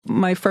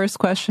my first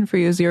question for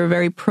you is, you're a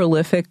very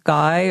prolific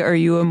guy. Are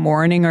you a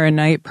morning or a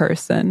night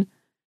person?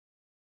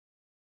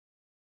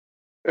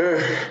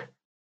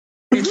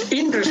 It's an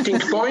interesting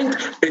point.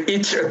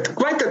 It's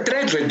quite a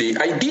tragedy.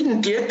 I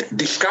didn't yet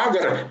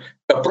discover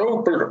a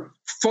proper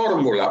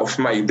formula of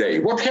my day.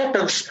 What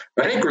happens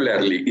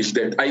regularly is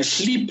that I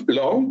sleep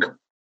long,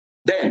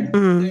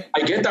 then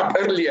I get up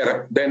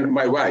earlier than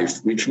my wife,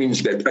 which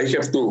means that I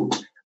have to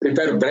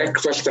prepare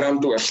breakfast,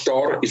 run to a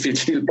store if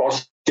it's still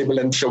possible,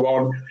 and so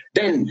on.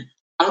 Then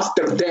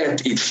after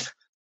that, it's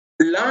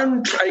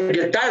lunch, I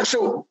get tired.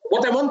 So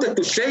what I wanted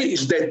to say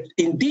is that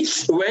in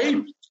this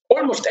way,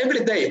 almost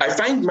every day, I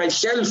find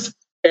myself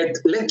at,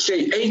 let's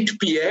say, 8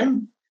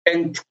 p.m.,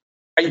 and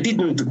I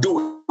didn't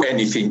do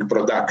anything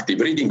productive,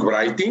 reading,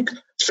 writing.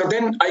 So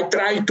then I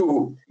try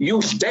to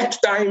use that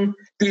time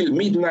till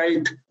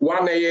midnight,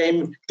 1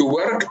 a.m. to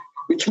work,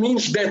 which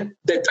means that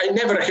I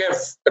never have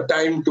a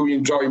time to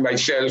enjoy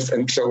myself,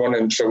 and so on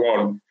and so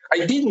on.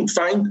 I didn't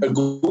find a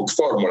good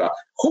formula.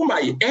 Whom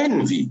I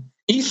envy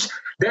is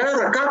there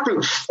are a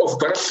couple of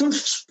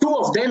persons, two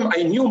of them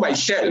I knew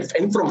myself,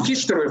 and from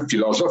history of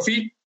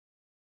philosophy,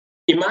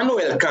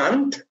 Immanuel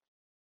Kant,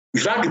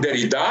 Jacques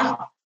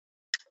Derrida,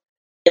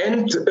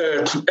 and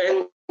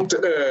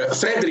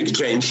Frederick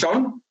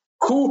Jameson,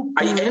 who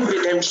I envy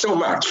them so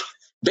much.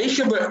 They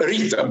have a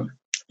rhythm.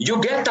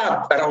 You get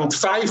up around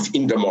 5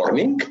 in the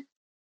morning,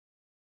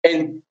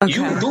 and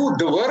you do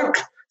the work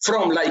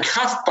from like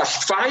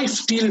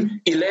 5:30 till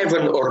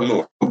 11 or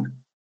noon.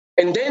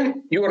 And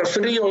then you are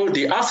free all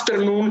the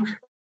afternoon,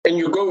 and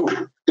you go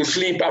to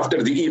sleep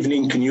after the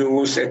evening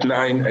news at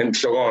 9 and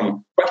so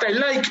on. But I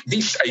like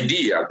this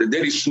idea that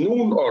there is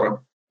noon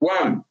or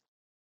 1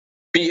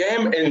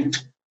 p.m. and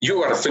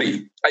you are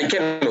free. I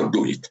cannot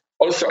do it.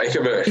 Also, I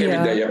have a heavy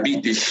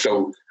diabetes,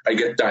 so I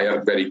get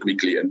tired very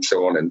quickly and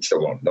so on and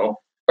so on. No,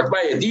 but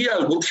my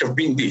ideal would have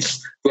been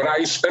this: to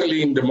rise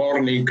early in the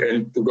morning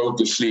and to go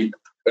to sleep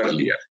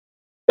earlier.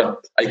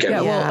 But I can't.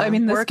 Yeah, well, I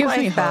mean, this gives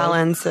me work-life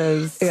balance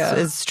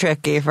is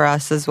tricky for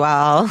us as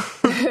well. So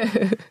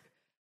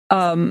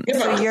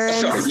you're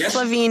in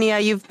Slovenia.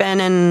 You've been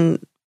in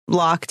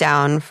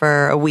lockdown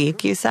for a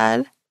week, you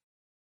said?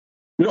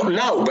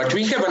 No, but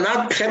we have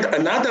had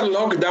another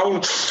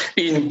lockdown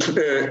in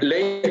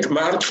late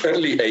March,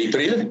 early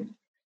April.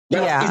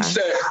 But it's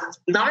a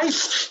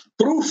nice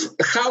proof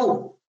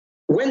how,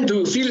 when do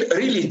you feel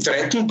really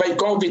threatened by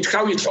COVID,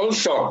 how it's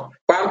also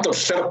part of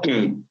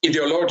certain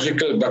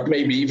ideological, but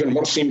maybe even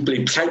more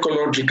simply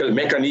psychological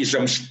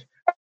mechanisms.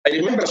 I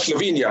remember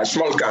Slovenia, a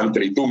small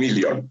country, 2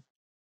 million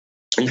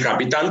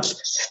inhabitants,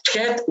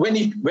 had,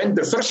 when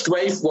the first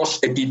wave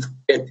was at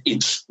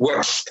its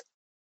worst,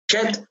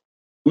 had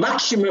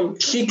maximum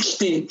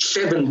 60,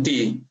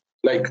 70,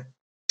 like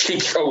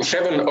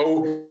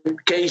 70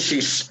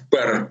 cases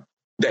per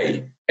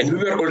day. And we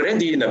were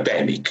already in a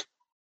panic.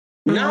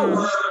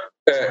 Now,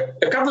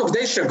 a couple of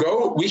days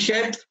ago, we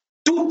had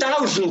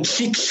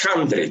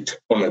 2,600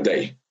 on a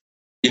day,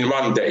 in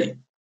one day.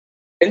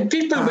 And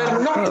people were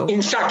not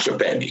in such a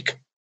panic.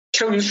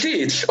 So you see,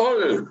 it's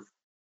all,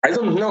 I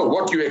don't know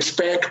what you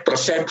expect,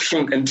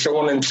 perception, and so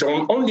on and so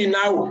on. Only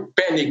now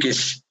panic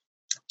is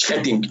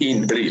setting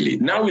in, really.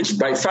 Now it's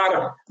by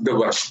far the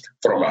worst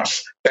from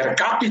us. Per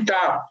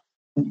capita,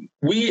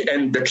 we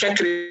and the Czech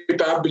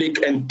Republic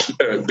and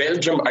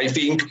Belgium, I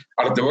think,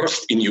 are the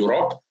worst in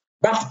Europe.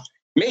 But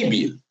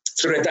maybe,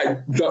 so that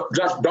I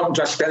don't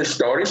just tell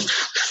stories.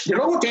 You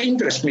know what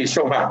interests me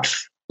so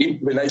much?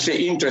 When I say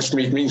interest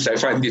me, it means I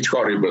find it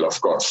horrible, of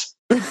course.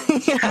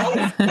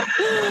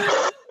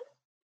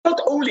 Not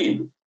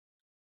only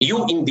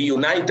you in the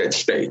United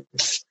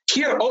States,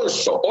 here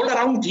also, all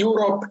around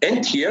Europe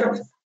and here,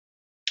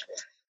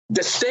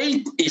 the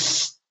state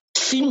is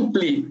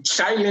simply,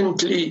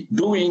 silently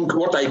doing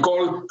what I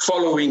call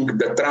following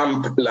the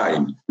Trump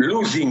line,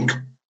 losing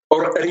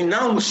or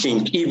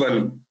renouncing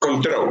even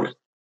control.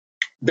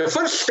 The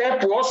first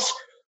step was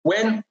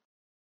when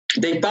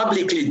they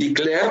publicly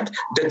declared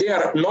that they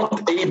are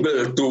not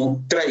able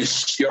to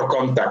trace your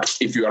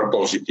contacts if you are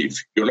positive,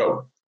 you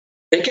know.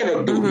 They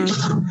cannot do this.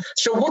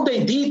 So what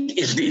they did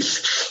is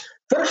this.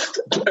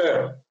 First,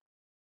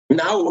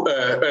 now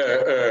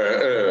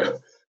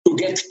to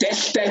get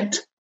tested,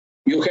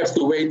 you have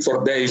to wait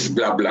for days,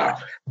 blah, blah.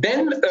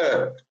 Then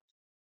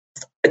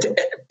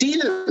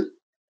till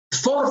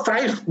 4 or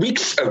 5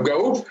 weeks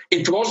ago,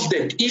 it was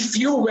that if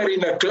you were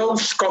in a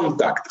close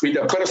contact with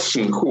a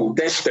person who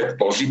tested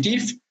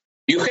positive,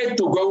 you had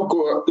to go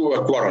to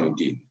a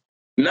quarantine.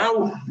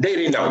 Now they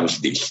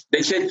renounced this.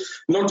 They said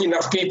not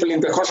enough people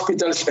in the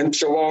hospitals and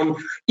so on.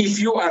 If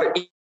you are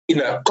in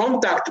a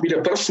contact with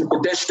a person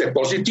who tested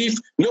positive,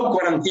 no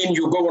quarantine,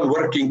 you go on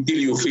working till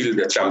you feel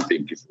that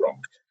something is wrong.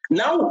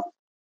 Now,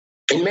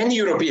 in many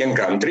European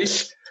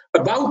countries,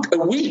 about a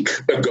week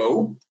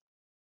ago,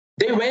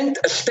 they went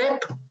a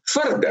step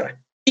further.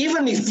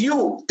 Even if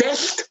you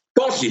test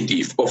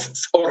positive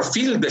or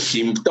feel the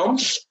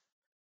symptoms,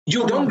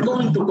 you don't go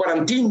into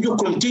quarantine, you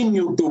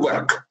continue to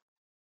work.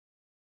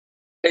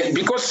 And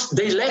because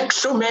they lack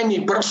so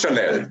many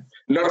personnel,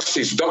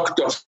 nurses,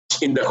 doctors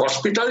in the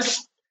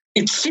hospitals,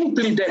 It's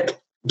simply that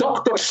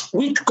doctors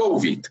with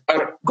COVID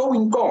are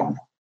going on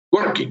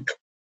working.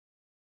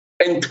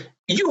 And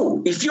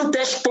if you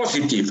test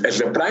positive as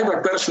a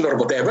private person or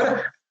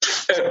whatever,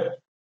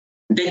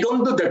 they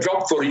don't do the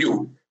job for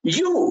you.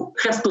 You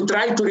have to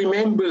try to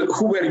remember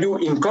who were you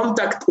in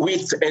contact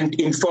with and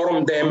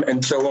inform them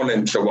and so on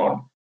and so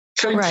on.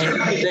 So it's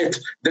right that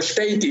the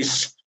state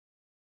is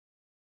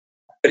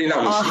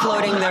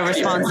offloading the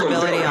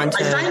responsibility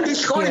onto. I find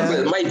this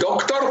horrible. Yeah. My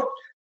doctor,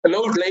 an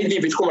old lady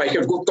with whom I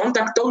have good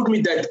contact, told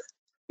me that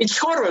it's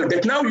horrible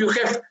that now you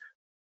have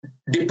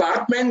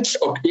departments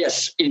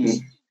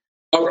in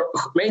our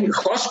main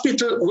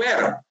hospital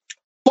where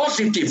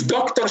positive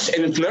doctors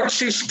and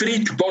nurses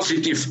treat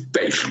positive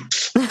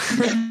patients.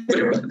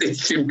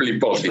 It's simply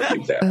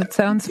positive there. That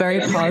sounds very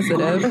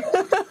positive.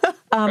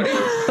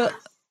 But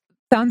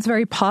sounds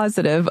very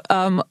positive.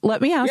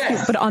 Let me ask you,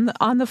 but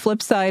on the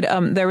flip side,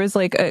 there was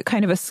like a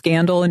kind of a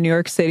scandal in New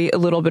York City, a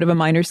little bit of a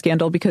minor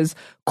scandal, because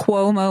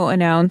Cuomo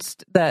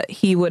announced that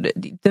he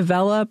would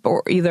develop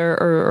or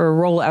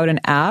roll out an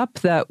app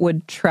that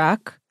would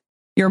track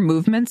your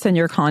movements and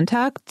your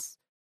contacts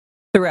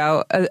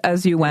throughout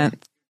as you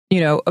went,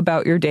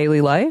 about your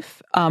daily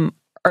life.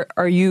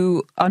 Are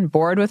you on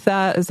board with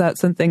that? Is that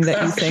something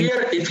that you think?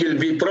 Here it will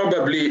be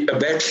probably a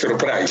bad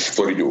surprise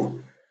for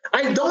you.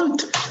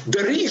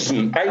 The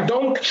reason I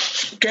don't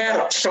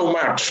care so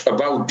much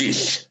about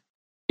this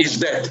is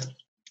that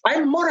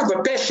I'm more of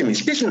a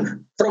pessimist.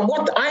 Listen, from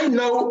what I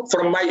know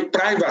from my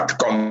private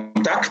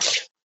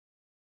contacts,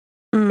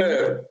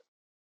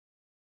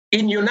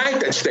 in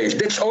United States,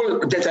 that's all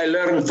that I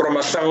learned from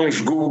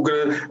Assange,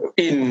 Google,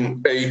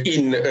 in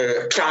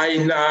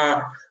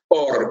China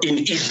or in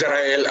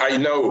Israel, I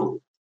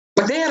know.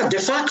 But they are de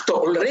facto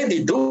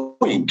already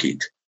doing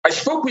it. I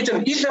spoke with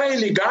an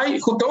Israeli guy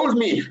who told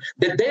me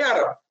that they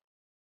are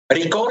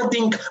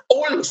recording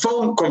all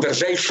phone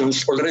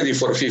conversations already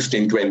for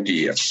 15, 20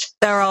 years.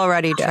 They're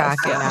already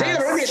tracking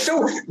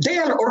they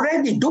are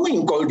already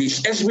doing all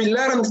this, as we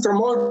learned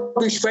from all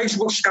these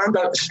Facebook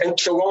scandals and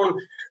so on.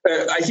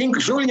 I think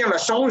Julian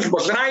Assange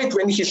was right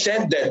when he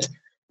said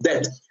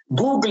that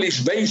Google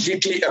is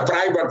basically a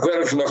private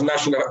version of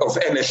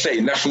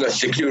NSA, National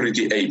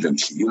Security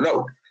Agency,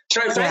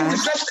 So I find it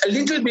just a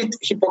little bit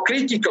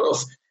hypocritical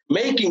of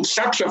making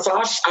such a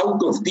fuss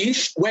out of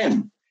this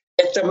when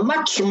at a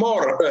much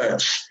more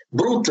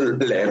brutal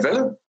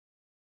level,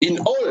 in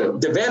all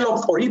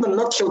developed or even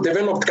not so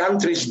developed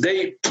countries,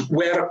 they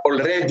were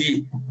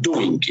already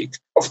doing it.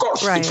 Of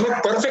course, It's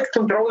not perfect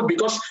control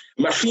because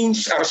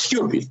machines are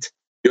stupid,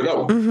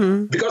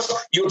 because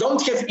you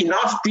don't have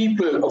enough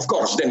people, of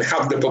course, then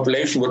half the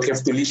population would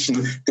have to listen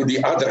to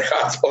the other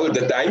half all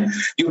the time.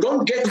 You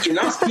don't get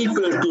enough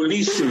people to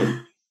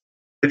listen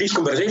to this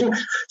conversation.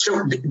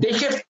 So they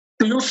have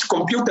to use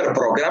computer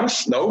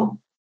programs,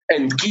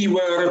 and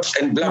keywords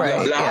and blah,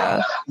 blah, blah.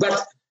 Yeah.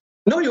 But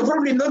you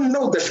probably don't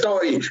know the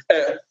story.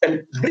 A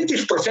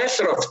British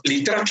professor of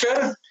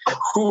literature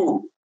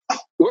who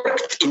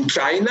worked in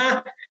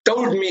China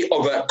told me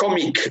of a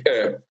comic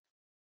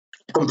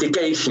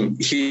complication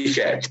he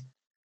had.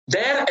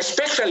 There,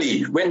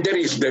 especially when there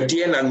is the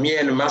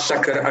Tiananmen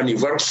massacre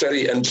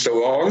anniversary and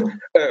so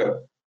on,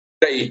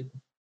 they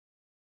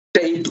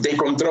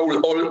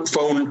control all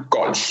phone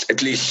calls,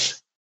 at least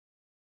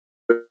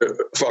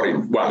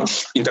foreign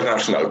ones,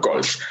 international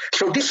calls.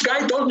 So this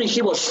guy told me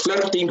he was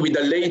flirting with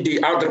a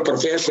lady, other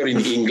professor in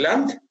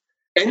England,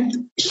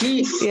 and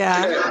he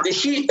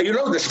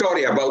the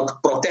story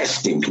about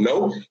protesting,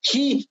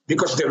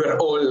 because they were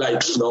all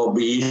like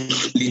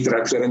snobbish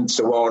literature and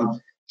so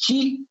on.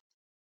 He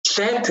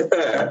said,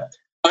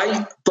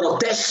 I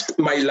protest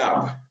my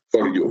love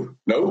for you,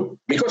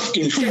 because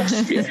in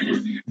Shakespeare,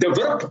 the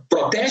verb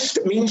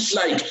protest means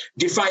like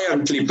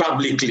defiantly,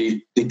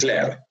 publicly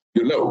declare.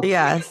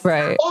 Yes,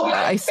 right.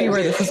 I see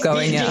where this is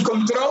going. The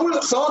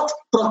control thought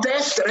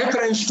protest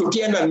reference to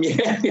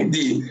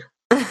Tiananmen.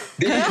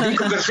 The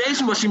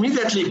conversation was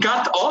immediately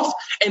cut off.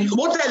 And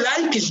what I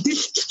like is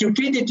this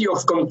stupidity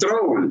of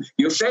control.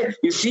 You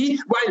see,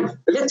 well,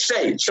 let's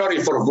say, sorry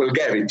for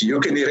vulgarity,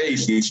 you can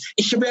erase this.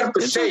 If you were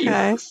to say,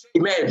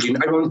 imagine,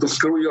 I want to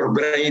screw your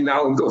brain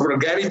out of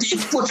vulgarity,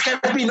 it would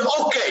have been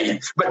okay.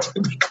 But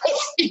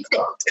because it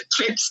got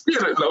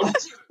Shakespeare,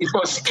 it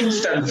was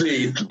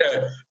instantly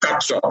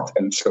cut short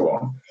and so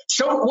on.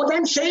 So what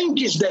I'm saying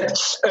is that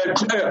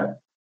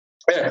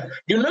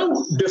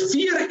the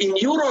fear in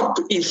Europe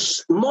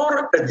is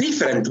more a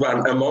different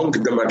one among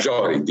the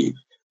majority.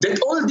 That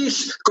all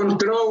this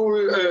control,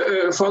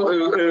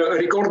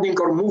 recording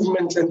or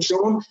movement and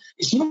so on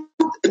is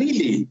not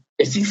really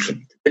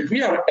efficient. That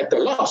we are at a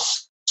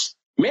loss.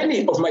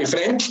 Many of my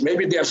friends,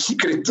 maybe they are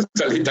secret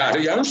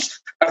totalitarians,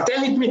 are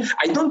telling me,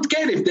 I don't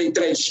care if they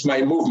trace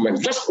my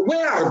movement, just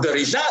where are the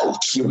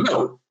results,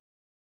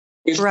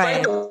 In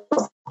spite of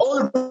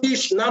all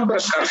these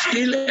numbers are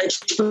still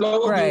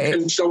exploding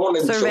and so on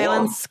and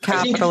Surveillance so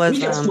on. Capitalism. I think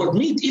we have to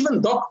admit,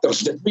 even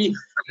doctors, that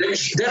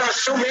there are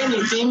so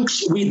many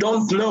things we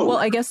don't know. Well,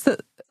 I guess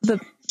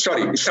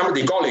Sorry, is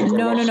somebody calling?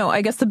 No.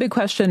 I guess the big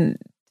question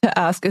to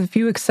ask if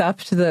you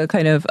accept the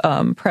kind of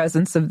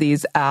presence of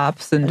these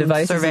apps and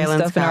devices and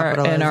stuff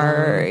in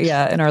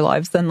our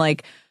lives, then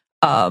like,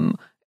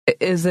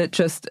 is it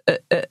just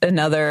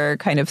another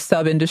kind of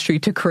sub-industry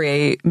to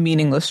create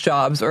meaningless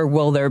jobs, or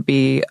will there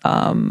be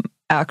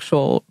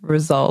actual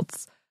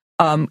results?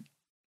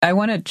 I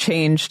want to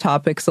change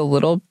topics a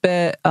little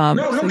bit. No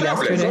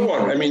problem. Go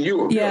on. I mean,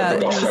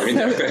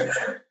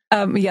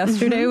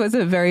 yesterday was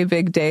a very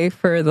big day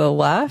for the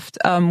left.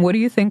 What do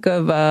you think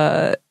of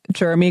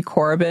Jeremy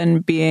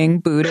Corbyn being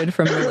booted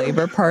from the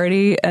Labour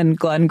Party and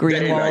Glenn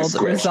Greenwald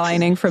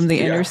resigning from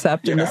The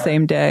Intercept in the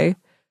same day?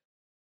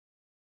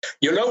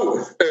 You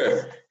know,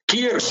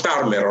 Keir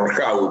Starmer, or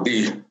how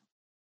the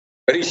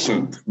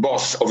recent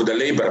boss of the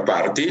Labour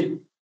Party,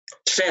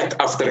 said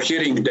after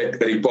hearing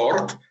that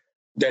report,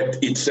 that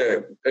it's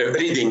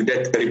reading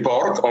that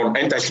report on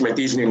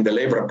anti-Semitism in the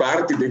Labour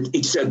Party, that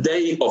it's a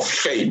day of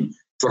shame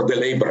for the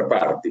Labour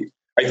Party.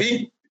 I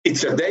think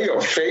it's a day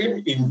of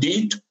shame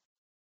indeed,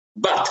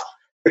 but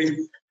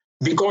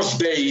because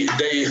they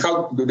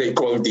how do they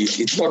call this?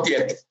 It's not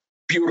yet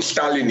pure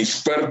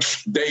Stalinist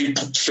purge, they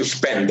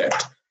suspended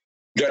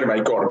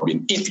Jeremy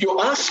Corbyn. If you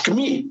ask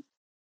me,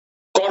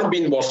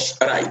 Corbyn was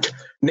right.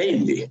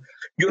 Namely,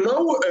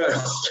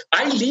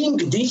 I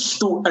link this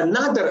to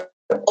another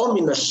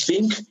ominous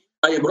thing.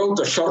 I wrote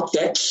a short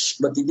text,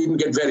 but it didn't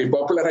get very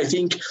popular, I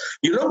think.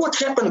 You know what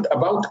happened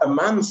about a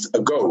month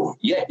ago?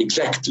 Yeah,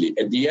 exactly,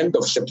 at the end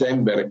of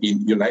September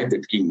in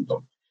United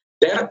Kingdom.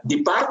 Their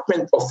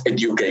Department of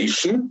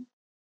Education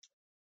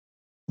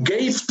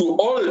gave to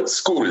all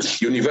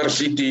schools,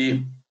 universities,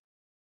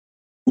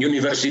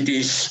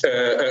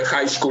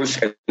 high schools,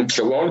 and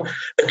so on,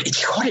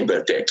 it's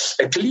horrible text,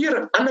 a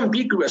clear,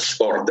 unambiguous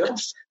order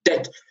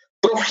that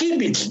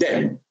prohibits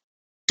them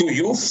to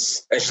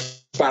use,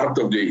 as part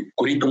of the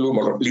curriculum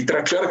or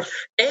literature,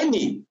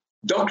 any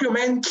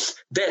documents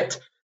that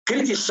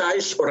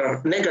criticize or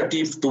are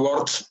negative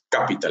towards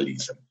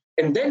capitalism.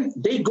 And then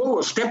they go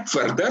a step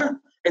further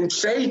and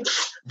say,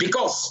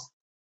 because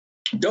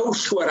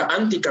those who are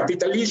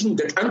anti-capitalism,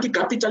 that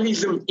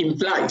anti-capitalism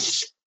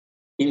implies,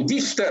 in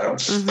these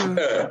terms,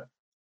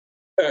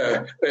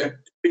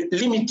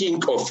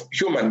 limiting of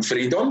human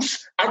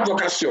freedoms,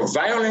 advocacy of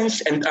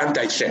violence, and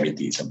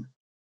anti-Semitism.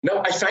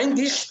 Now, I find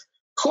this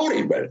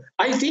horrible.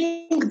 I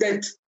think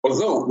that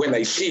although when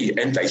I see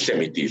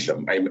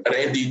anti-Semitism, I'm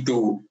ready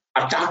to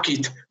attack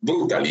it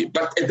brutally,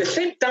 but at the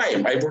same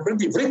time, I've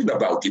already written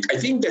about it. I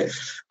think that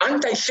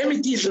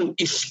anti-Semitism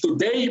is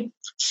today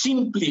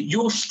simply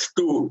used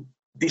to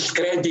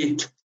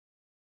discredit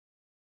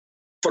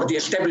for the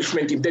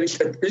establishment if there is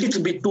a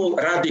little bit too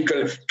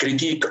radical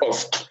critique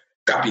of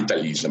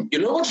capitalism. You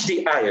know what's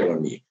the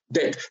irony?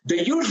 That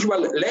the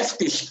usual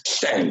leftist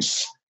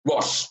stance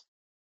was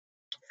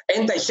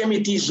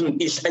anti-Semitism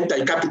is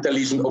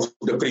anti-capitalism of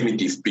the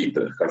primitive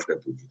people.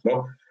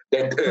 No?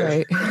 That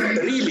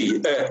really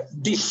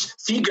this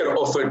figure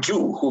of a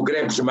Jew who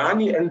grabs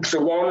money and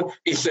so on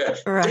is a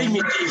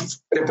primitive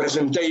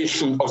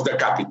representation of the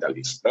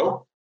capitalist.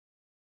 No?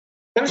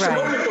 There's a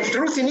moment of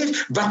truth in it,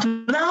 but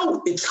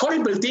now it's a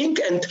horrible thing,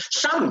 and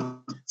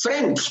some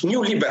French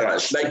new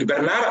liberals like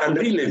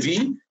Bernard-Henri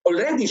Lévy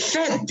already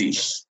said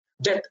this,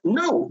 that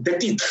no,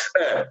 that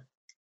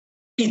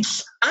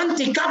it's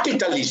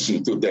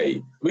anti-capitalism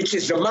today, which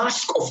is the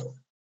mask of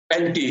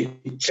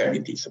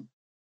anti-Semitism.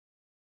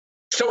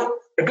 So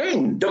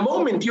again, the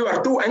moment you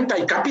are too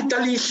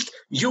anti-capitalist,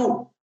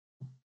 you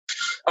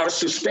are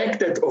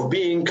suspected of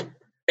being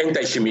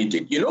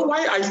anti-Semitic. You know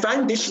why I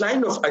find this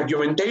line of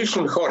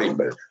argumentation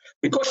horrible?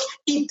 Because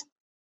it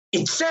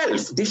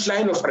itself, this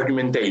line of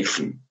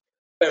argumentation,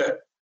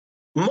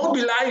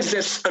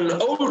 mobilizes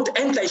an old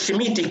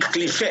anti-Semitic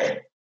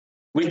cliché,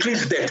 which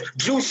is that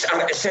Jews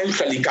are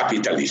essentially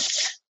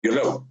capitalists, you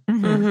know.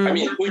 Mm-hmm. I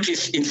mean, which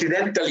is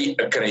incidentally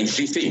a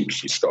crazy thing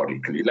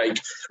historically. Like,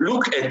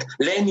 look at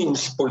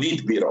Lenin's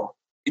Politburo.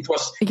 It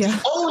was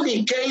the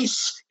only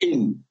case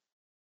in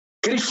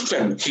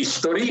Christian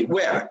history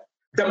where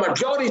the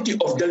majority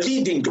of the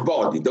leading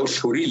body, those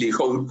who really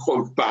held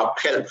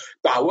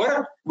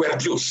power, were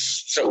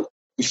Jews. So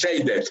we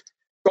say that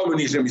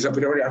communism is a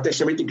priori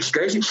anti-Semitic is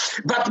crazy.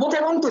 But what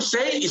I want to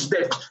say is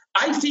that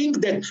I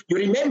think that, you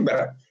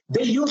remember,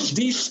 they used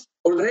this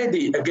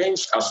already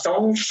against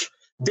Assange.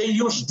 They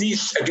used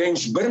this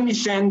against Bernie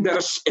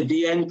Sanders at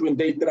the end when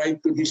they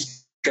tried to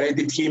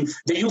discredit him.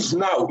 They use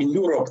now in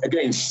Europe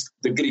against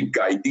the Greek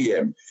guy,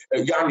 DM,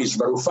 Yanis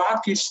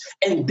Varoufakis,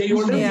 and they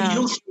already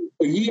used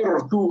a year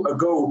or two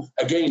ago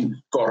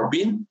again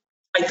Corbyn.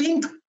 I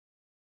think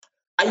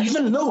I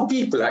even know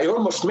people, I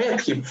almost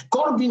met him.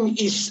 Corbyn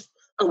is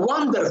a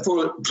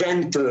wonderful,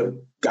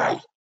 gentle guy.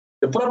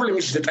 The problem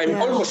is that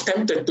I'm almost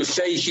tempted to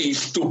say he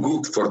is too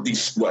good for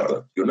this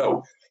world, you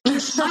know.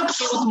 He's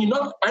absolutely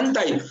not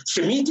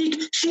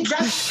anti-Semitic. He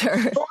just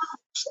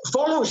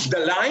follows the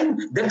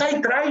line that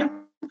I tried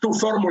to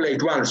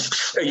formulate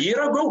once a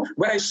year ago,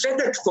 where I said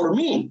that for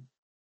me,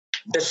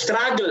 the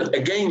struggle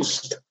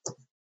against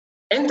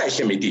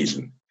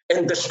anti-Semitism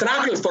and the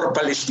struggle for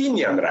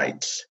Palestinian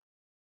rights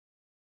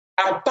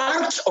are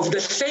parts of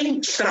the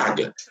same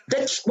struggle.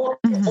 That's what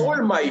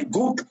all my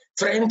good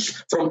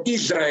friends from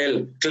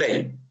Israel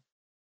claim.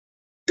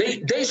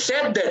 They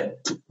said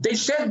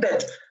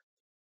that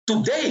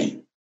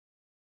today,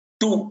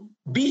 to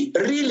be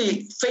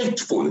really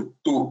faithful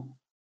to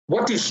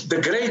what is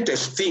the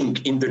greatest thing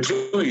in the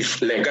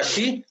Jewish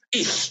legacy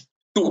is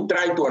to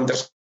try to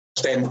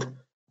understand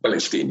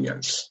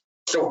Palestinians.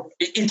 So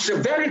it's a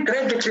very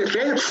tragic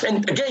situation.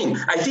 And again,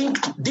 I think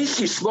this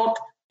is what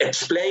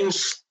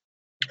explains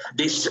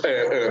this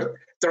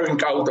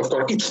throwing out of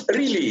court. It's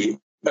really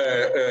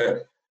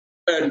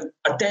an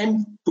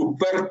attempt to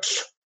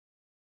purge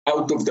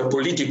out of the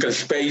political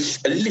space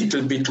a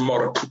little bit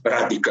more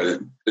radical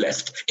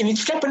left. And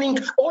it's happening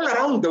all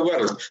around the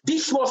world.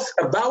 This was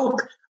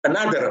about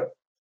another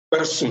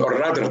person, or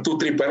rather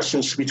 2-3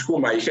 persons with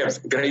whom I have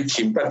great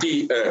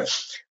sympathy,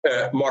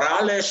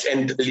 Morales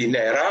and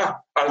Linera,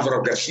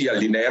 Alvaro Garcia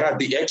Linera,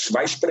 the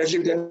ex-vice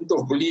president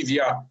of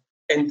Bolivia,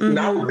 and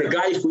now the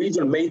guy who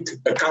even made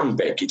a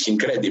comeback. It's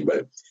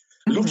incredible.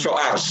 Lucho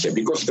Arce,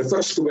 because the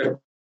first two were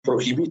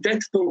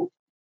prohibited to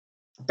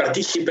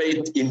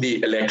participate in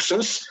the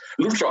elections.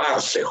 Lucho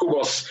Arce, who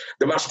was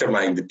the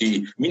mastermind,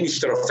 the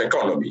Minister of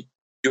Economy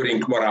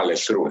during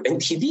Morales' rule.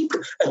 And he did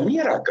a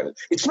miracle.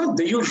 It's not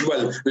the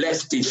usual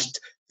leftist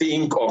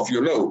thing of,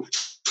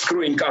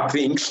 screwing up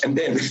things and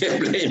then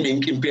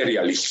blaming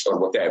imperialists or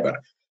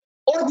whatever.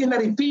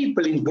 Ordinary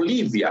people in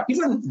Bolivia,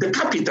 even the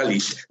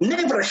capitalists,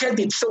 never had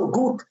it so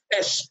good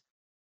as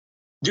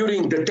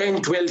during the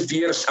 10, 12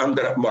 years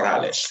under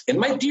Morales. And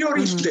my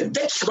theory is that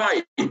that's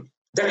why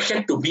there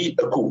had to be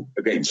a coup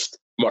against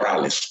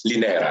Morales,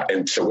 Linera,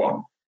 and so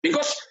on.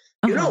 Because,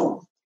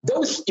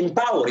 those in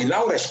power in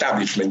our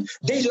establishment,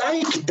 they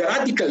like the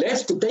radical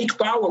left to take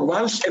power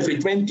once every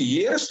 20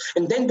 years,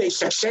 and then they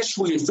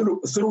successfully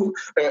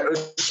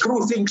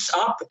screw things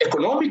up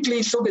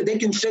economically so that they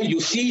can say, you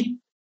see,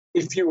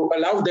 if you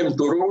allow them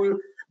to rule.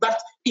 But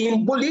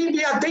in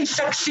Bolivia, they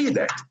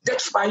succeeded.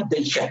 That's why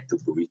they had to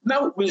do it.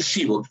 Now we'll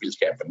see what will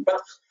happen. But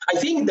I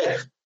think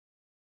that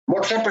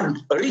what happened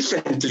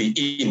recently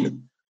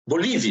in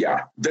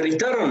Bolivia, the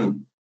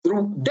return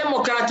through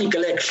democratic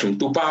election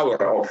to power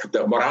of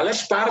the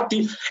Morales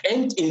party,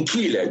 and in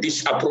Chile,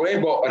 this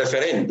Apruebo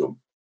referendum,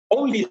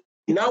 only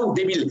now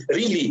they will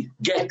really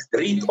get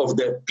rid of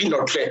the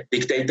Pinochet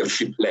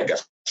dictatorship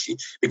legacy.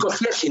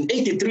 Because yes, in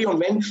 83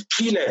 onmen,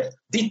 Chile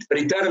did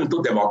return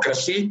to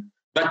democracy,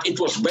 but it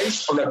was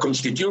based on a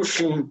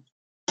constitution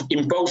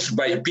imposed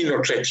by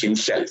Pinochet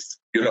himself,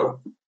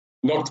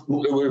 not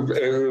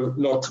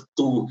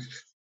to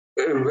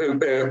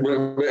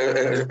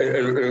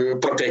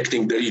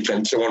protecting the region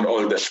and so on,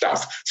 all the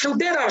stuff. So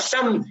there are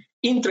some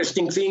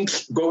interesting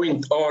things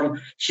going on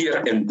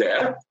here and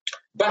there.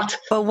 But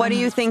what do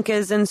you think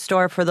is in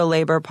store for the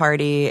Labour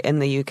Party in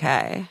the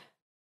UK?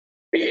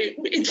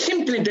 It's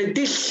simply that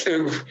this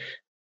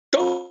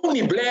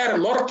Tony Blair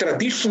more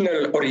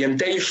traditional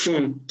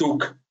orientation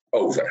took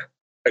over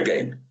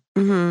again.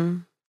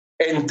 And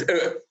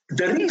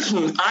the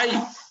reason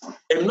I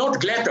am not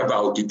glad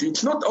about it,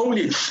 it's not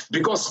only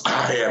because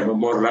I am a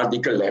more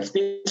radical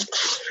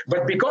leftist,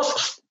 but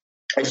because,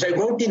 as I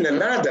wrote in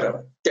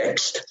another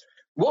text,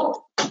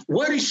 what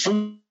worries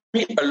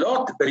me a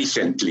lot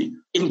recently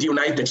in the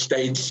United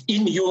States,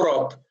 in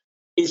Europe,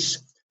 is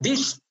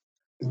this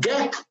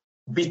gap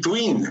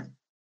between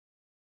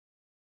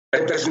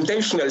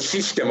representational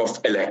system of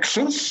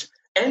elections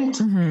and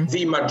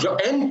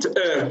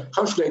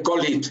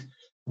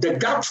the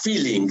gut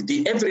feeling,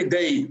 the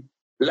everyday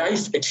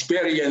life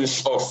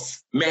experience of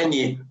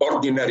many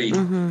ordinary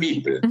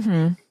people.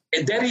 And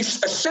there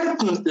is a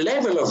certain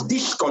level of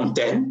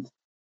discontent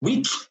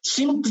which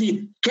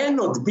simply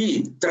cannot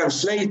be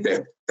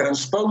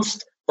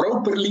transposed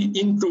properly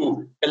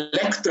into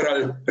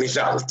electoral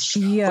results.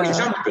 Yeah. For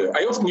example,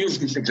 I often use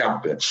this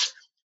example.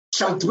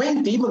 Some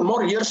 20, even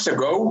more years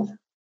ago,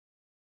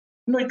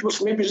 it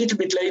was maybe a little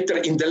bit later,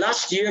 in the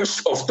last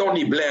years of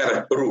Tony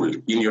Blair rule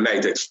in the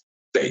United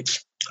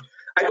States.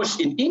 I was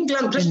in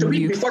England just a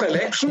week before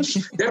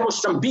elections. There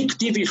was some big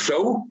TV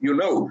show,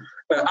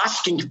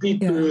 asking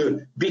people,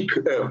 big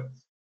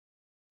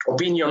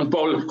opinion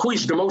poll, who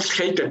is the most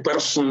hated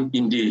person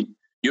in the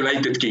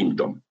United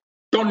Kingdom.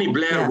 Tony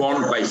Blair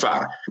won by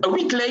far. A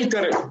week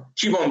later,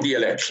 he won the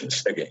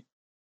elections again.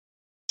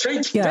 So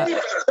it's very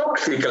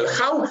paradoxical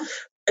how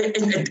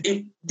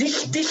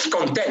this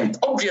discontent,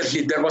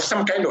 obviously there was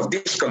some kind of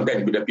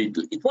discontent with the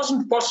people. It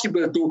wasn't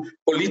possible to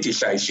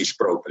politicize this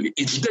properly.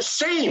 It's the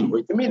same,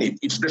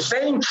 it's the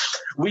same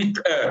with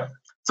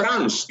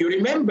France. You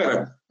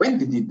remember, when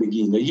did it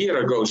begin? A year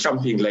ago,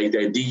 something like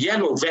that, the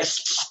Yellow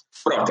Vests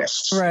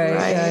protests.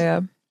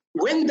 Right.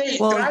 When they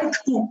tried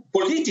to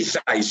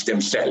politicize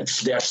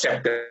themselves, they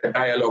accepted the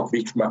dialogue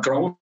with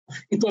Macron,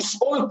 it was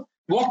all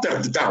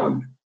watered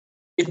down.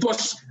 It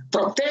was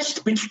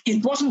protest which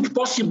it wasn't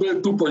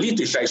possible to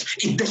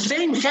politicize. The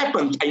same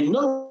happened, I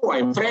know,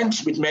 I'm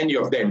friends with many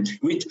of them,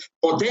 with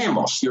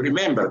Podemos, you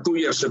remember, 2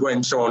 years ago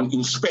and so on,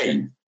 in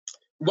Spain.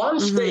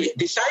 Once they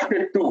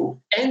decided to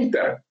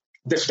enter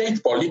the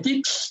state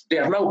politics. They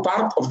are now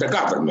part of the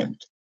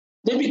government.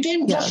 They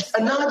became just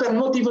another,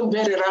 not even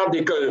very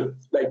radical,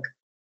 like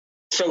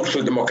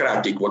social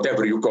democratic,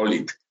 whatever you call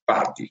it,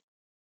 party.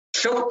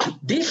 So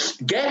this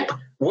gap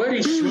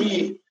worries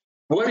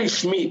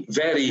me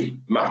very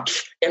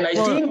much. And I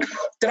think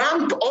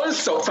Trump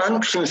also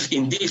functions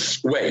in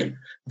this way.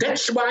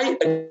 That's why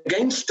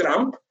against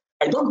Trump,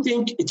 I don't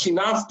think it's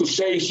enough to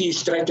say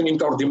he's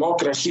threatening our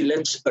democracy.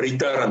 Let's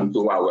return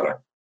to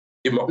our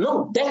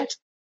no, that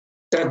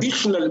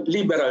traditional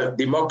liberal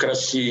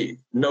democracy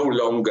no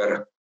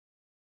longer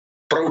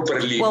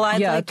properly. Well,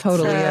 I'd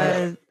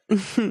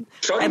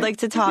like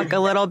to talk a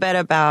little bit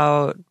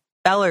about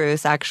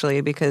Belarus,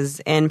 actually, because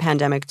in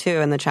Pandemic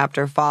 2, in the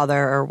chapter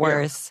Father or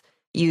Worse,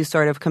 you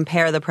sort of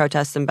compare the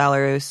protests in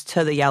Belarus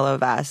to the Yellow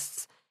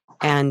Vests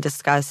and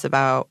discuss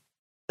about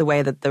the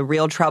way that the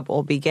real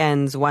trouble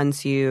begins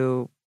once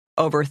you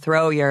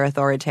overthrow your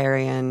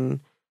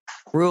authoritarian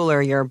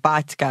ruler, your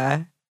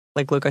batka,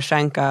 like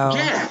Lukashenko,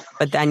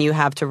 but then you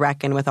have to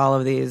reckon with all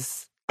of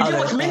these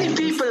other things. Many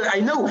people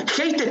I know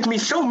hated me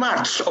so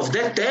much of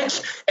that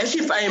text as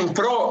if I am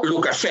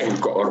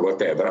pro-Lukashenko or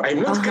whatever.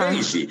 I'm not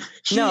crazy.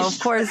 No, of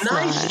course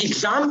not. A nice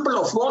example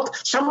of what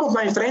some of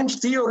my French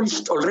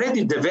theorists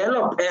already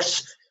developed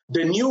as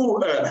the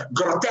new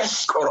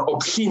grotesque or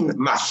obscene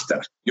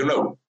master. You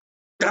know,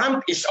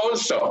 Trump is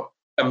also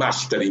a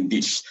master in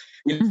this.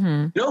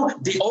 You know,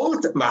 the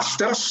old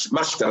masters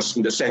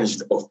in the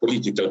sense of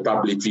political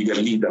public figure,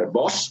 leader,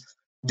 boss,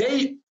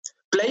 they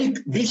played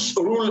this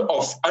role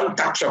of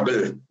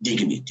untouchable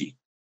dignity.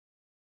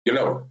 You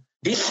know,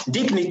 this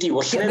dignity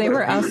was never... They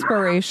were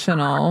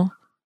aspirational.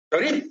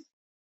 Sorry?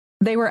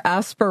 They were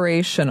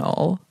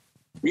aspirational.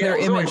 Their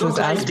image was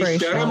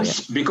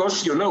aspirational.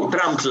 Because, you know,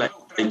 Trump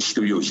likes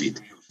to use it.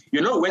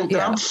 You know, when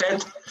Trump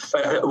said,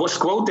 was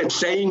quoted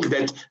saying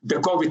that the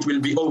COVID will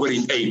be over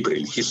in April,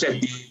 he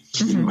said this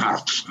in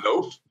March,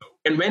 no?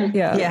 And when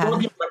they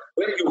told him,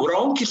 were you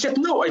wrong? He said,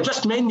 no, I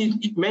just meant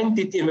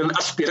it in an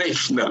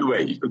aspirational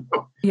way. You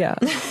know? Yeah.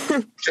 no,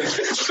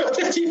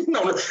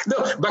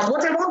 but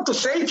what I want to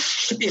say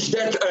is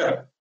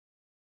that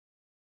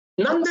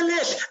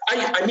nonetheless,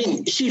 I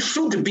mean, he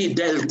should be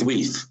dealt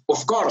with.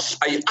 Of course,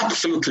 I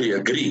absolutely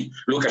agree.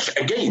 Lucas,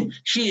 again,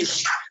 he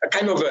is a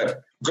kind of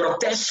a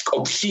grotesque,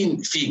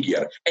 obscene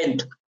figure.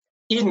 And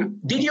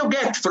did you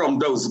get from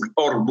those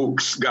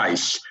books,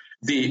 guys,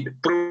 the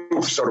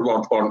proofs or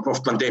what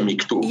of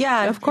Pandemic 2?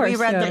 Yeah, of course. We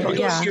read them.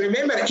 Because you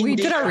remember, we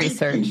did our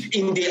research.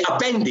 In the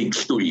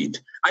appendix to it,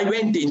 I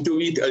went into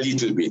it a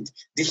little bit.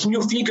 This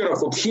new figure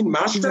of obscene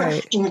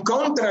master, in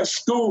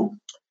contrast to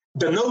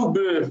the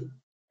noble,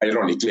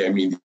 ironically, I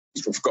mean,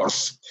 of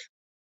course,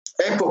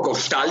 epoch of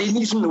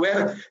Stalinism,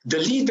 where the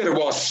leader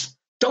was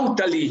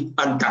totally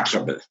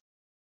untouchable.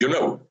 You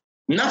know,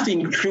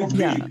 nothing should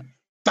be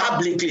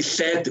publicly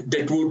said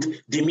that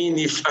would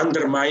diminish,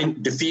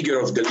 undermine the figure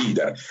of the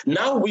leader.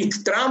 Now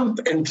with Trump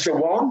and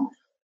so on,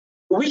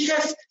 we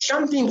have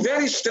something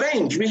very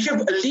strange. We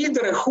have a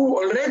leader who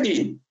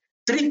already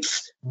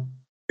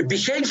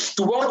behaves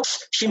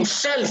towards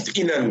himself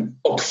in an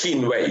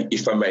obscene way,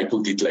 if I may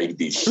put it like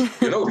this.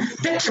 You know,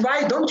 that's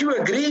why, don't you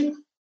agree?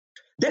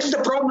 That's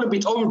the problem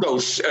with all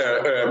those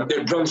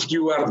Jon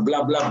Stewart,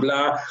 blah, blah,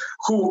 blah,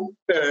 who,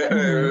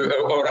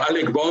 or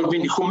Alec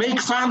Baldwin, who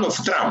make fun of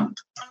Trump.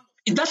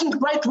 It doesn't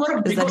quite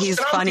work because that he's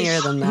Trump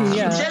funnier than that.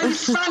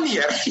 He's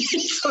funnier.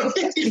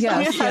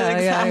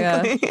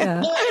 Yeah.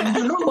 And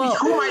you know with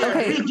whom I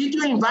agree? Did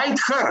you invite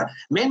her?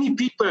 Many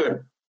people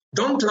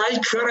don't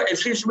like her. I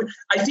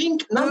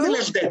think,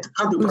 nonetheless, that,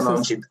 how do you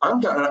pronounce it?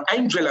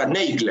 Angela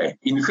Nagle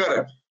in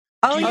her.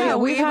 Oh, yeah,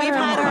 we've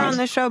had her on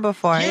the show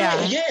before.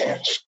 Yeah.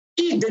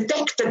 He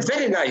detected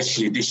very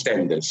nicely this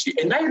tendency.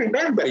 And I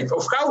remember it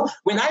of how,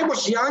 when I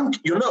was young,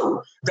 you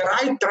know, the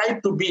right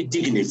tried to be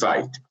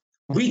dignified.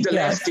 We, the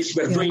leftists,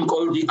 were doing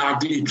all the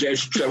ugly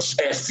gestures,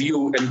 F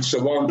you, and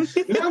so on.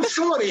 No,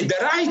 sorry, the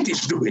right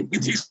is doing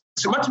this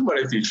much more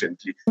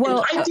efficiently.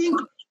 Well, and I think,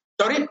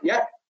 did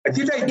I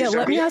disagree? Yeah,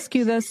 let me ask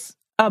you this.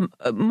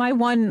 My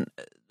one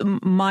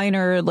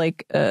minor,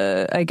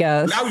 I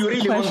guess. Now you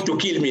really want to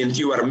kill me and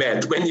you are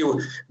mad. When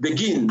you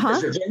begin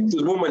as a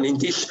gentlewoman in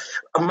this,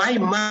 my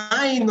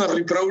minor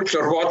reproach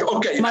or what?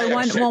 Okay. My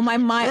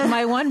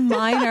one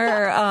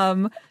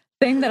minor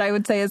thing that I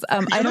would say is,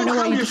 I don't know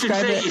why you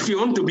describe it. If you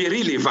want to be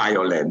really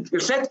violent, you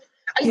said,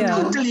 I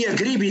totally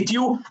agree with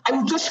you. I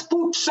would just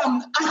put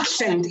some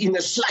accent in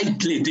a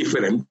slightly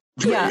different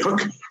way. Yeah,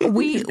 okay?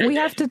 we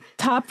have to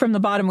top from the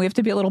bottom. We have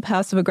to be a little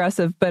passive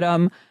aggressive. But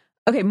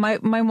okay, my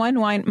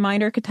one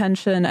minor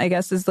contention, I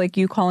guess, is like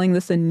you calling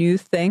this a new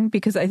thing,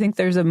 because I think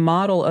there's a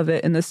model of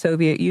it in the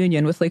Soviet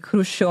Union with like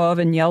Khrushchev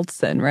and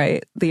Yeltsin,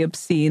 right? The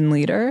obscene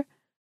leader.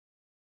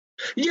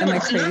 Yeah,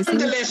 but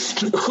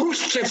nonetheless,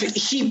 Khrushchev,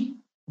 he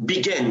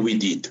began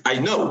with it, I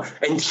know.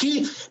 And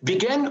he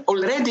began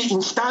already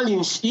in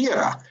Stalin's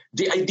era.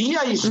 The idea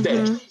is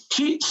that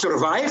he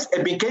survived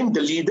and became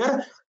the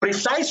leader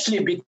precisely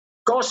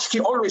because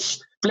he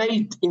always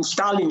played in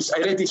Stalin's, I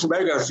read his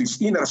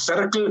biographies, inner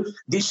circle,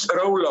 this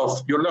role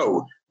of,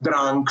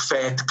 drunk,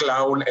 fat,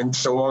 clown, and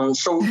so on.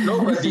 So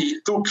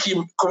nobody took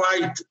him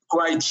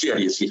quite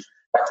seriously.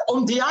 But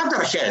on the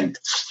other hand,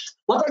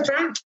 what I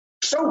find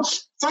so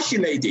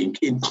fascinating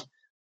in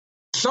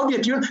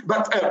Soviet Union,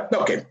 but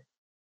okay,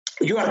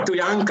 you are too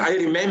young, I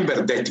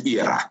remember that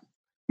era.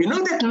 You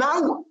know that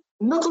now,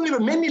 not only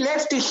many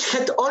leftists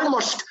had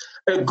almost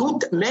a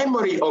good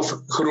memory of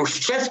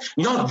Khrushchev,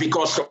 not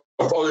because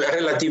of all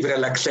relative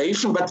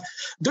relaxation, but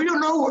do you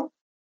know,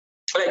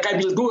 like I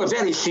will do a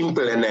very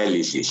simple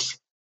analysis.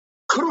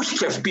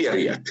 Khrushchev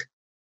period,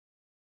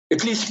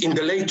 at least in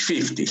the late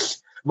 50s,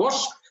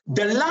 was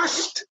the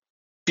last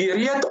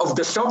period of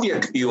the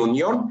Soviet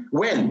Union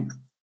when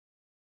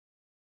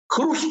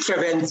Khrushchev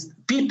and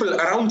people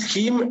around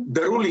him,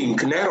 the ruling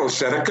narrow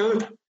circle,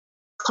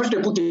 how should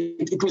I put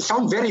it? It will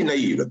sound very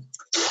naive,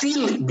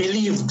 still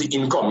believed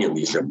in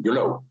communism,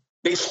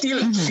 They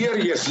still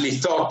seriously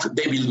thought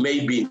they will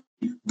maybe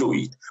do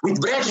it.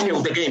 With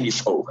Brezhnev, the game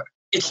is over.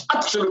 It's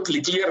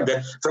absolutely clear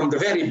that from the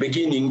very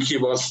beginning he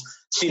was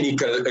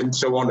cynical and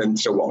so on and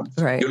so on,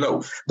 right.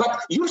 But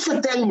you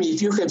should tell me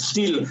if you have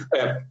still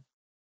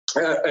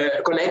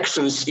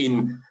connections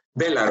in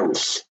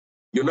Belarus,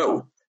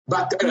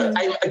 But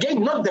I'm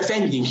again not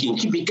defending him.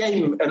 He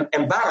became an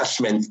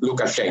embarrassment,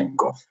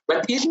 Lukashenko.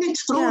 But isn't it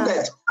true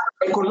that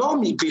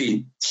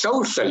economically,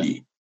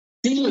 socially,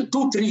 till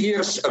 2-3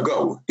 years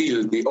ago,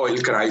 till the oil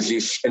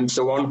crisis and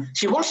so on,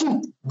 he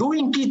wasn't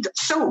doing it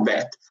so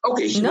bad.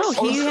 Okay.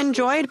 He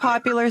enjoyed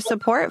popular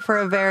support for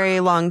a very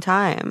long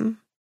time.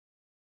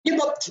 Yeah,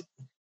 but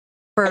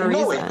for a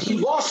reason. He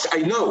was,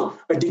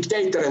 a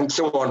dictator and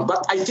so on.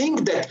 But I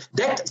think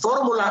that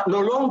formula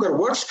no longer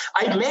works.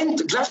 I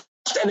meant just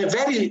and a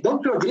very,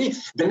 don't you agree,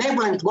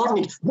 benevolent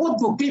warning. What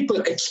do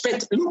people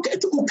expect? Look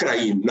at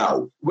Ukraine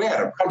now.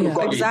 Where?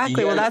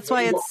 Exactly. Well, that's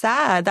why it's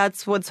sad.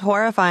 That's what's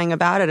horrifying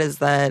about it is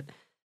that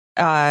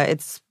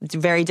it's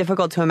very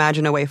difficult to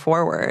imagine a way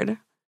forward.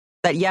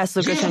 That, yes,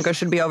 Lukashenko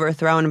should be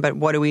overthrown, but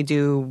what do we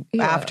do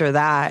after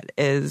that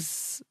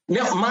is...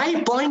 Now,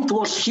 my point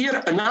was here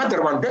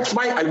another one. That's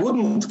why I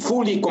wouldn't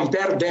fully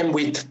compare them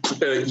with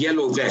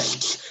yellow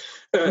vests.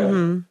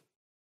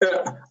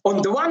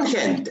 On the one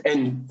hand,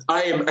 and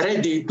I am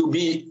ready to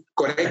be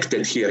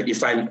corrected here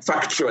if I'm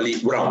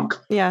factually wrong.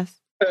 Yes.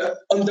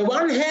 On the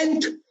one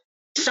hand,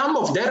 some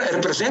of their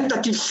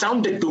representatives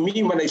sounded to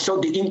me when I saw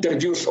the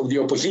interviews of the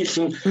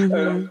opposition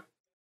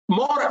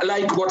more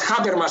like what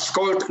Habermas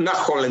called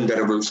Nachhollander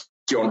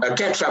Revolution, a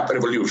catch-up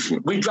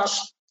revolution. We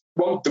just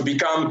want to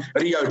become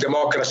real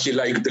democracy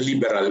like the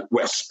liberal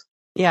West.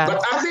 Yeah.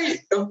 But are they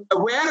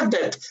aware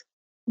that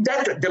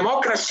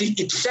democracy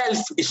itself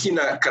is in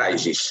a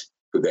crisis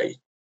today?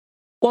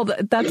 Well,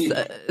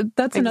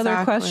 that's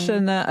another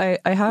question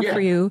that I have for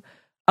you.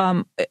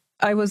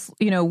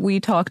 We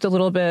talked a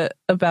little bit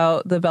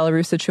about the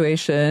Belarus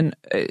situation,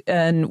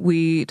 and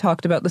we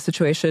talked about the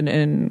situation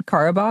in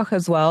Karabakh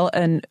as well.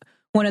 And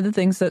one of the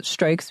things that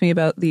strikes me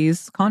about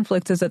these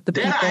conflicts is that the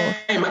people...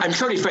 I'm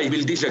sorry if I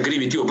will disagree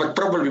with you, but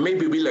probably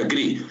maybe we'll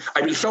agree.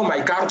 I will show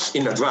my cards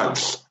in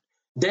advance.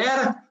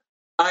 There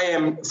I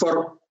am,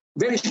 for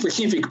very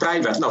specific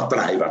not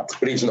private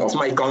reason of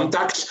my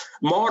contacts,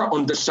 more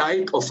on the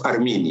side of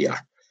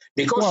Armenia.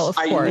 Because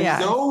I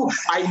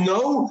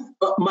know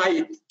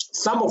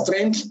some of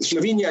friends,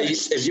 Slovenia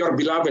is, as your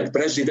beloved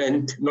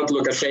president, not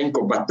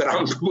Lukashenko, but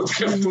Trump would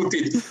have put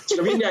it,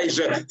 Slovenia is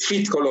a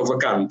shithole of a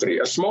country,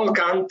 a small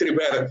country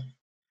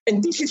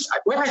and this is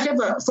where I have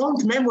a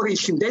fond memory,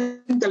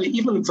 incidentally,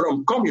 even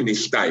from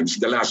communist times,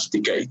 the last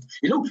decade.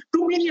 2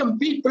 million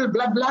people,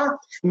 blah, blah,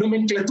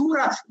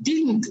 nomenclatura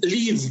didn't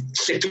live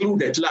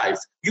secluded life.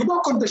 You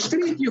walk on the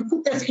street, you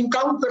could have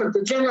encountered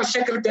the general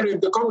secretary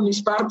of the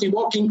Communist Party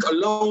walking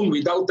alone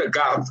without a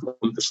guard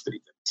on the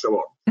street and so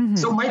on. Mm-hmm.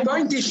 So my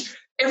point is,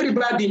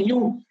 everybody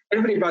knew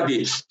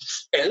everybody else.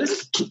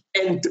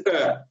 And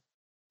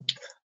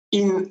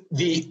in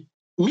the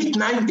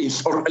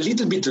mid-90s or a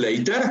little bit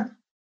later,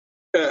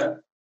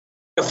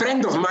 a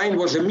friend of mine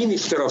was a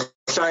minister of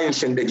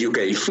science and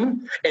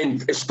education,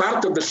 and as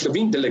part of the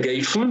Slovene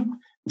delegation,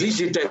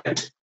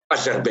 visited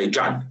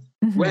Azerbaijan,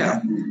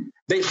 where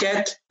they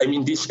had,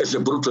 this is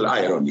a brutal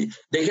irony,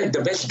 they had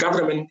the best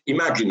government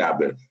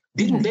imaginable.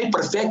 Didn't they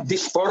perfect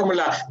this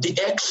formula? The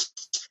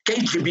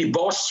ex-KGB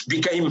boss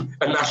became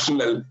a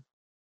national,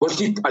 was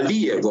it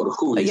Aliyev or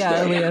who is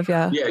that? Aliyev,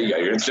 yeah. Yeah,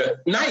 it's a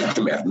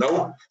nightmare,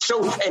 no?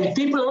 So, and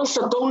people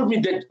also told me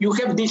that you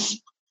have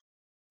this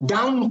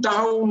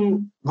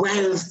downtown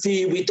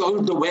wealthy with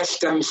all the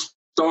Western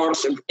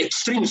stores and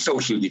extreme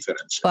social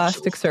difference.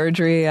 Plastic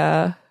surgery,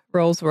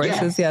 Rolls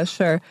Royces,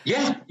 sure.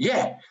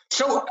 Yeah.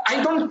 So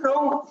I don't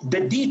know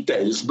the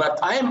details, but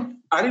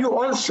are you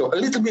also a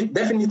little bit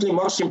definitely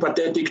more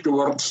sympathetic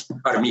towards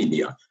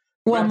Armenia?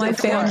 Well, my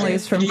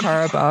family's from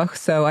Karabakh,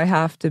 so I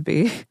have to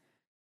be.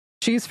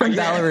 She's from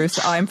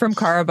Belarus. I'm from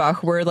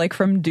Karabakh. We're like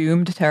from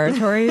doomed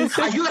territories.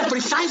 You are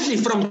precisely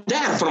from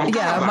there, from Karabakh.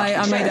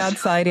 Yeah, on my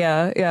dad's side,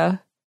 yeah.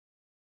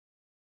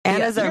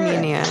 And as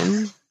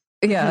Armenian.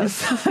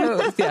 Yes.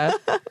 Yeah.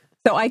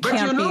 So I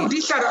can't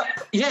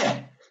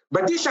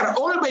But these are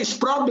always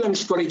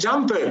problems. For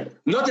example,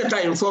 not that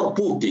I am for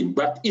Putin,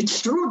 but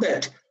it's true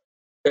that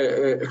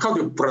how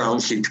do you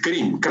pronounce it?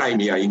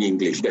 Crimea in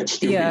English. That's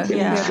stupid.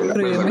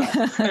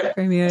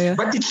 Crimea.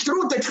 But it's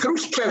true that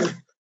Khrushchev,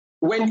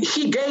 when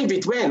he gave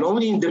it,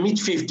 only in the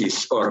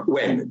mid-50s, or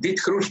when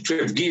did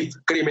Khrushchev give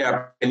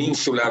Crimea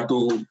Peninsula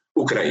to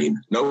Ukraine?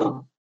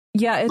 No.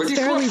 Yeah, it's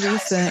fairly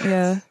recent.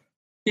 Yeah.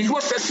 It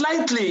was a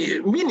slightly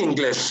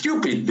meaningless,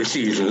 stupid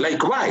decision.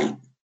 Like, why?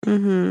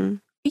 Mm-hmm.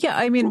 Yeah,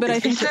 I mean, but I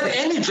think... Is there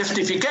any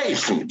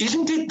justification?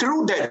 Isn't it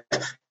true that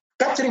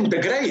Catherine the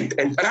Great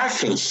and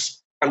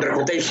Russians, under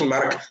quotation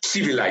mark,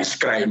 civilized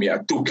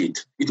Crimea, took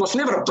it? It was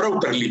never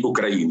properly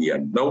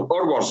Ukrainian, no?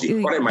 Or was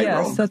it? Or am I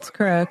wrong? Yes, that's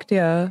correct,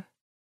 yeah.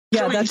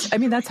 Yeah,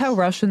 that's how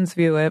Russians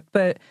view it.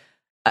 But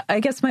I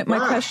guess my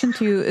question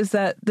to you is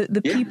that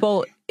the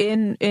people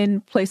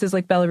in places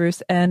like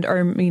Belarus and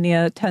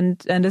Armenia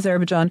and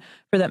Azerbaijan,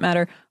 for that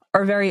matter,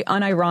 are very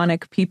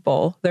unironic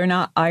people. They're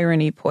not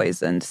irony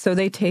poisoned. So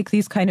they take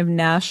these kind of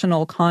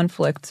national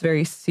conflicts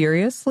very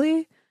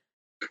seriously.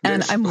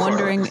 And I'm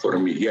wondering... For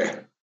me,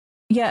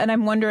 Yeah, and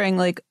I'm wondering,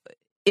 like,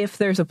 if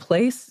there's a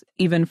place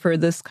even for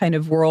this kind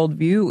of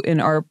worldview in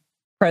our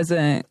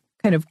present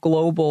kind of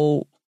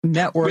global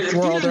network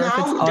world, or if it's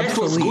obsolete. That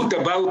was good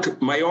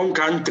about my own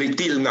country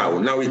till now.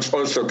 Now it's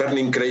also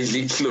turning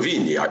crazy,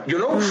 Slovenia. You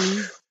know,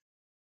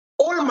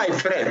 all my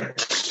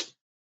friends,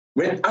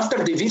 when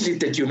after they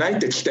visited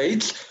United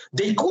States,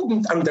 they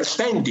couldn't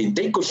understand it.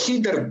 They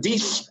considered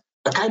this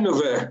a kind of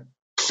a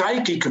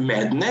psychic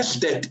madness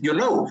that, you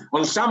know,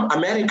 on some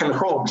American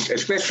homes,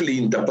 especially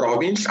in the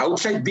province,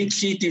 outside big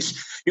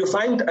cities, you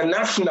find a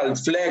national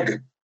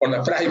flag on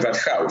a private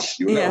house,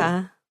 you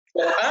know.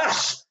 For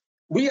us,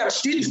 we are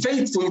still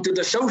faithful to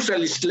the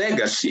socialist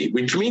legacy,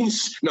 which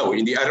means,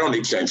 in the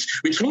ironic sense,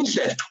 which means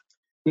that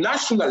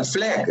national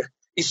flag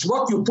is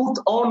what you put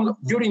on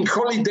during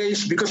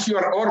holidays because you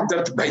are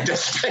ordered by the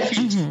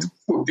state to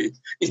put it.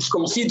 It's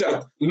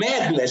considered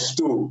madness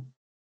to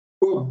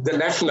put the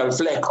national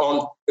flag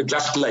on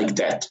just like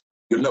that,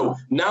 you know.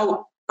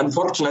 Now,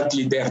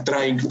 unfortunately, they are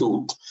trying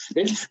to.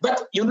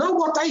 But you know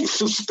what I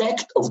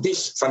suspect of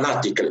this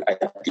fanatical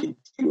attitude?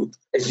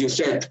 As you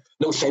said,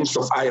 no sense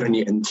of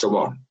irony and so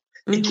on.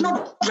 It's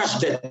not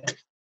just that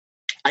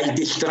I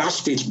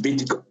distrust it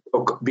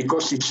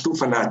because it's too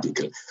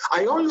fanatical.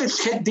 I always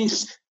had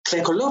this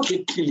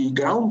psychologically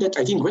grounded,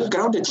 I think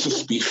well-grounded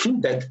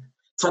suspicion that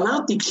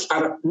fanatics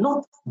are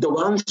not the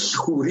ones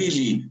who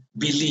really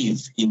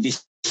believe in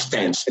this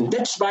stance. And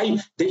that's why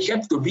they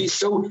have to be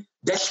so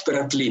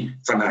desperately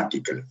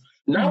fanatical.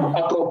 Now,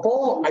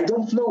 apropos, I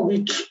don't know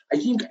which, I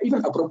think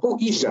even apropos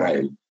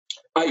Israel,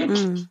 I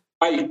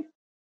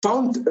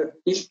found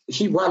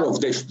he one of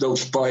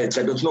those poets,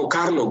 I don't know,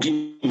 Carlo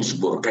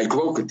Ginzburg, I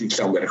quoted it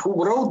somewhere,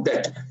 who wrote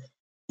that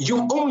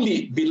you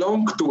only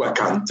belong to a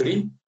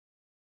country.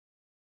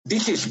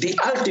 This is the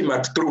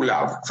ultimate true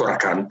love for a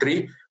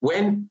country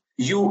when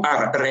you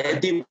are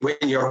ready, when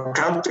your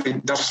country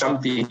does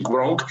something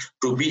wrong,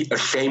 to be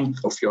ashamed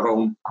of your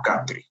own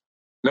country.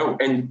 No,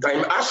 and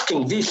I'm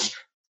asking this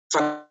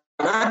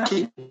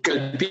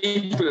fanatical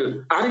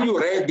people, are you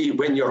ready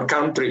when your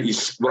country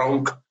is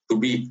wrong to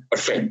be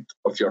ashamed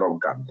of your own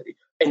country?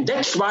 And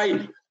that's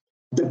why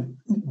the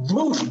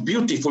most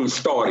beautiful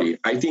story,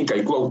 I think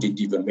I quoted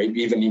even,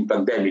 maybe even in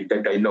pandemic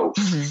that I know,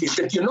 is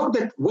that you know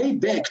that way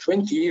back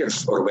 20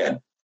 years or when,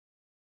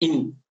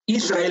 in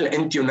Israel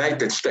and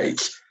United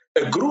States,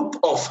 a group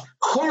of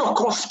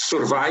Holocaust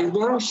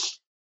survivors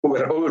who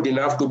were old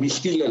enough to be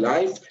still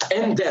alive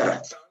and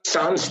their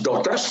sons,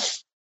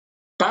 daughters,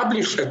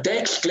 published a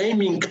text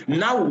claiming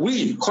now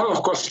we,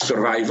 Holocaust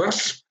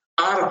survivors,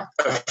 are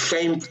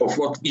ashamed of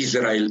what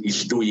Israel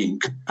is doing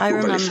to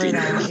Palestine.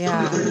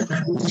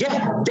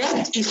 That,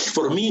 that is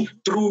for me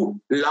true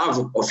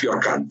love of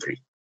your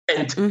country.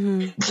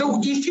 And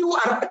so if you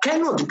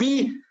cannot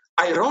be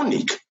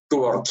ironic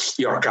towards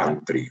your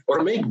country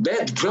or make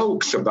bad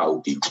jokes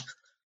about it,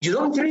 you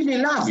don't really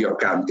love your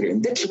country.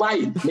 And that's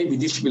why, maybe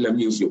this will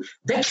amuse you,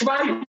 that's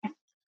why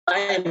I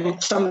am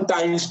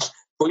sometimes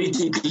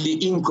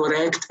politically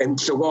incorrect and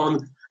so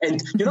on.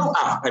 And, you know,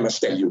 I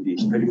must tell you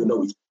this, you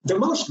know it. The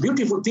most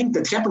beautiful thing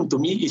that happened to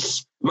me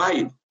is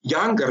my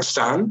younger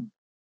son,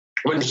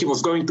 when he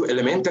was going to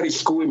elementary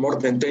school more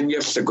than 10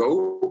 years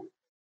ago,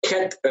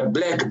 had a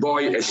black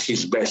boy as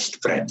his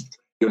best friend,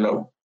 you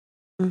know.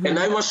 And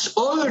I was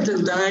all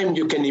the time,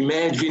 you can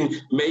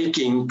imagine,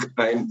 making,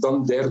 I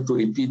don't dare to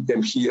repeat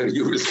them here,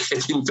 you will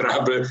get in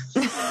trouble,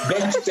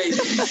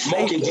 bad-taste,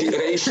 mockingly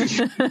racist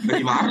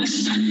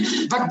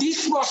remarks. But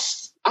this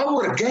was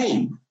our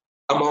game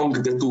among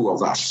the two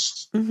of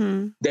us.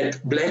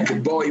 That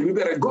black boy, we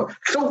were good.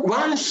 So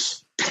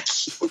once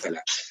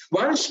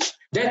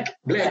that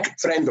black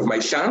friend of my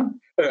son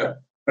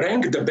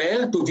rang the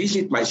bell to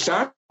visit my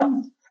son,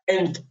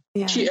 and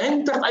she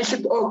entered. I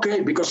said,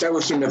 okay, because I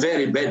was in a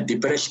very bad,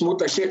 depressed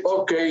mood. I said,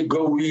 okay,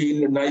 go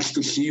in, nice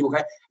to see you.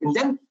 And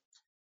then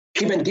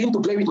he went in to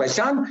play with my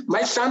son.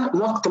 My son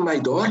knocked on my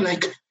door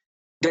like,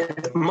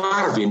 that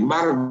Marvin,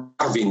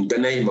 the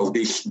name of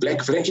this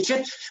black flag, he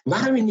said,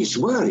 Marvin is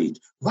worried.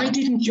 Why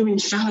didn't you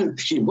insult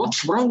him?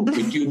 What's wrong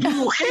with you? Do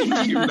you hate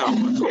him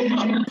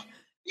now?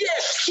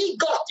 Yes, he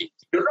got it.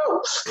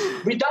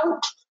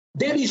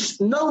 There is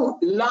no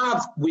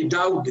love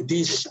without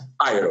this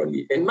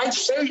irony. And I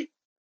say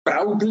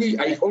proudly,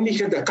 I only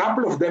had a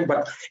couple of them,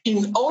 but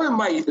in all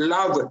my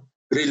love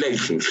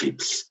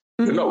relationships,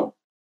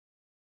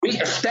 we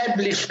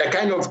established a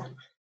kind of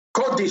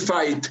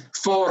codified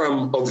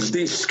form of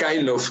this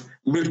kind of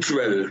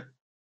mutual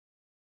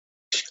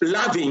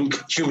loving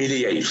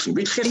humiliation,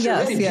 which has a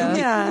very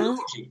beautiful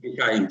logic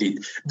behind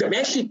it. The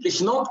message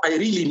is not, I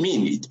really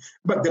mean it,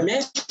 but the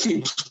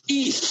message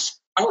is,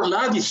 our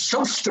love is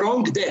so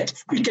strong that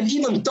we can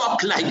even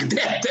talk like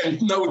that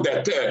and know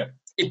that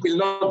it will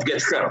not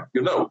get hurt,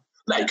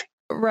 Like,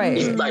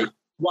 if my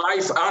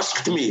wife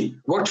asked me,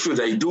 what should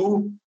I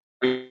do?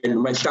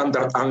 And my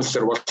standard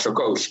answer was, of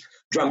course,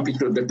 jump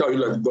into the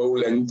toilet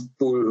bowl and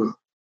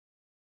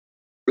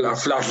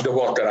flush the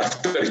water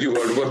after you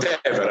or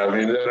whatever. I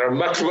mean, there are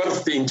much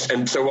worse things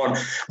and so on.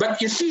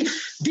 But you see,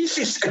 this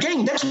is,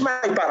 again, that's my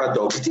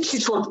paradox. This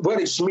is what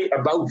worries me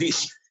about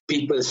these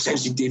people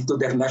sensitive to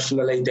their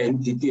national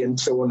identity and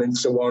so on and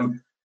so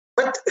on.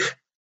 But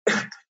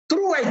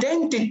true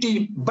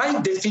identity,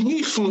 by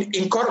definition,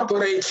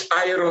 incorporates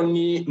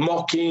irony,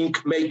 mocking,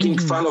 making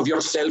fun of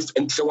yourself,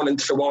 and so on and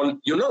so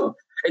on,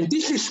 And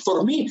this is,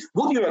 for me,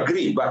 would you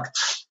agree? But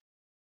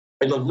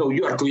I don't know,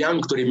 you are too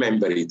young to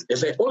remember it.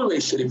 As I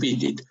always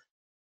repeat it,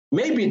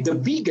 maybe the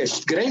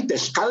biggest,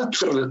 greatest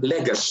cultural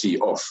legacy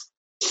of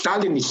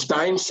Stalinist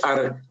times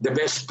are the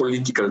best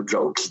political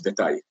jokes that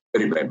I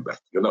remember,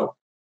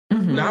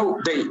 Now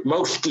they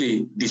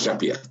mostly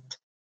disappeared.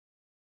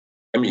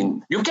 I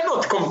mean, you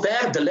cannot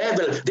compare the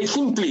level. They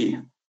simply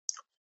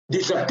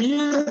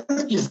disappear.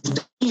 If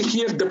you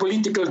hear the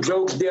political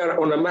jokes, they are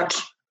on a much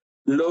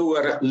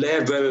lower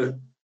level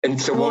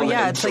and so on. Well,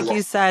 yeah, it's like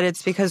you said,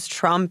 it's because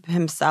Trump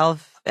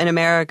himself, in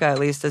America at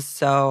least, is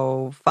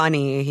so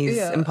funny.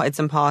 It's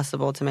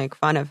impossible to make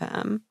fun of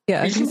him.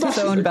 Yeah, he's his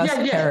own best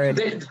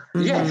parody.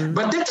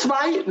 But that's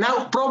why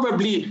now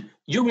probably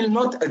you will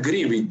not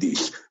agree with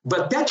this.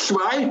 But that's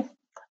why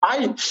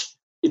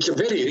it's a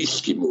very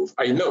risky move,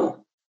 I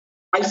know.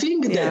 I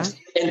think that,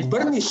 and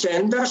Bernie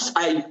Sanders,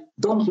 I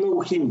don't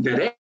know him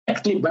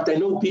directly, but I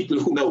know people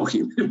who know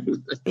him.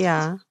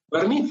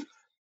 Bernie,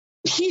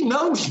 he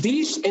knows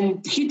this,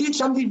 and he did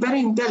something very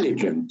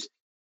intelligent.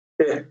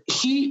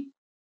 He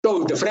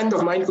told a friend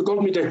of mine who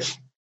told me that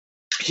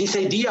his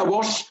idea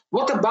was,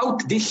 what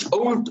about this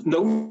old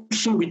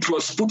notion which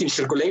was put in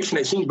circulation,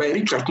 I think, by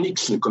Richard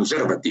Nixon,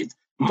 conservative,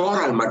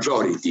 moral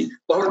majority,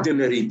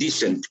 ordinary,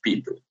 decent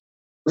people.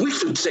 We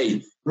should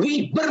say,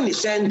 Bernie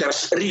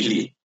Sanders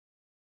really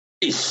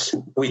is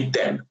with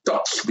them,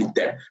 talks with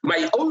them.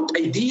 My old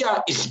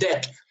idea is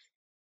that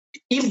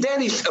if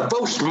there is a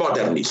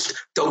postmodernist,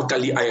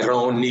 totally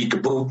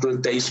ironic, brutal,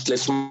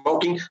 tasteless,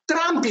 mocking,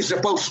 Trump is a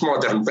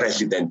postmodern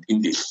president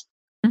in this.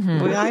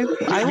 Well,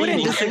 I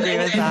wouldn't disagree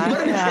with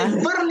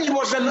that. Bernie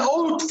was an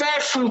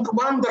old-fashioned,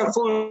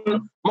 wonderful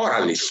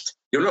moralist,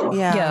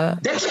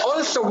 That's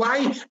also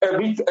why,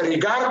 with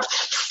regard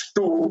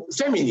to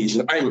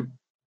feminism, I'm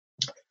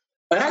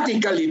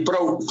radically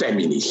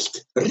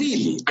pro-feminist.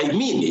 Really, I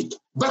mean it,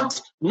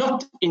 but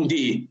not in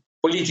the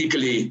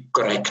politically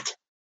correct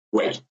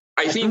way.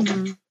 I think,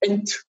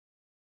 and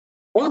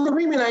all the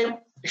women I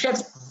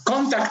have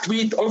contact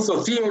with,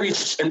 also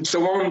theorists and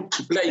so on,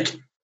 like,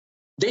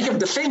 they have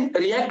the same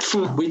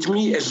reaction with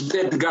me as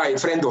that guy,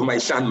 friend of my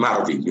son,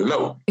 Marvin,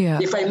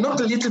 If I'm not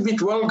a little bit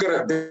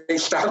vulgar, they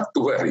start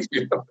to worry,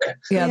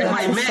 Yeah,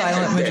 that's the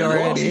silent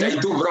majority. What did I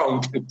do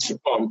wrong? And so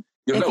on.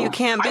 If you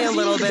can't be a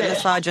little bit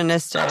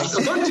misogynistic.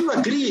 Don't you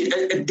agree,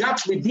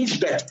 Gats, with this,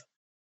 that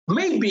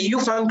maybe you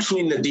function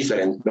in a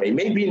different way.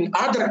 Maybe in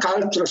other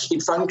cultures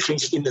it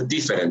functions in a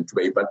different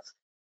way. But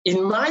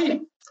in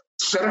my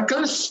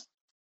circles,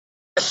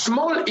 a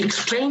small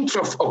exchange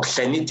of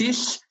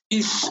obscenities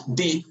is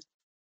the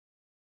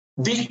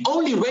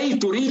only way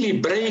to really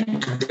break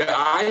the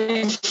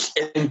ice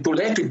and to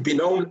let it be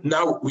known,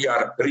 now we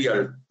are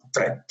real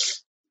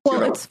friends.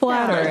 Well, it's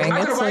flattering.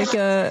 It's like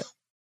a...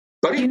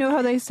 You know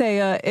how they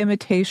say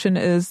imitation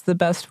is the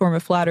best form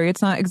of flattery?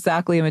 It's not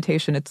exactly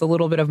imitation. It's a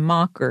little bit of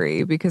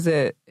mockery because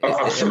it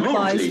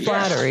implies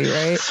flattery,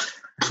 right?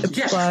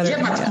 It's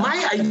flattering, but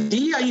my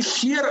idea is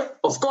here,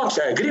 of course,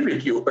 I agree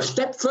with you, a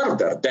step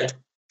further, that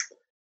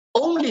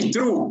only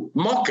through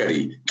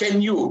mockery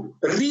can you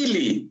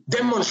really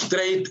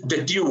demonstrate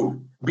that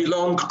you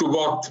belong to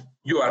what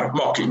you are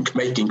mocking,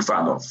 making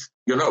fun of,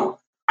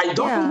 I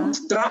don't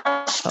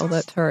trust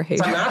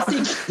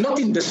fanatics, not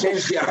in the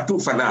sense they are too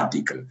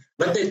fanatical,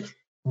 but that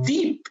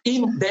deep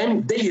in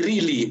them, they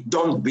really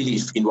don't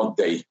believe in what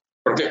they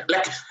project.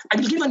 Like, I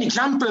will give an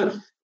example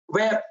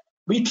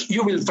which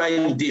you will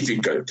find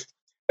difficult.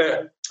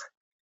 That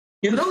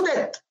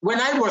when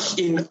I was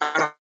in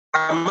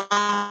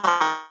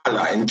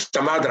Ramallah and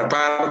some other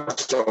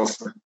parts of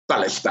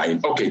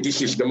Palestine, okay,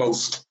 this is the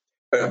most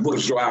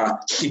bourgeois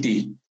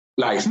city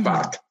life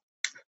part.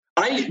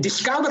 I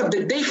discovered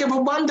that they have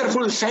a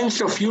wonderful sense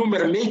of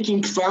humor,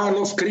 making fun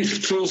of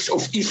Christians,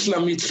 of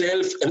Islam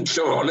itself, and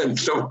so on and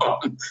so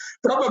on.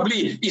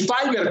 Probably, if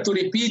I were to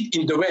repeat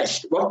in the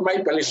West what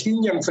my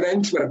Palestinian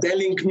friends were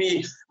telling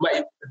me,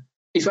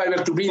 if I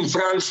were to be in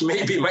France,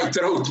 maybe my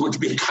throat would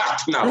be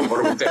cut now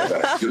or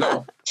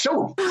whatever,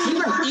 So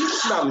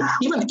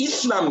even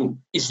Islam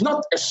is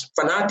not as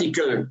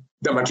fanatical,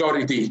 the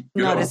majority.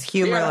 Not as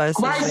humorless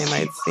as they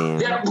might seem.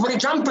 For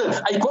example,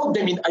 I quote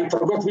them I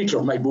forgot which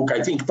of my book,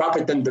 I think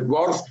Puppet and the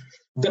Dwarf,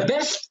 the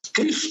best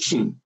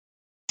Christian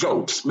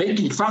jokes,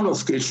 making fun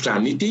of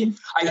Christianity,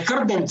 I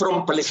heard them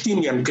from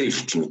Palestinian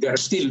Christians. There are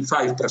still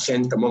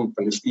 5% among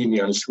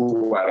Palestinians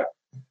who are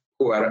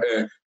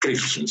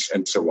Christians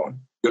and so on.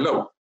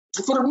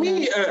 For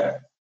me,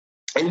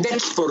 and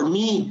that's for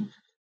me,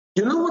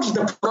 what's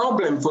the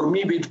problem for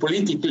me with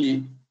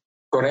politically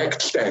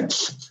correct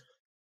stance?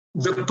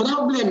 The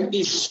problem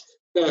is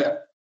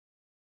that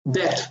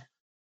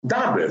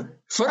double.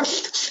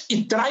 First,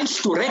 it tries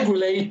to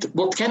regulate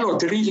what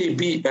cannot really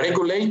be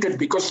regulated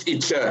because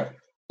it's a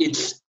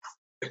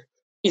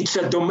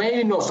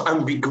domain of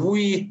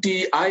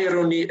ambiguity,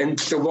 irony, and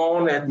so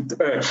on.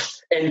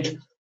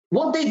 And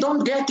what they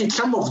don't get in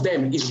some of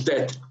them is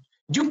that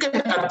you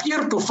can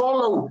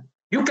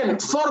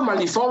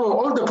formally follow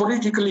all the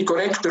politically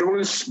correct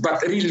rules, but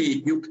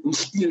really you can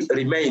still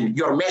remain,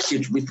 your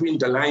message between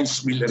the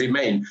lines will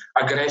remain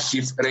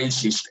aggressive,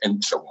 racist,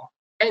 and so on.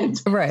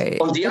 And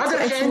on the other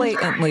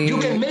hand, you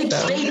can make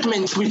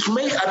statements which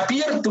may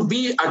appear to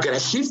be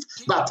aggressive,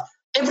 but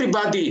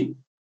everybody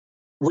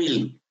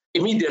will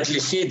immediately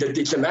see that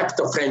it's an act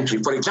of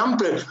friendship. For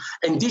example,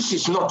 and this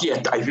is not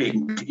yet, I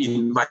think,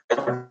 in my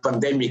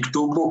Pandemic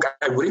 2 book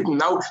I've written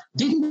now,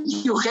 didn't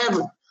you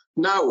have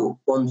now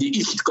on the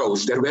East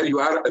Coast, there where you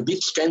are, a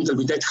big scandal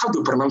with that, how do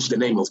you pronounce the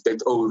name of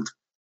that old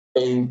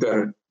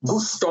painter?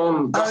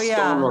 Gaston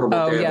or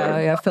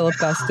whatever. Philip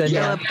Gaston.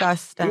 Philip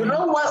Gaston. You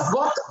know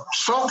what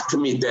shocked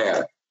me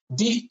there?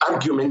 The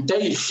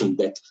argumentation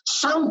that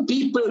some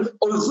people,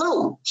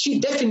 although he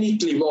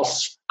definitely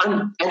was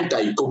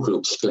anti-Ku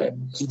Klux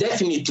Klan, he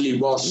definitely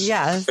was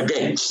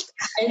against,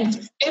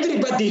 and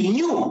everybody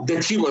knew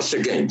that he was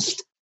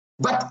against,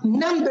 but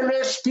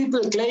nonetheless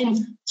people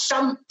claim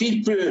some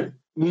people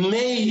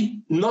may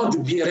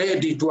not be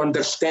ready to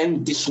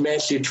understand this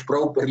message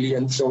properly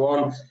and so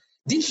on.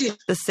 This is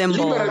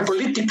liberal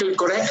political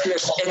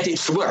correctness at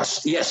its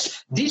worst.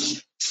 Yes,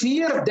 this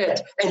fear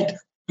that, and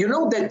you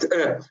know that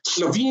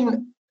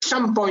Slovene,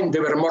 some point they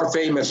were more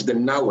famous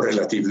than now,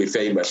 relatively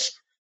famous,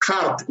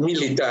 hard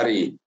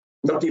military,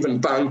 not even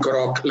punk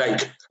rock,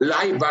 like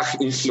Laibach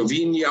in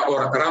Slovenia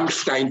or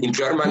Rammstein in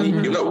Germany.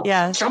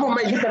 Some of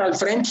my liberal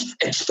friends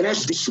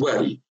express this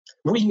worry.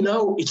 We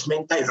know it's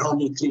meant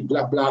ironically,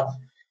 blah, blah.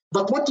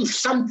 But what if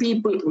some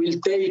people will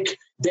take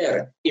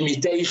their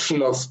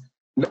imitation of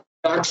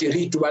Nazi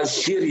rituals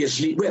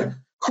seriously? Well,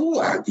 who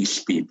are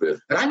these people?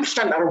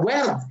 Rammstein are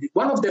aware.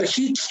 One of their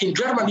hits in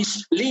Germany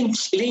is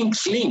links,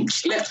 links,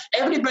 links. Let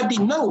everybody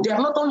know they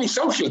are not only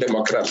social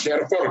democrats, they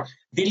are for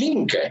Die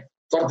Linke,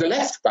 for the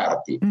left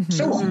party. Mm-hmm.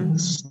 So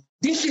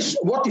this is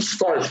what is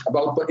false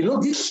about,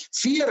 this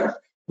fear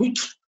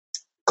which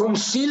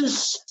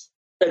conceals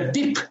a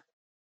deep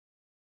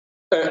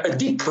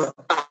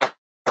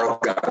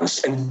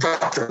arrogance and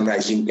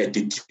patronizing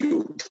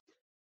attitude.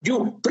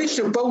 You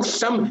presuppose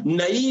some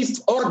naive,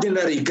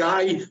 ordinary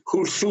guy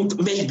who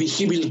maybe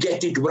he will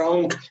get it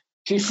wrong.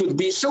 He should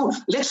be. So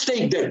let's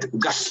take that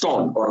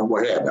Gaston or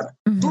whatever.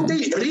 Mm-hmm. Do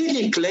they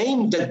really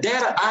claim that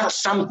there are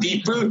some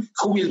people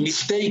who will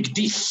mistake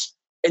this?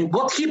 And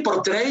what he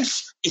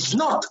portrays is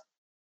not,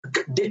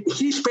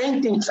 his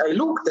paintings, I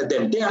looked at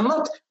them, they are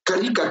not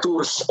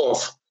caricatures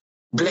of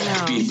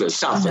black people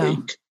suffering.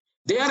 No.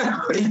 They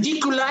are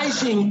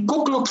ridiculizing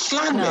Ku Klux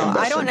Klan members.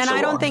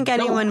 I don't think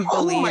anyone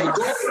believes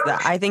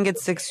that. I think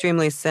it's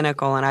extremely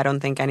cynical, and I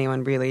don't think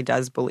anyone really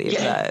does believe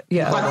that.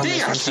 Yeah. But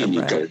they are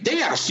cynical.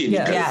 They are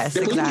cynical. Yes,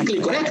 the politically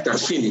correct are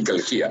cynical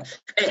here.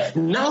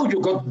 Now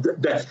you got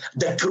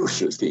the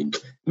crucial thing.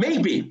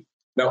 Maybe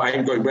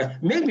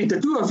the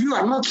two of you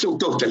are not so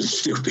totally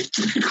stupid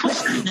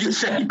because you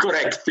say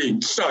correct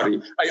things.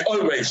 Sorry, I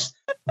always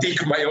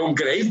dig my own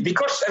grave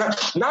because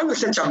now you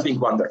said something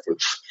wonderful.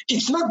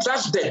 It's not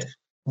just that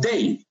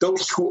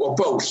those who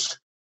oppose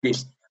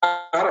this,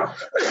 are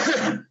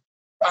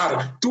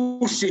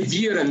too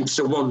severe and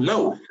so on.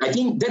 No, I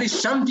think there is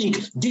something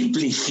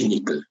deeply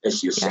cynical,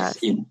 as you said,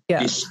 in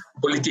this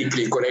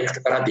politically correct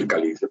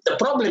radicalism. The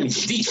problem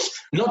is this,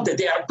 not that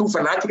they are too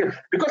fanatical,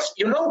 because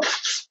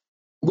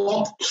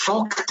what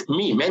shocked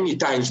me many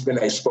times when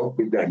I spoke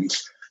with them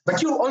is,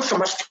 but you also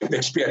must have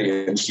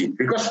experienced it,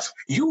 because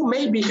you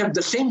maybe have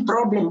the same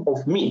problem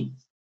of me.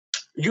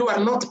 You are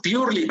not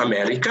purely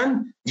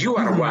American, you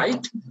are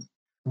white,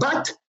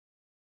 but,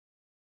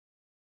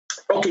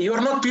 you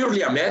are not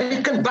purely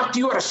American, but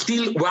you are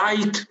still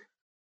white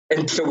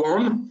and so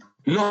on,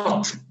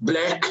 not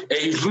black,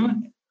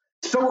 Asian.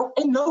 So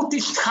I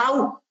noticed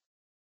how,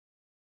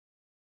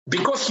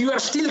 because you are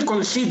still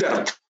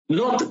considered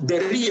not the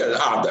real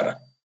other,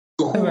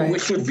 to whom we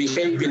should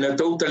behave in a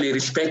totally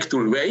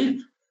respectful way.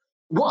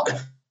 What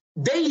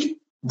they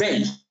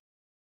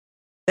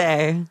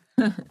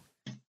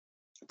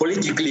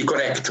politically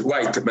correct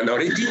white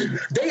minority,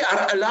 they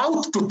are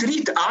allowed to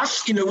treat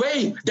us in a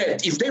way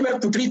that if they were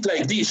to treat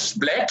like this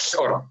blacks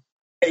or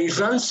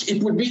Asians,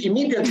 it would be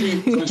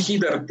immediately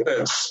considered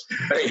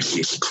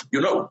racist,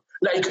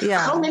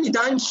 how many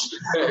times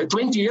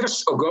 20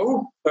 years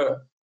ago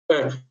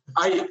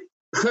I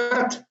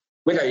heard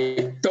when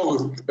I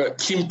told a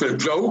simple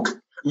joke,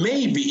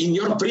 maybe in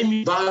your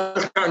primitive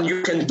Balkan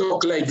you can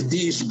talk like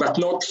this, but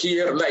not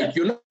here,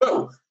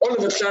 all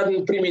of a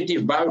sudden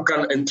primitive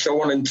Balkan and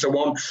so on and so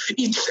on.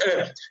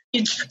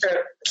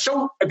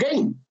 So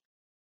again,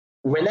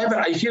 whenever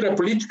I hear a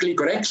politically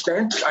correct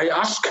stance, I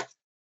ask,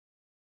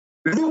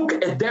 look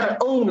at their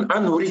own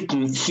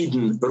unwritten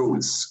hidden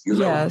rules.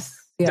 Yes.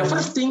 The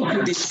first thing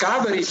you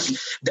discover is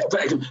that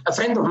a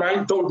friend of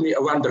mine told me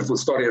a wonderful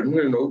story.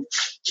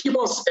 He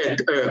was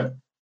at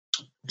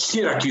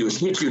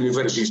Syracuse, which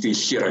university is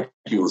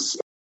Syracuse?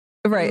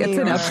 Right, it's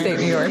in upstate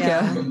New York,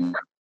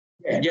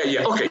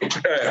 Yeah. Okay.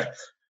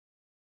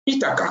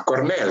 Ithaca,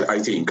 Cornell, I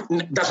think.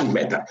 Doesn't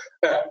matter.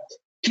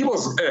 He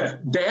was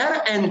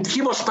there, and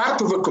he was part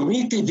of a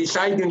committee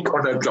deciding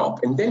on a job.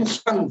 And then he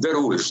found the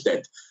rules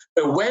that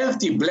a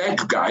wealthy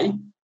black guy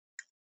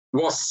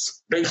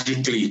was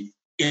basically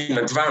in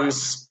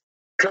advance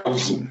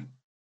chosen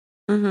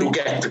to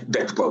get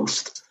that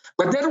post.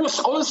 But there was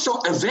also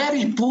a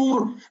very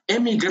poor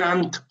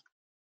immigrant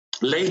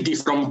lady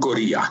from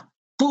Korea,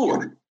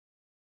 poor.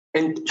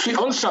 And she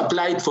also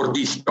applied for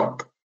this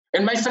job.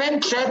 And my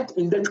friend said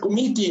in that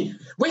committee,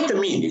 wait a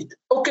minute,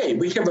 okay,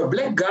 we have a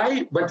black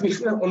guy, but we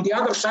have on the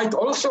other side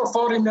also a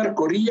foreigner,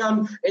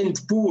 Korean, and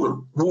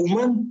poor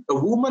woman,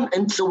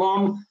 and so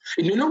on.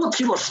 And you know what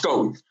he was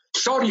told?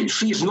 Sorry,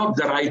 she's not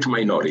the right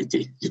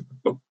minority.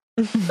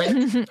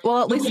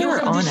 Well, at least they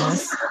were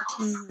honest.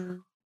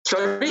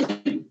 Sorry?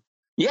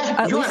 Yeah,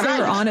 at least they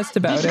were honest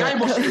about it. This guy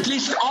was at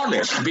least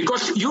honest,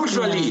 because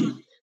usually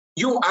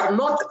you are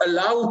not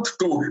allowed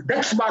to.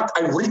 That's what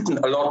I've written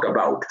a lot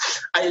about.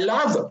 I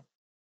love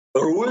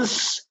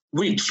rules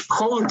which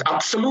hold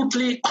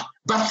absolutely,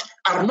 but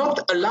are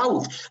not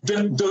allowed.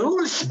 The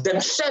rules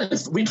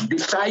themselves which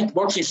decide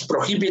what is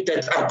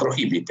prohibited are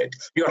prohibited.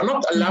 You are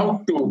not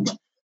allowed to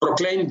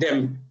proclaim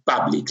them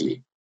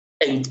publicly.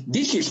 And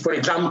this is, for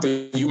example,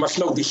 you must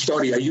know this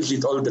story, I use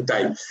it all the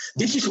time.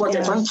 This is what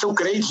I found so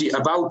crazy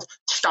about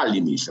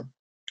Stalinism.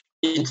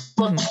 It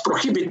was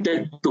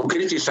prohibited to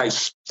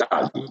criticize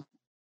Stalin,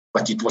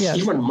 but it was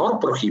even more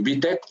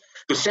prohibited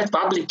to say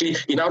publicly,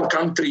 in our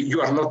country,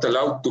 you are not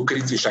allowed to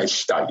criticize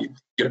Stalin.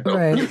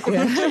 Right.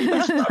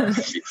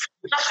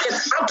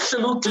 Just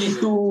absolutely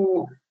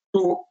to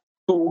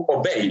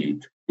obey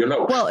it,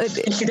 Well,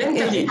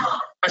 incidentally...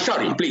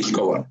 sorry, please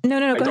go on.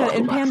 No, go ahead.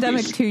 In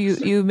Pandemic 2,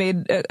 you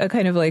made a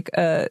kind of like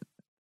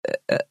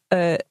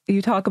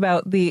you talk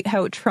about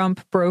how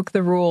Trump broke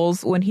the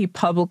rules when he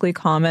publicly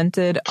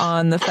commented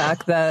on the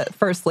fact that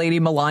First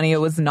Lady Melania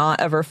was not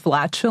ever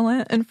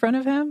flatulent in front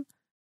of him.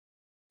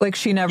 Like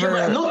she never.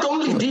 Yeah, not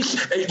only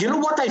this, you know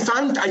what I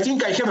found? I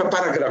think I have a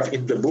paragraph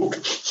in the book.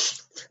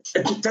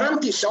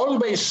 Trump is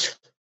always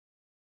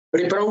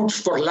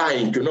reproached for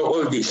lying.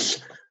 All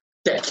this.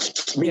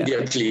 Texts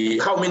immediately.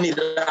 How many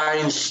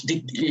lies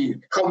did he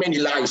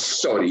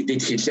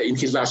say in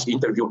his last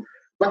interview?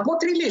 But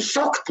what really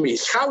shocked me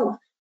is how,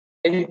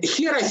 and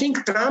here I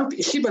think Trump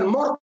is even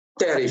more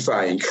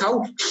terrifying,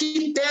 how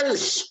he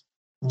tells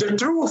the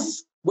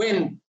truth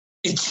when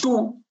it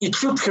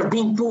should have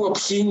been too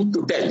obscene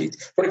to tell it.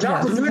 For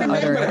example, do you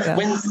remember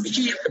when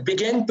he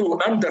began to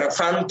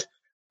underfund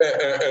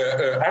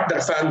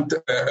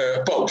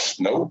Post,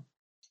 no?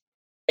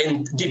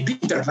 And the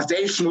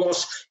interpretation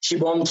was he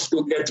wants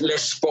to get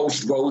less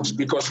Post votes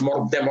because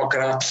more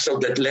Democrats, so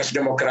that less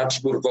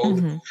Democrats will vote.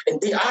 And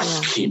they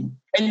asked him,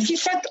 and he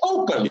said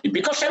openly,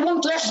 because I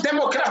want less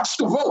Democrats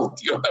to vote.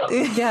 Yeah.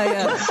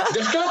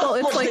 Well,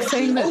 it's like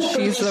saying that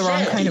she's the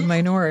wrong kind of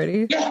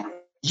minority. Yeah.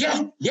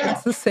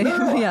 It's the same.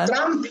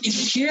 Trump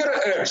is here.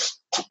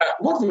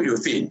 What do you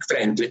think,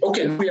 frankly?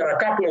 Okay, we are a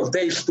couple of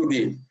days to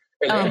the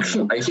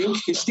election. I think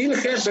he still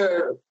has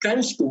a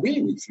chance to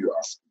win, if you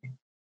ask me.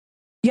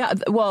 Yeah,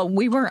 well,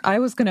 I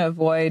was going to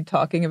avoid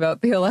talking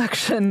about the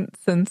election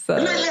since...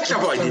 Let's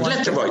avoid it.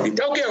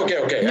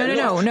 Okay.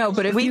 No,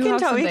 but if we can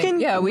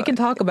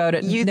talk about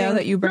it now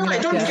that you bring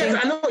it up.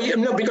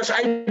 Because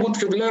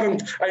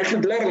I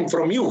should learn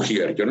from you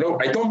here,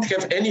 I don't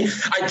have any...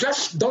 I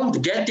just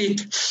don't get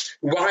it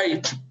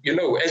why,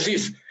 as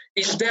if,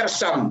 is there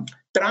some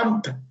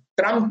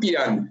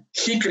Trumpian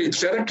secret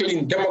circle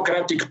in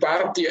Democratic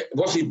Party?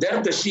 Was it their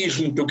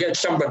decision to get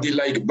somebody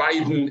like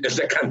Biden as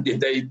a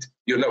candidate?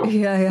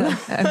 Yeah.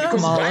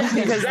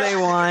 Because they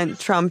want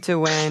Trump to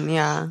win.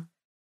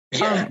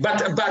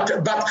 But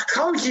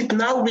how is it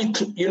now with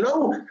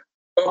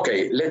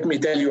Okay, let me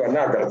tell you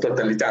another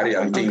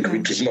totalitarian thing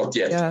which is not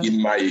yet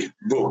in my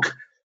book.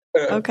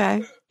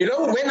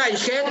 When I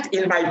had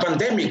in my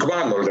Pandemic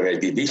 1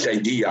 already this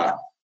idea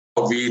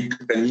of it,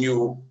 a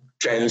new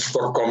chance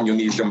for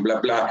communism,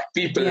 blah, blah.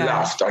 People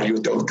laughed. Are you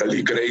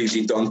totally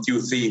crazy? Don't you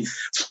see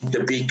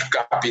the big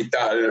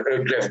capital,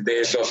 Jeff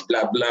Bezos,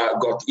 blah, blah,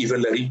 got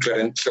even richer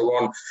and so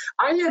on?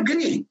 I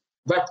agree.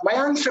 But my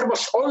answer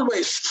was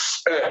always,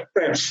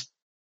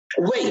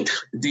 wait,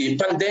 the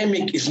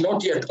pandemic is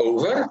not yet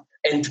over.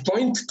 And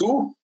point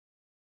two,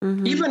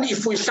 even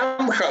if we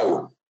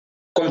somehow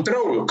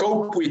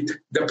cope with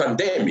the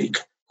pandemic,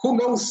 who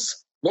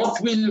knows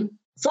what will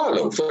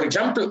follow? For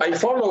example, I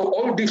follow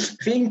all these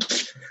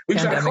things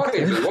which are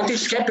horrible. What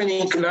is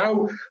happening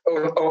now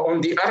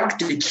on the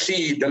Arctic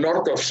Sea, the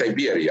north of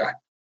Siberia?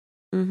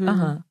 You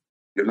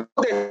know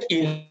that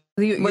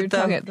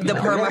the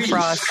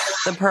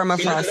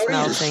permafrost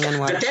melting and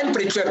what? The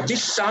temperature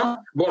this summer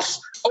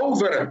was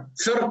over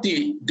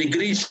 30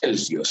 degrees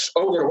Celsius,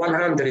 over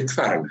 100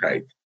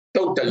 Fahrenheit.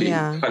 Totally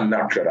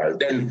unnatural.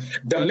 Then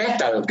the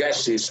metal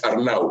gases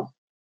are now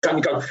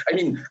chemical. I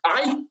mean,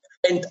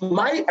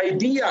 my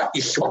idea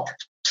is what?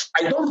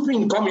 I don't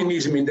mean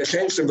communism in the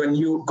sense of a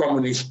new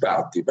communist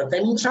party, but I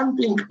mean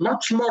something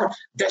much more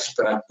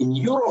desperate. In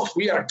Europe,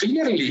 we are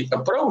clearly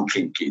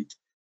approaching it.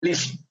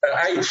 Please,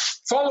 I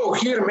follow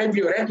here, maybe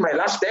you read my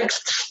last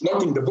text,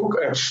 not in the book,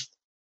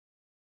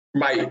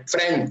 my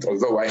friend,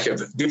 although I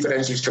have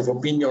differences of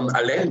opinion,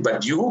 Alain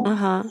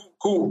Badiou,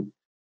 who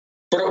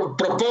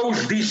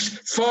proposed these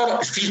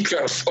 4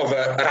 features of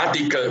a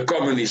radical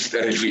communist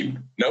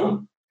regime.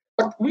 No?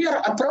 But we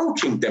are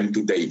approaching them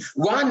today.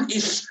 One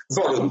is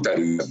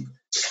voluntarism.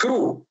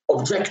 Screw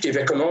objective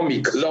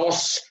economic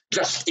laws,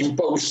 just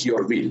impose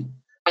your will.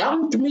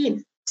 Aren't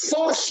we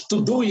forced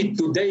to do it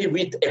today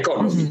with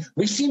economy?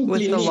 We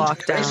simply need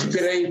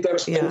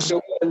respirators and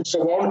so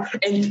on.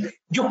 And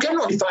you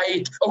cannot defy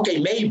it, okay,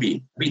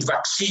 maybe with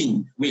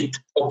vaccine, we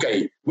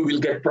will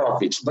get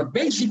profits. But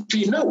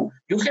basically, no,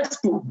 you have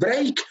to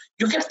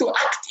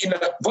act in a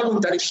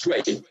voluntarist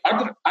way.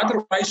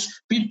 Otherwise,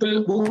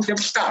 people would have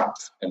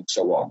starved and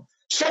so on.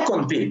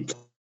 Second thing,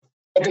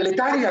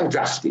 egalitarian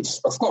justice.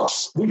 Of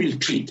course, we will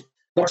cheat.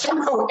 But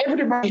somehow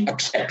everybody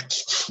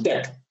accepts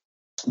that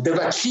the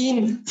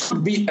vaccine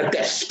should be a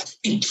test.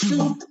 It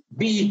should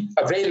be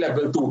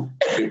available to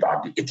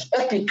everybody. It's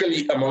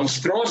ethically a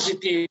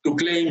monstrosity to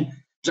claim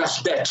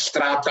just that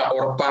strata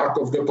or part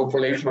of the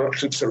population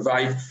should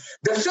survive.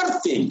 The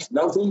third thing,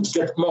 now things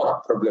get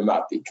more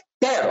problematic,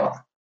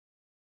 terror.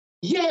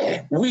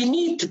 Yeah, we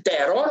need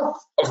terror,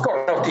 of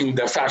course not in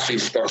the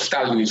fascist or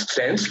Stalinist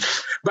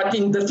sense, but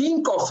in the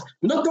thing of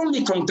not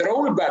only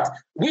control, but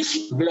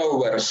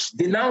whistleblowers,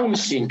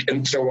 denouncing,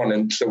 and so on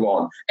and so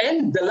on.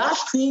 And the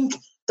last thing,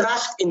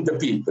 trust in the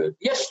people.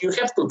 Yes, you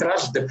have to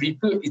trust the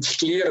people. It's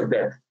clear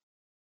that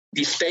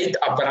the state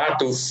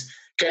apparatus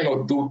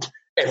cannot do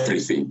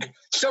everything.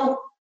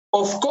 So,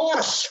 of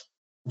course,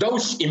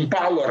 those in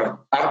power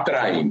are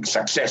trying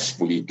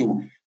successfully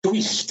to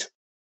twist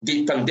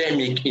the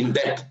pandemic in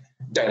that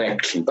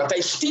direction. But I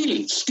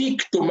still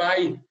stick to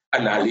my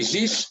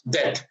analysis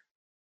that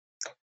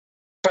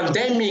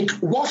pandemic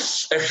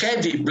was a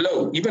heavy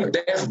blow, even a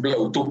death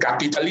blow to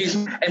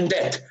capitalism, and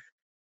that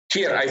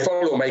here I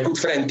follow my good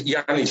friend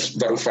Yanis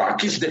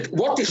Varoufakis, that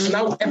what is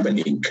now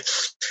happening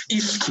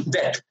is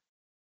that,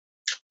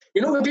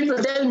 when people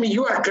tell me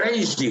you are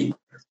crazy,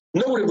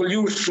 no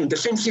revolution, the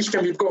same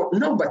system will go,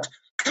 no, but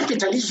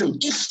capitalism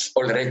is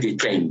already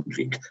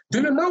changing.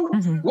 Do you know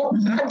what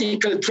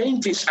radical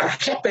changes are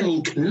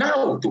happening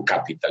now to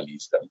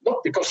capitalism?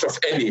 Not because of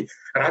any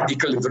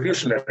radical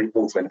evolutionary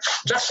movement.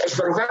 Just as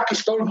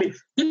Varoufakis told me,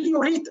 did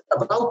you read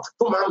about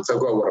 2 months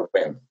ago or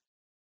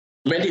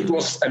when it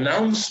was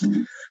announced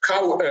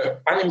how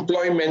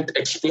unemployment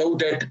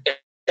exploded,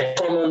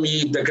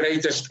 economy, the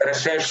greatest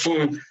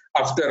recession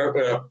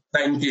after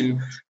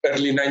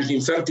early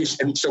 1930s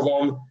and so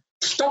on,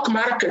 stock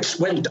markets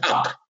went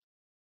up.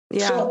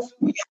 Yeah. So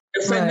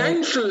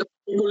financial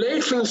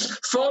regulations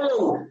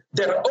follow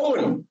their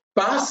own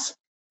path,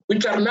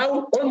 which are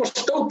now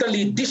almost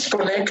totally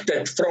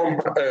disconnected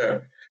from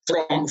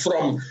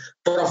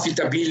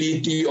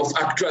profitability of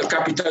actual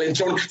capital and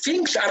so on.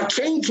 Things are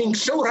changing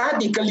so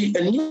radically.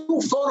 A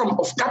new form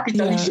of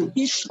capitalism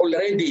is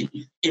already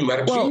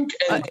emerging,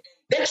 and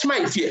that's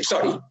my fear.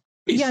 Sorry.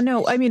 Please. Yeah,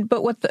 no, I mean,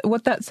 but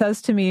what that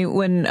says to me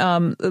when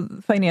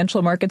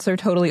financial markets are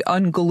totally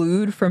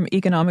unglued from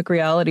economic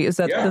reality is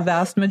that the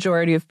vast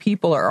majority of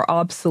people are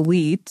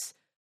obsolete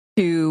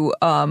to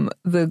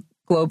the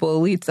global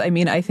elites. I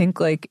mean, I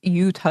think like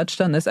you touched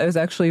on this. I was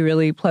actually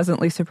really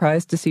pleasantly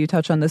surprised to see you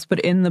touch on this.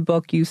 But in the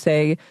book, you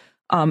say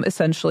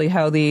essentially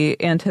how the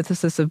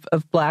antithesis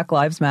of Black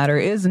Lives Matter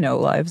is No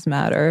Lives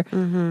Matter.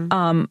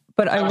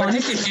 But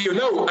this is,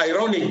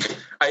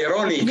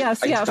 ironic.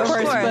 Yes, of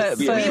course. But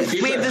we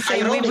made the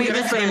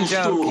same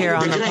joke here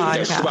on the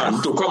podcast.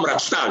 One to Comrade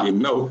Stalin,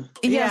 no?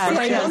 Yes.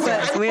 I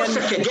was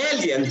a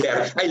Hegelian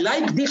there. I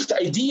like this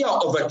idea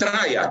of a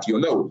triad,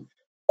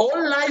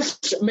 All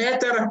lives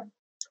matter.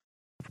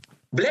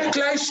 Black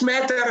lives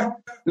matter.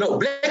 No,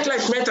 Black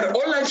lives matter.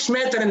 All lives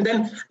matter, and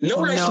then no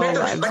lives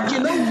matter. But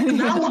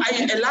now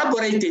I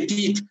elaborated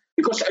it.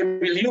 because I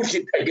will use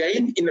it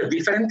again in a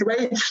different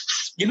way.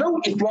 In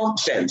what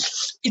sense?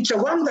 It's a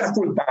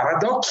wonderful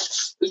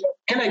paradox.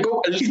 Can I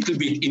go a little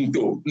bit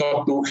into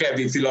not too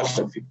heavy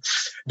philosophy?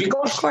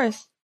 Because of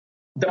course.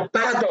 The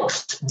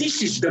paradox,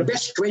 this is the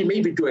best way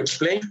maybe to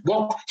explain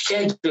what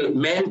Hegel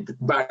meant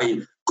by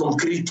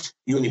concrete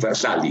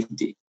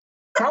universality.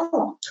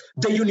 How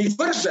the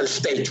universal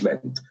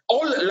statement,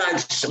 all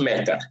lives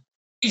matter,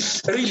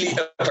 is really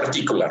a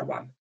particular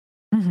one.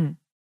 Mm-hmm.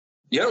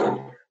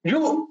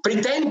 You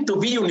pretend to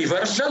be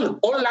universal,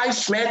 all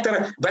lives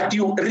matter, but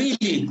you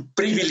really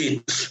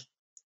privilege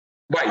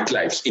white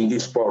lives in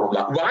this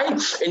formula. Why?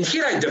 And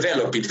here I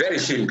develop it very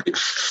simply.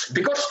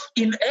 Because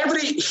in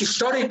every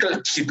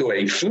historical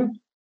situation,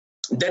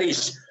 there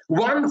is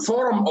one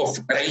form of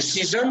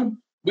racism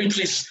which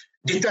is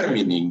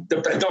determining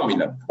the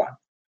predominant one.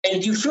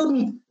 And you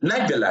shouldn't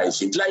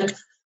nihilize it. Like,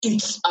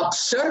 it's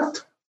absurd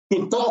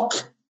to talk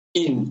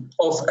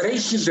of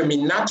racism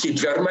in Nazi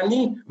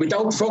Germany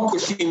without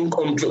focusing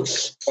on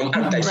Jews, on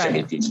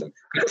anti-Semitism. Right.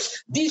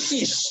 Because this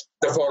is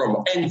the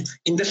forum. And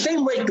in the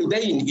same way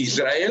today in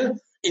Israel,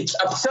 it's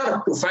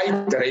absurd to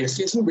fight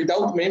racism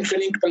without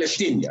mentioning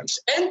Palestinians.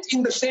 And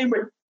in the same way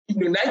in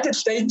the United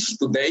States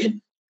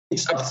today,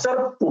 it's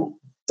absurd to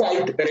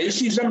fight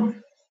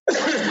racism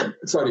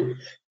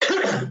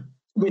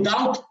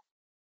without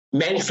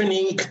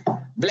mentioning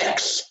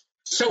blacks.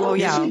 So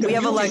we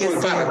have a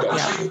legacy.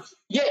 Paradox.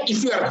 Yeah,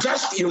 if you are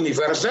just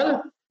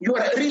universal, you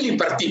are really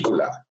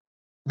particular.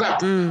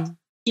 But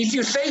if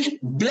you say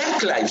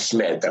Black Lives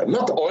Matter,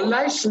 not all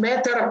lives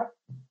matter,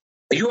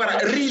 you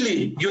are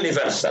really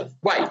universal.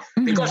 Why?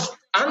 Because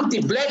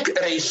anti-Black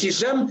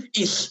racism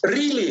is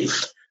really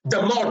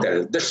the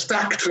model, the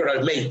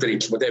structural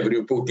matrix, whatever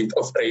you put it,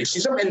 of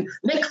racism. And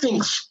next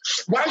thing,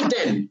 why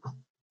then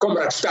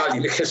Comrade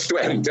Stalin has to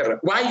enter?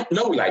 Why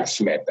no lives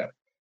matter?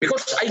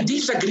 Because I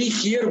disagree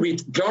here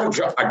with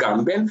Giorgio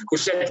Agamben, who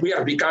said we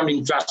are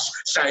becoming just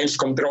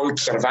science-controlled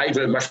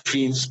survival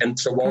machines and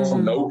so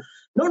on. No.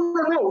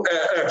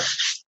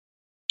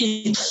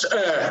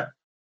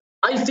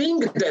 I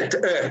think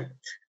that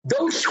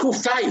those who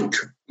fight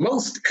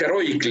most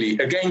heroically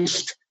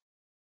against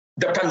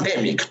the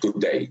pandemic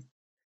today,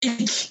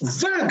 it's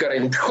vulgar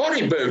and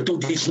horrible to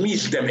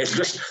dismiss them as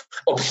just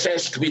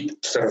obsessed with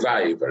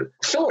survival.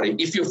 Sorry,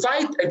 if you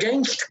fight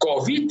against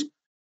COVID,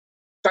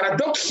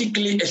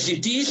 paradoxically as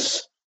it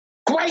is,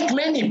 quite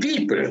many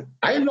people,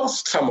 I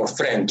lost some of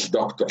French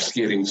doctors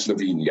here in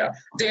Slovenia,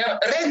 they are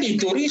ready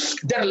to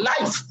risk their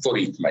life for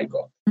it, my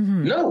God.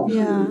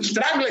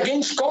 Struggle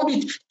against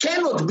COVID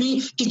cannot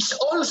be, it's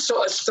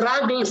also a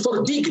struggle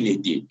for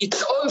dignity.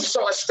 It's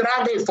also a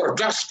struggle for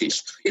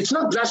justice. It's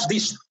not just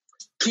this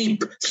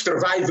cheap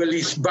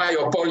survivalist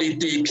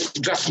biopolitics,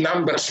 just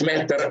numbers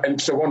matter,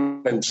 and so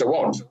on and so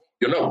on,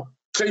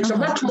 So it's a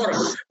much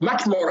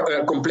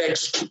more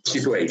complex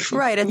situation.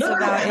 Right, it's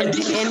about in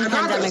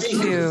pandemic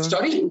too.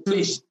 Sorry,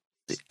 please.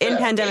 In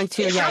pandemic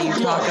too, you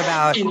talk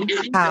about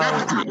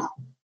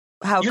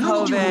how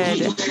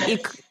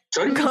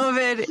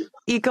COVID,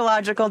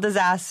 ecological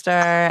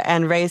disaster,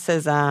 and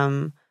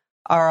racism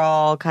are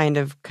all kind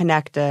of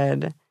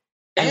connected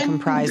and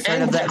comprise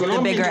sort of the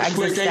bigger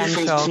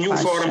existential new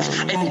forms.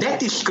 And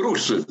that is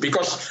crucial,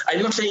 because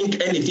I'm not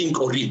saying anything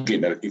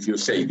original if you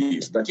say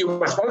this, but you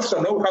must also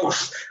know how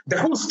the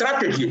whole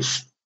strategy.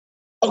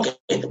 Okay,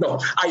 no,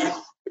 I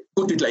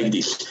put it like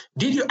this.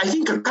 I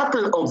think a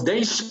couple of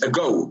days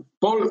ago,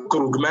 Paul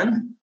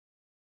Krugman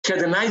had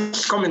a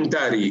nice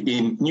commentary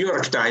in New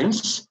York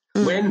Times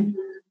when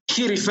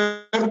he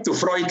referred to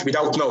Freud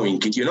without knowing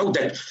it. You know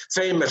that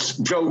famous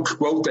joke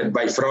quoted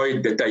by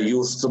Freud that I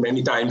used so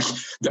many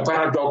times, the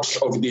paradox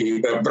of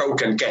the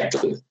broken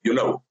kettle.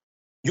 You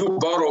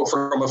borrow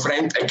from a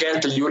friend a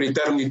kettle, you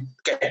return it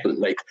kettle,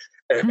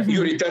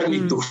 you return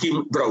it to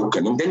him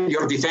broken. And then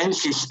your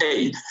defense is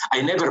A,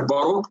 I never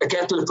borrowed a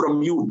kettle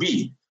from you.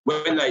 B,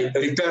 when I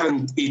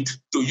returned it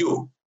to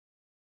you,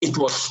 it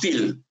was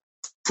still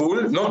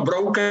full, not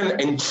broken,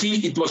 and C,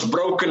 it was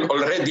broken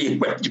already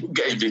when you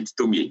gave it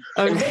to me.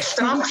 Okay. And that's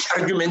Trump's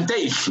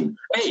argumentation.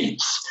 A,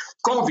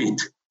 COVID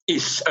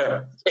is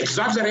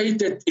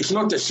exaggerated, it's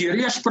not a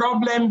serious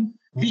problem.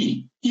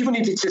 B, even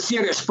if it's a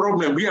serious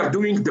problem, we are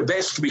doing the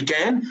best we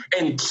can.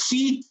 And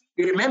C,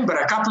 you remember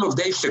a couple of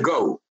days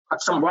ago,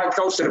 some White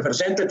House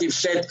representative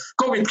said,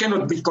 COVID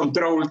cannot be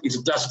controlled, it's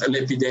just an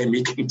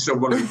epidemic, and so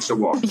on and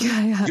so on.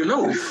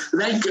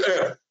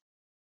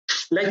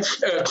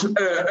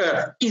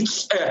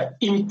 It's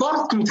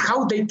important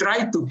how they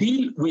try to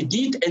deal with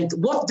it, and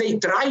what they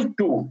try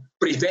to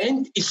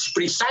prevent is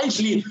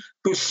precisely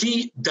to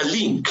see the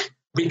link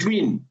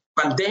between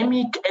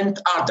pandemic and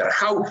other,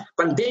 how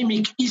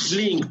pandemic is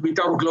linked with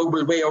our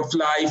global way of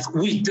life,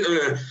 with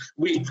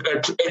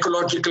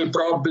ecological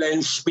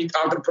problems, with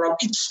other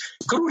problems. It's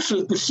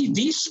crucial to see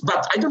this,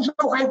 but I don't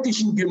know how it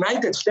is in the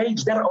United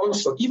States. There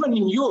also, even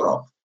in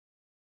Europe,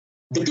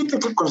 the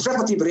typical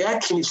conservative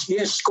reaction is,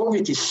 yes,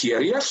 COVID is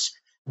serious.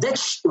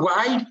 That's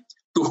why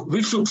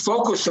we should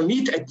focus on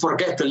it and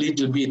forget a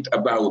little bit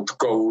about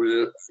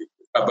coal,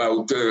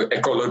 about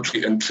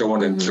ecology and so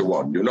on and so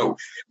on.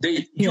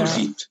 They use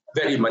it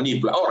very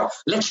manipulative. Or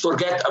let's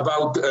forget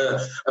about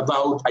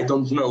I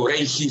don't know,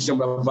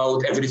 racism,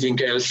 about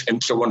everything else,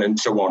 and so on and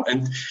so on.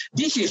 And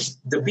this is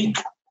the big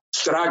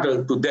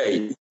struggle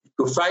today,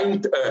 to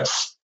find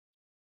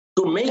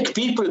to make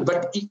people,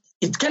 but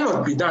it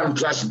cannot be done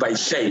just by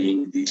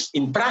saying this.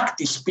 In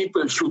practice,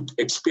 people should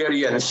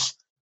experience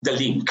the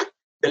link.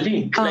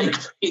 Like,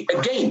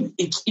 again,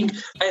 it's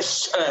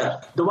as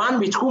the one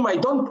with whom I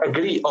don't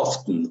agree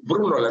often,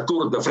 Bruno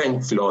Latour, the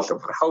French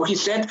philosopher, how he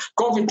said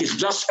COVID is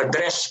just a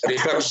dress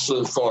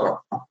rehearsal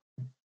for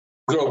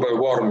global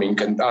warming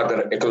and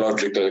other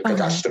ecological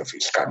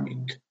catastrophes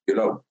coming,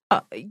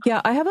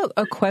 Yeah, I have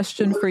a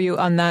question for you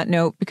on that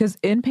note, because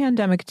in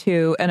Pandemic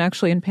 2 and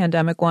actually in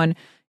Pandemic 1,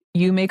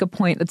 you make a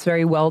point that's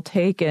very well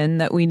taken,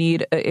 that we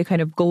need a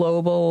kind of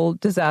global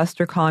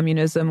disaster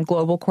communism,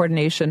 global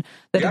coordination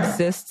that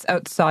exists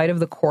outside of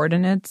the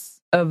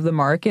coordinates of the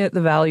market, the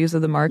values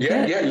of the market.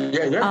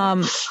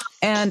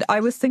 And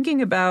I was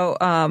thinking about,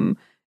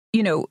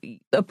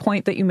 a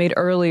point that you made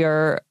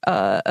earlier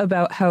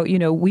about how,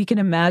 we can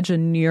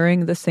imagine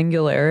nearing the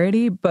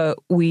singularity, but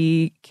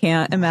we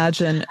can't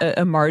imagine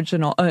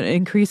an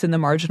increase in the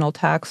marginal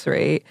tax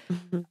rate.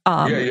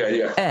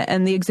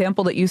 And the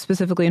example that you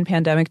specifically in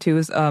Pandemic 2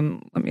 is,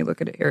 let me look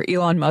at it here,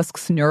 Elon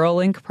Musk's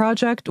Neuralink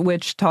project,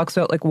 which talks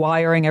about like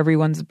wiring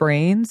everyone's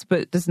brains,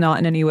 but does not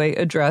in any way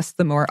address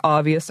the more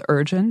obvious,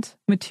 urgent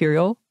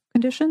material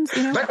conditions.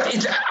 But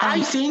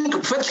I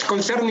think first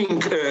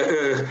concerning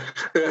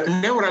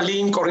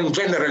Neuralink, or in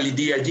general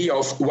the idea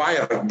of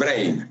wired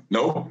brain,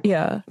 what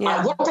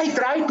I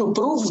try to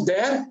prove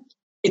there,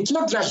 it's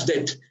not just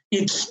that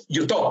it's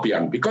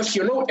utopian, because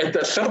at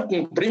a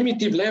certain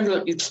primitive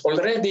level it's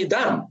already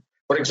done.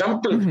 For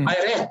example, I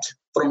read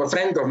from a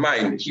friend of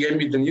mine, he gave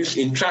me the news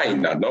in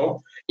China,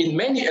 in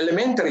many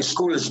elementary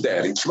schools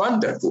there, it's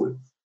wonderful.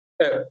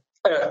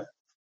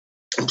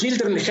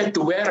 Children had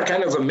to wear a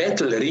kind of a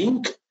metal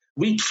ring,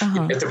 which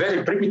at a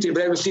very primitive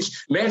level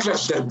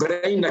measures their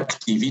brain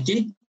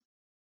activity,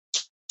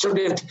 so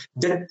that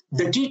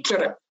the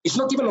teacher is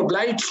not even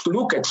obliged to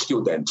look at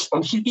students.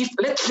 If,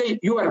 let's say,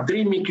 you are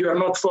dreaming, you are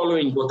not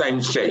following what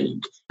I'm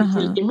saying, it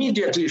will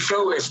immediately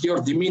show as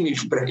your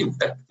diminished brain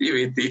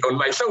activity on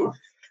my phone.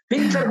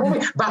 Things are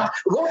moving. But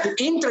what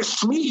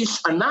interests me is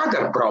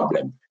another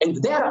problem,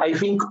 and there I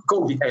think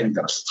COVID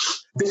enters.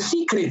 The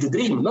secret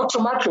dream, not so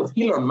much of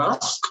Elon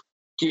Musk,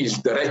 he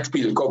is the red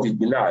pill COVID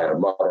denier,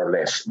 more or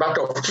less, but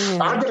of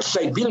others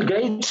like Bill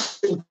Gates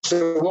and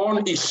so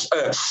on, is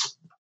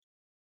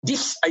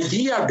this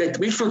idea that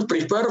we should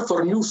prepare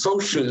for new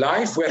social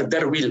life where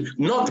there will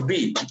not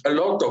be a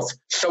lot of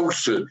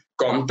social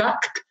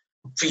contact,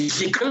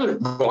 physical,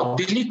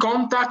 bodily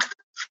contact.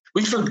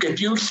 We should get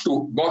used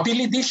to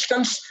bodily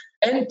distance.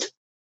 And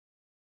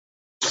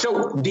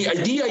so the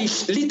idea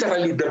is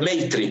literally the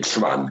Matrix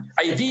one.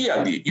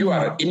 Ideally, you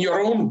are in your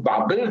own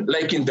bubble,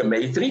 like in the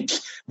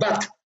Matrix,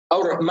 but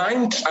our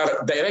minds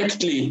are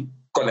directly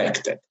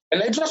connected.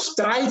 And I just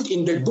tried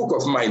in the book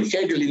of mine,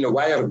 Hegel in a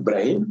Wired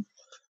Brain,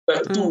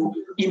 to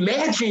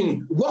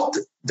imagine what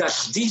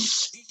does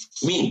this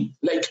mean?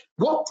 Like,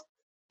 what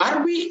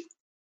are we,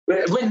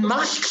 when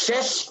Musk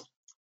says,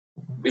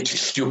 which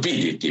is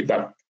stupidity,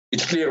 but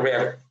it's clear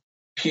where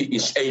he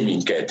is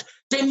aiming at.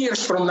 10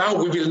 years from now,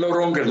 we will no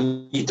longer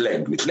need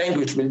language.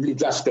 Language will be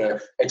just an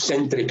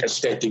eccentric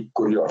aesthetic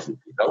curiosity.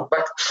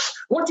 But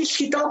what is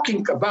he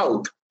talking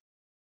about?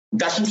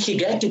 Doesn't he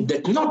get it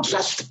that not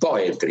just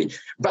poetry,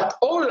 but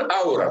all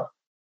our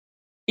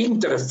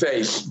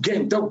interface,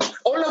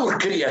 all our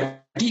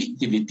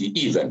creativity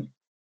even,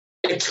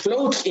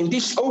 explodes in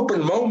these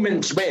open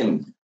moments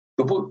when,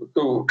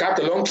 to cut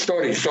a long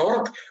story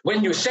short,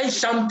 when you say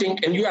something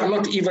and you are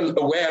not even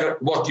aware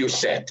what you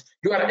said.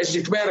 You are, as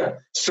it were,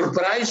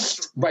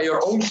 surprised by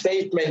your own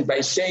statement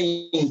by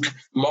saying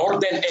more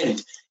than,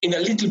 and in a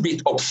little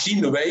bit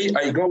obscene way,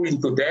 I go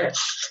into that.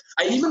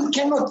 I even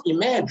cannot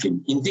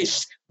imagine in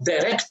this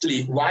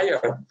directly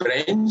wired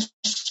brains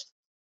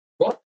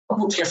what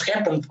would have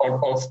happened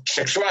of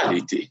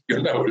sexuality,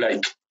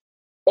 like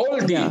all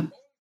the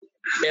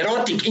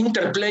erotic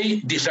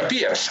interplay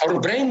disappears. Our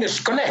brain is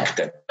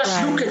connected.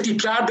 Just look at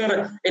each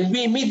other and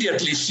we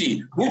immediately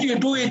see, would you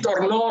do it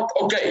or not?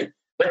 Okay.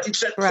 But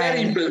it's a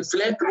terrible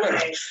flat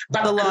world.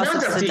 But the loss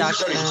of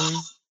seduction.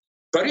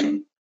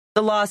 Sorry?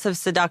 The loss of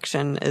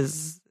seduction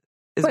is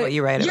what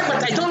you write about. Yeah,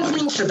 but I don't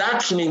mean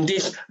seduction in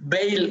this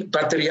male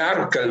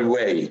patriarchal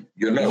way,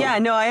 Yeah,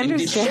 no, I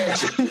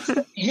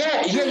understand.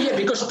 Yeah,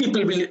 because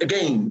people will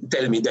again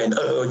tell me then,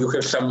 oh, you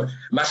have some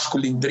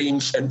masculine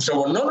dreams and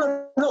so on.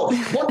 No.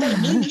 What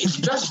I mean is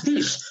just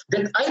this,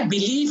 that I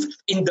believe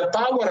in the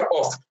power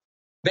of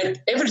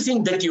that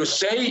everything that you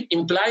say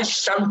implies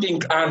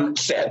something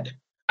unsaid.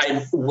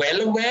 I'm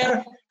well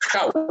aware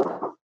how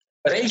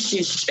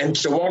racists and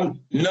so on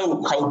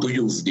know how to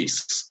use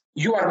this.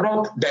 You are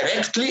not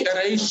directly a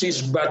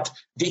racist, but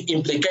the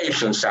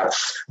implications are.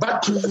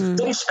 But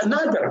there is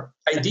another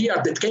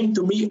idea that came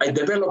to me. I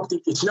developed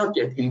it. It's not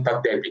yet in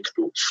Pandemic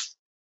 2.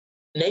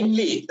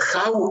 Namely,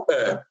 how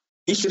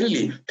is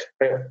really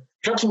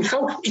shocking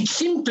how it's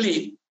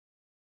simply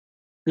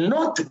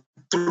not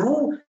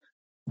true.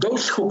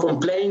 Those who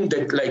complain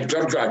that, like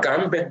Giorgio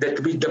Agamben, that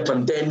with the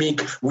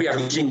pandemic we are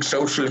losing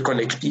social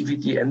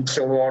connectivity and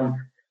so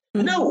on.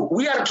 No,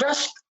 we are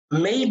just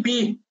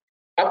maybe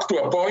up to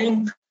a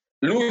point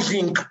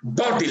losing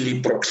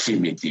bodily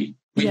proximity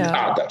with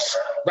others.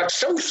 But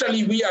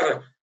socially we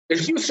are,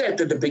 as you said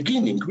at the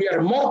beginning, we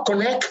are more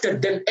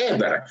connected than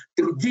ever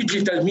through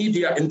digital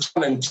media and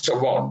so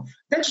on.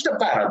 That's the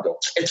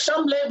paradox. At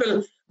some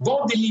level,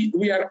 bodily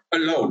we are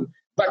alone.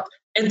 But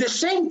at the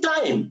same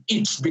time,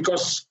 it's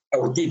because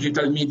our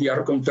digital media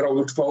are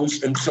controlled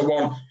phones and so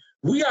on,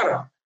 we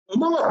are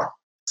more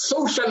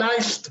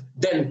socialized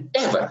than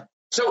ever.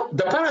 So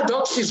the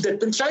paradox is that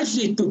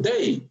precisely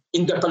today,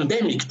 in the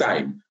pandemic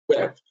time,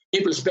 where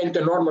people spend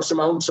enormous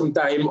amounts of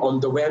time on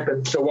the web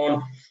and so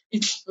on,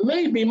 it's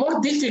maybe more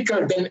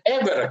difficult than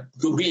ever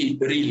to be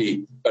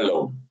really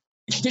alone.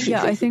 It's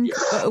difficult. Yeah, I think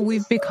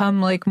we've become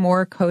like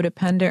more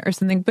codependent or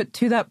something. But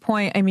to that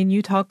point, I mean,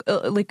 you talk,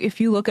 like if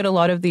you look at a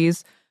lot of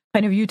these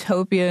kind of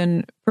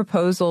utopian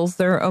proposals,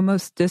 they're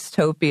almost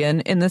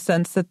dystopian in the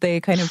sense that they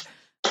kind of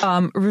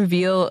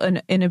reveal an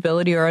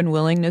inability or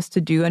unwillingness to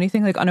do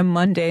anything. Like on a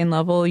mundane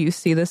level, you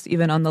see this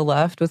even on the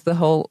left with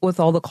all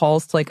the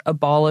calls to like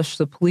abolish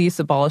the police,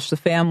 abolish the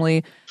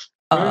family,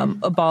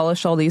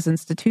 abolish all these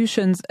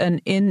institutions.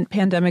 And in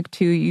Pandemic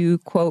 2, you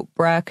quote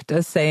Brecht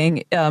as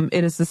saying,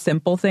 it is the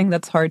simple thing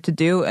that's hard to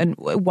do. And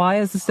why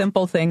is the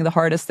simple thing the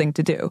hardest thing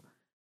to do?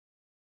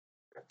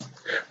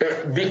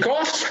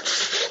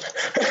 Because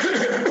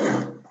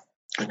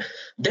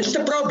that's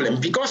the problem.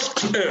 Because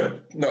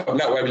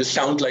now I will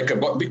sound like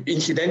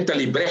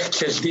incidentally, Brecht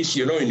says this,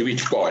 in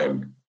which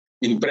poem?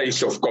 In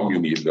praise of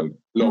communism.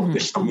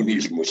 Des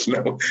Kommunismus.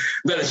 No,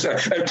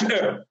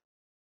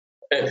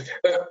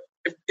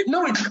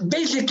 no, it's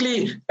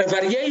basically a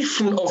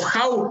variation of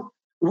how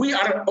we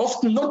are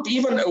often not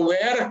even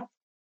aware.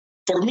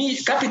 For me,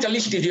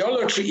 capitalist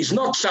ideology is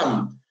not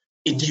some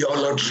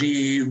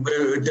ideology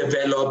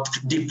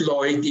developed,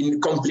 deployed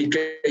in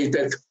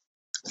complicated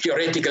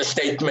theoretical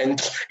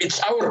statements. It's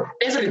our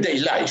everyday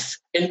life,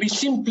 and we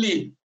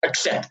simply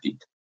accept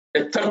it,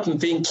 that certain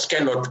things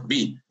cannot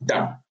be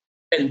done.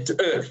 And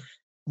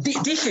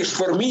this is,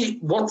 for me,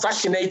 what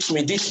fascinates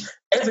me, this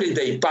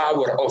everyday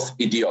power of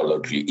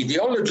ideology.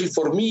 Ideology,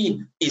 for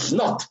me, is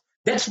not,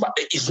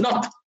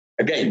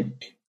 again,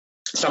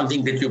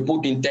 something that you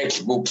put in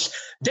textbooks.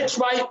 That's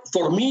why,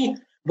 for me,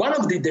 one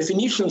of the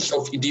definitions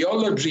of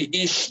ideology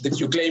is that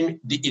you claim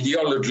the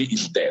ideology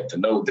is dead.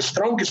 No, the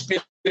strongest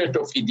period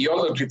of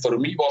ideology for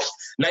me was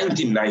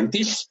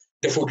 1990s,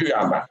 the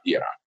Fukuyama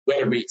era,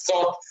 where we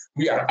thought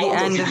we are the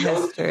out end of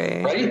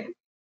history. Right?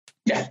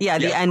 Yeah,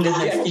 the end of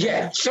history.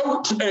 Yeah.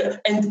 So,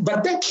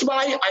 but that's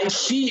why I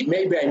see,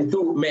 maybe I'm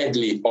too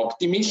madly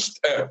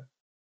optimist.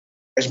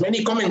 As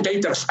many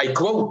commentators, I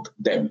quote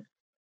them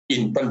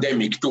in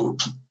Pandemic 2,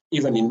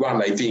 even in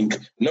one, I think,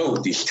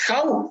 noticed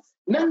how,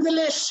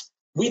 nonetheless,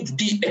 with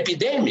the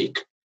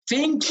epidemic,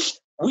 things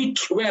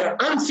which were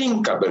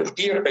unthinkable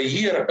a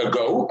year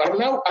ago are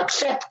now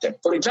accepted.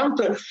 For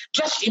example,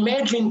 just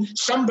imagine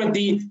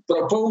somebody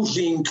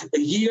proposing a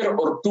year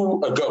or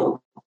two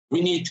ago, we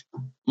need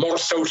more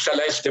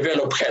socialized,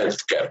 developed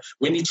healthcare.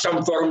 We need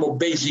some form of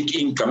basic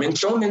income, and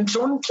so on and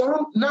so on and so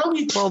on. Now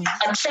it's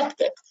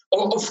accepted.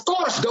 Of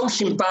course,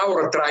 those in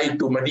power try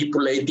to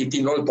manipulate it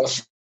in all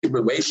possible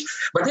ways,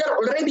 but they are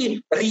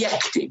already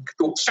reacting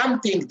to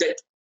something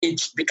that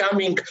it's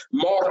becoming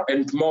more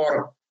and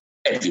more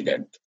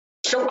evident.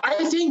 So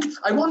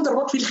I wonder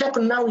what will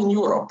happen now in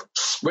Europe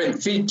when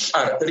things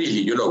are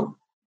really,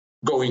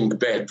 going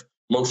bad.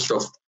 Most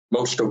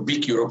of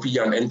big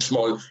European and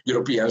small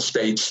European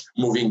states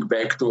moving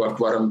back to a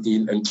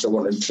quarantine and so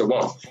on and so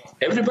on.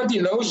 Everybody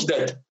knows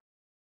that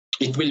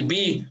it will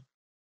be,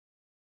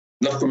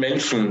 not to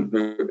mention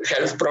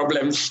health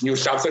problems, new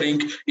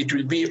suffering, it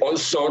will be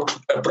also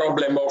a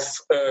problem of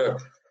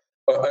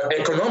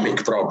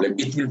economic problem.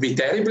 It will be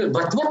terrible.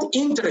 But what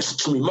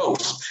interests me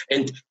most,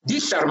 and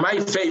these are my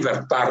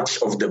favorite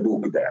parts of the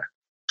book there,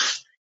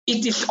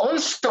 it is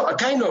also a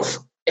kind of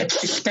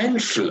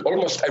existential,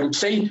 almost I would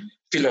say,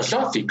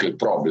 philosophical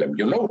problem.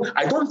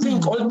 I don't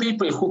think all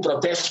people who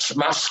protest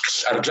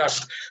masks are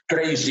just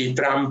crazy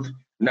Trump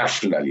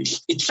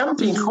nationalists. It's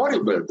something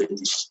horrible that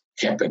is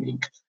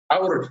happening.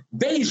 Our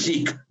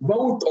basic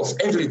mode of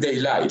everyday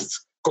life,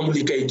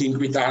 communicating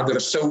with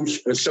others,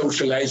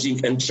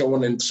 socializing, and so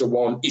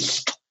on,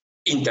 is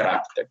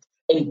interrupted.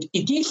 And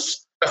it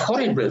is a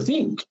horrible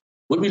thing.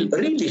 We will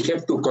really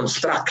have to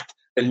construct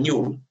a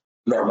new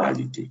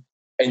normality.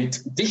 And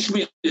this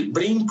will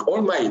bring,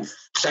 all my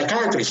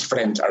psychiatrist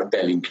friends are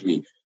telling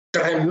me,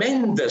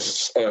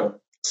 tremendous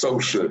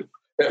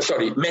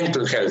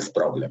mental health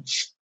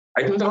problems.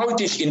 I don't know how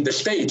it is in the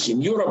States.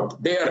 In Europe,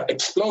 they are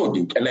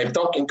exploding. And I'm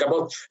talking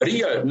about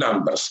real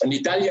numbers. An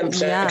Italian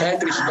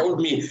psychiatrist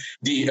told me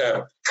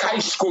the high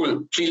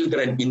school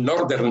children in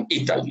northern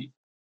Italy,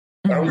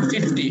 around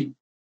 50%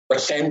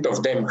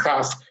 of them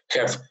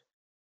have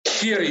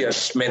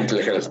serious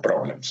mental health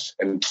problems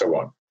and so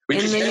on.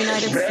 In the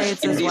United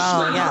States as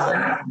well,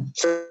 yeah.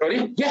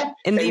 Sorry? Yeah.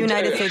 In the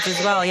United States as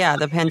well, yeah.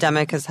 The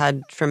pandemic has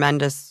had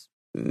tremendous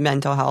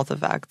mental health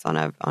effects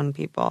on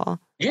people.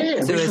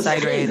 Yeah.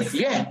 Suicide rates.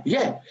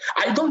 Yeah.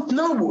 I don't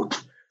know.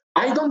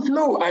 I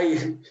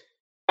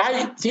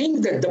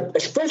think that the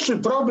special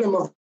problem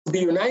of the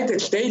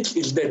United States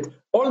is that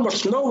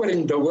almost nowhere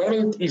in the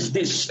world is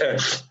this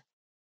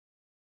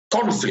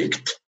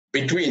conflict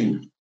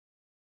between,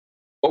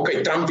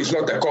 okay, Trump is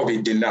not a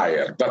COVID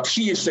denier, but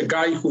he is a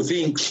guy who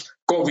thinks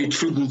COVID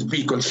shouldn't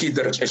be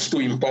considered as too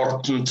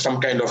important,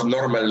 some kind of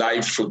normal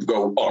life should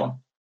go on.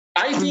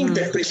 I think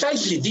that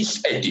precisely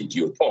this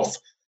attitude of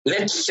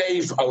let's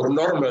save our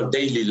normal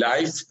daily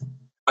life,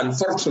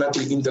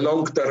 unfortunately, in the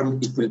long term,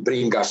 it will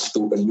bring us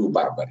to a new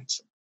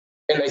barbarism.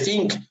 And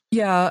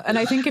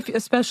I think,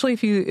 especially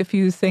if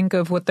you think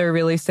of what they're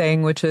really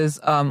saying, which is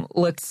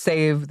let's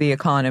save the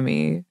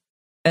economy,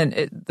 and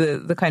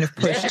the kind of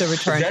push to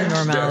return to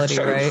normality,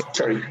 right?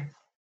 Sorry.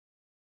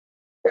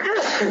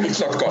 It's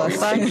not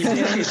COVID.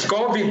 If it's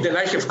COVID, then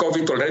I have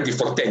COVID already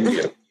for 10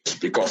 years.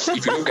 Because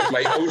if you look at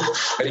my old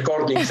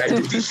recordings, I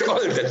do this all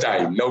the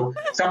time. No,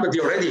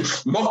 somebody already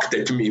mocked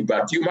at me,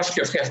 but you must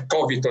have had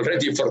COVID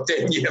already for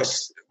 10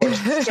 years.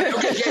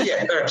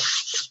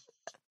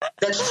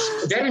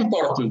 That's very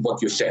important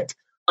what you said.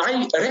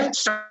 I read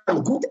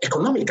some good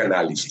economic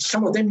analysis,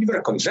 some of them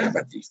even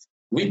conservative,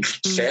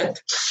 which said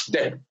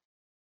that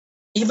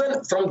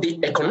even from the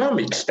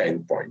economic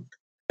standpoint,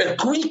 a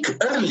quick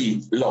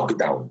early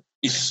lockdown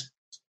is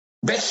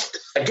best,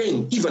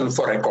 again, even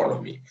for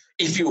economy.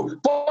 If you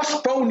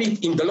postpone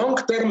it in the long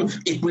term,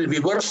 it will be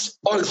worse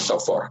also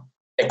for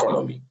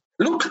economy.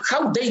 Look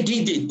how they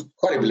did it.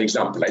 Horrible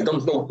example. I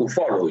don't know who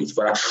followed it,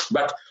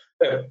 but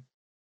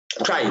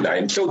China.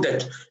 And so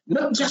that,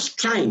 not just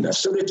China,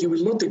 so that you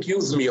will not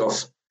accuse me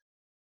of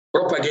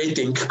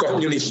propagating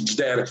communists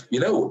there.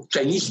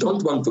 Chinese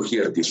don't want to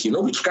hear this. You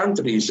know which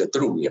country is a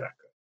true miracle?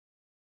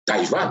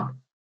 Taiwan.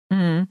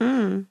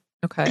 Mm-hmm.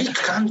 Okay. Big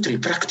country,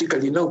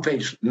 practically no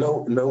patient,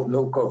 no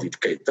COVID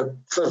case,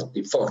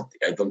 30, 40,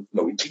 I don't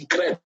know. It's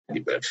incredible.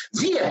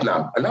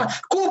 Vietnam,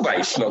 Cuba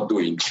is not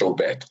doing so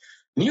bad.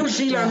 New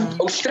Zealand,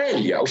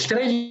 Australia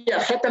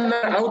had an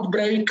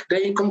outbreak,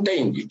 they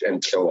contained it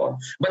and so on.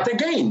 But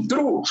again,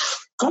 through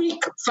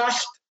quick,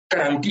 fast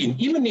quarantine,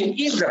 even in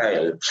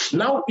Israel,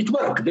 now it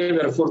worked. They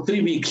were for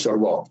 3 weeks or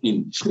what,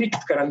 in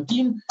strict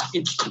quarantine,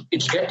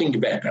 it's getting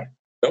better.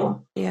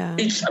 No? Yeah.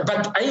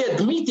 But I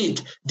admit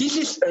it, this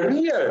is a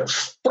real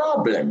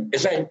problem.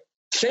 As I'm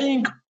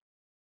saying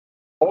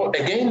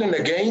again and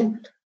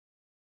again,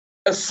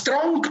 a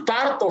strong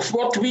part of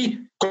what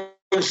we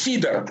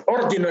considered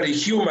ordinary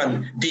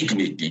human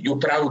dignity. You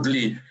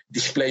proudly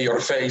display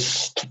your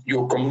face,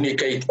 you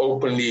communicate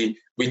openly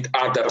with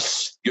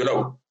others,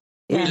 will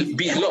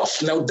be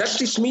lost. Now, does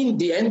this mean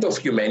the end of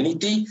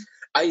humanity?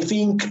 I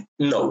think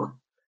no.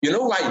 You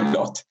know why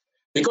not?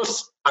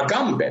 Because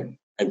Agamben,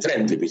 I'm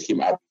friendly with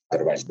him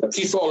otherwise, but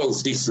he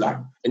follows this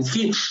line. And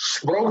he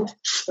wrote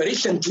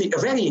recently a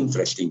very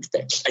interesting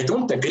text. I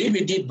don't agree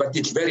with it, but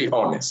it's very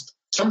honest.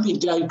 Something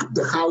like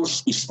the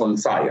house is on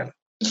fire.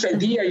 This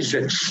idea is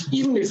that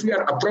even if we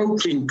are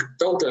approaching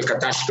total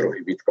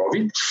catastrophe with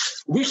COVID,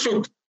 we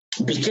should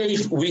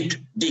behave with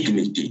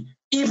dignity.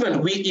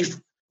 Even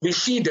if we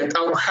see that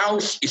our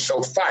house is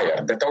on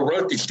fire, that our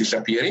world is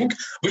disappearing,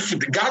 we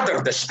should gather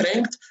the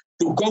strength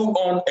to go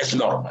on as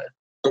normal,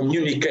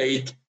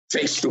 communicate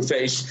face to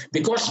face,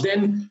 because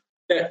then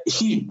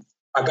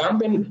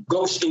Agamben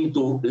goes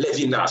into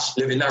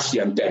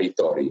Levinasian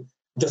territory.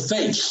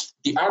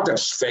 The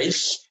other's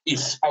face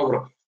is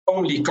our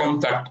only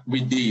contact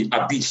with the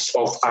abyss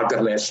of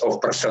otherness,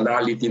 of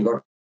personality,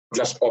 not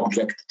just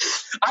object.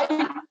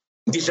 I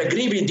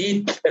disagree with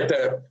it at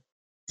a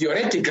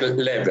theoretical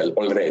level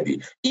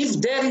already.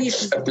 If there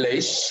is a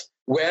place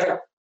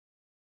where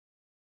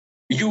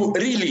you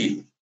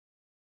really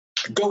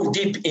go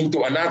deep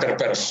into another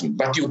person,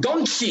 but you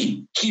don't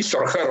see his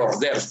or her or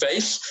their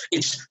face,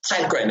 it's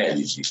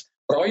psychoanalysis.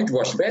 Freud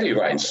was very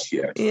wise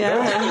here.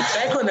 Yeah. In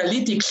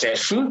psychoanalytic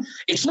session,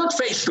 it's not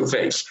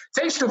face-to-face.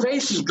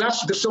 Face-to-face is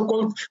just the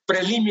so-called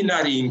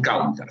preliminary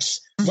encounters.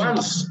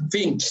 Once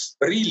things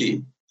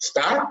really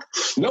start,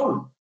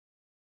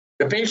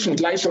 the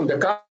patient lies on the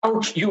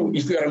couch,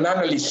 if you're an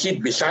analyst,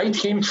 sit beside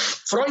him.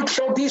 Freud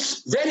saw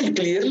this very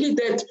clearly,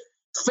 that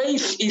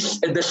face is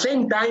at the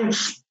same time,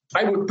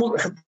 I would put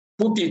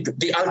it,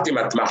 the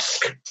ultimate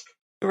mask.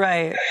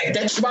 Right.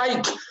 That's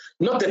why,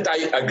 not that I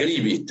agree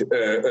with,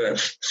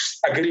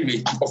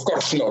 of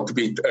course not,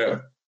 with,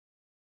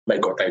 my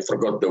God, I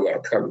forgot the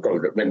word, how to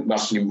call it, when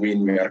Muslim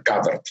women are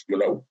covered,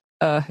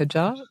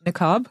 Hijab?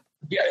 Niqab?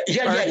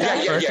 Yeah. Not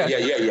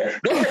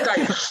that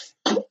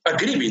I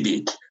agree with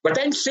it, but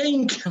I'm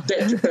saying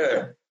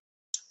that,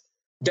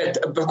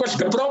 because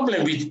the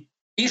problem with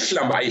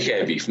Islam I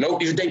have,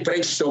 if they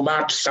praise so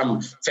much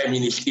some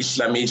feminist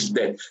Islamists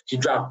that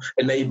hijab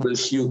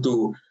enables you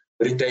to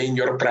retain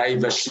your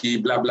privacy,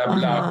 blah, blah,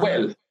 blah.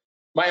 Well,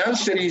 My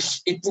answer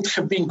is it would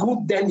have been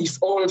good then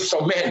if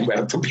also men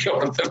were to be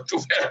ordered to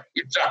wear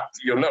hijab,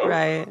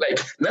 Right. Like,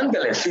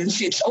 nonetheless, since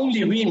it's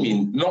only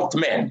women, not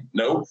men,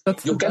 no?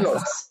 You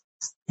cannot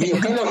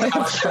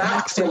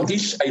abstract from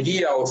this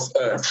idea of,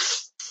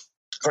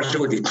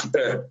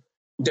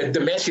 that the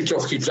message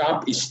of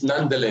hijab is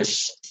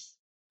nonetheless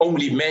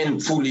only men,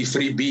 fully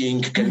free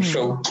being can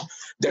show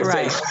their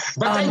face.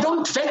 But I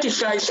don't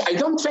fetishize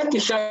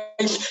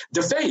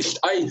the face.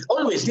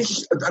 This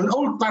is an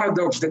old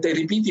paradox that I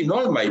repeat in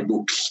all my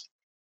books.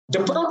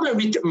 The problem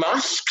with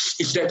masks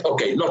is that,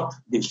 not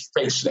these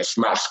faceless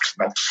masks,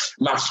 but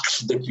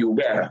masks that you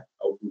wear,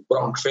 a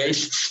wrong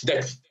face,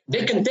 that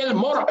they can tell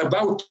more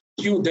about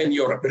you than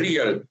your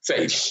real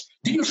face.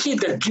 Did you see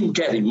the Jim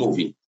Carrey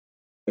movie?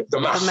 The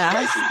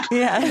Mask?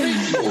 Yeah.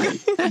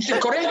 The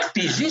correct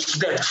piece is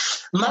that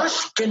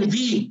mask can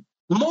be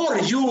more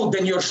you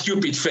than your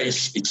stupid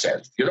face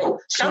itself.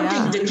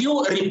 Something that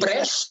you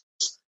repressed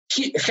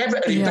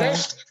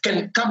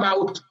can come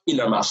out in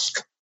a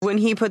mask. When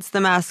he puts the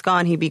mask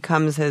on, he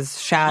becomes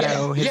his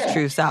shadow, his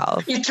true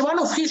self. It's one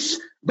of his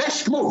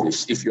best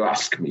movies, if you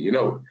ask me,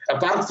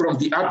 apart from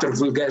the utter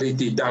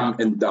vulgarity, Dumb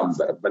and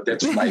Dumber. But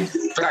that's my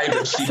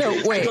private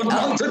secret. I don't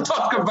want to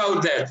talk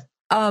about that.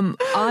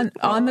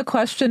 On the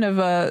question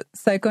of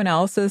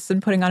psychoanalysis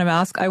and putting on a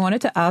mask, I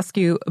wanted to ask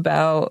you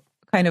about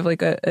kind of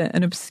like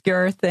an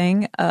obscure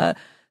thing.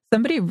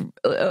 Somebody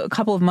a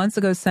couple of months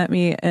ago sent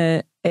me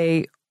a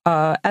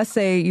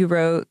essay you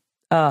wrote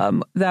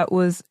that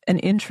was an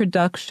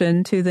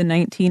introduction to the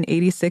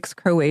 1986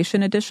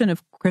 Croatian edition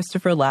of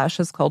Christopher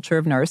Lasch's Culture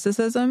of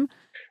Narcissism.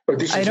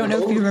 I don't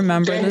know if you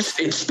remember this.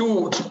 It's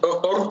too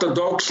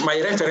orthodox. My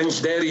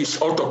reference there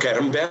is Otto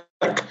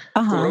Kernberg,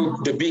 who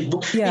wrote the big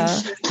book. Yeah.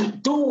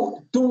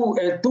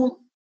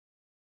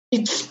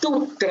 It's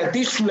too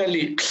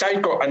traditionally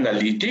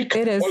psychoanalytic.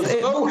 It is.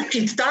 Although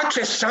it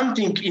touches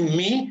something in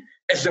me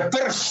as a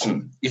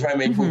person, if I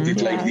may put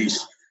it like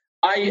this.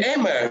 I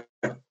am a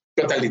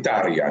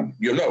totalitarian,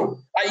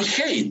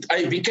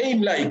 I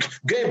became like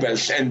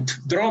Goebbels and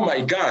draw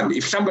my gun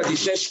if somebody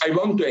says I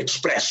want to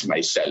express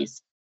myself.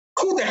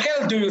 Who the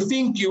hell do you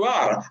think you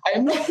are? I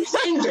am not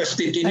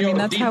interested in your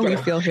that's deeper. How we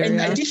feel here,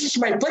 and this is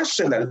my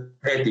personal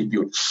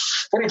attitude.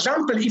 For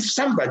example, if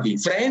somebody,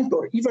 friend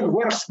or even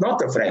worse,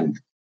 not a friend,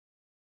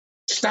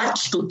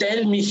 starts to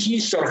tell me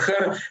his or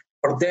her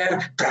or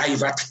their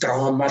private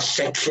trauma,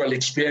 sexual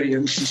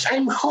experiences,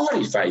 I'm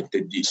horrified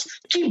at this.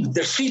 Keep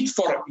the shit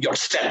for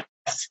yourself.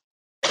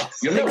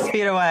 6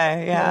 feet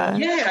away, yeah.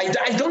 Yeah,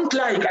 I don't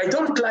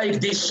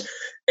like this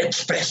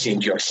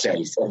expressing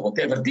yourself or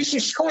whatever. This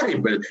is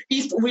horrible.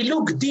 If we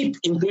look deep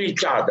into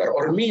each other,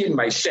 or me and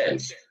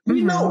myself,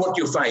 we know what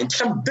you find.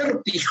 Some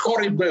dirty,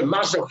 horrible,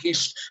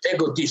 masochist,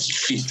 egotist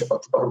shit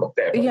or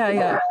whatever.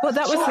 Yeah. Well,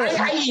 that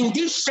was in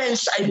this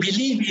sense, I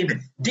believe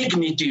in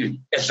dignity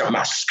as a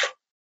mask.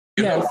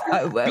 Yes,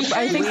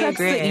 I think that's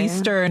the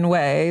Eastern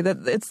way.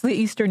 That it's the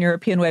Eastern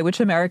European way, which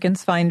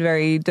Americans find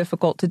very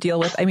difficult to deal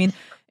with. I mean,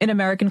 in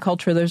American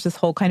culture, there's this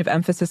whole kind of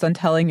emphasis on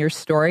telling your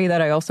story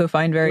that I also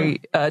find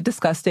very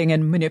disgusting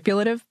and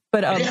manipulative.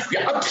 But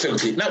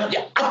absolutely,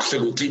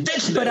 absolutely.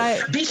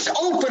 This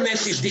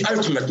openness is the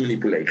ultimate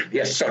manipulation.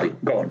 Yes, sorry,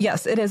 go on.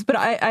 Yes, it is. But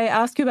I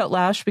ask you about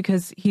Lasch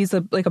because he's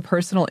a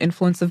personal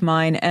influence of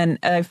mine, and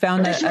I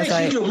found that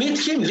did you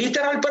meet him,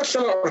 literal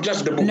person, or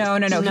just the book? No.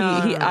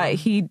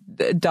 He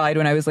died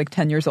when I was like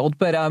 10 years old.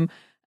 But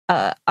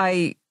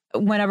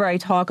whenever I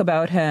talk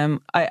about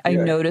him, I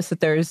notice that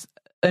there's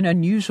an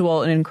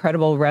unusual and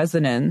incredible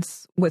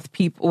resonance with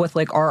people, with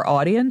like our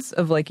audience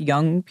of like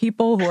young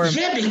people who are.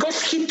 Yeah,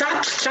 because he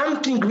touched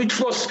something which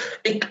was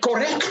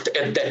correct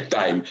at that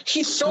time.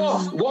 He saw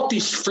what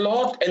is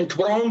flawed and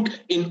wrong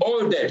in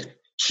all that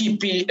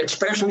hippie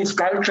expressionist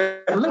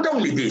culture. Not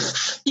only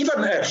this, even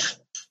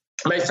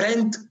my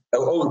friend, an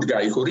old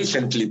guy who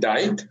recently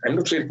died, I'm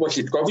not sure was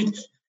it COVID,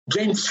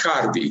 James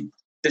Harvey,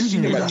 the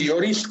cinema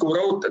theorist who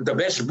wrote the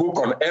best book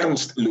on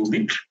Ernst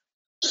Lubitsch.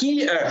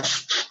 He,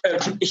 as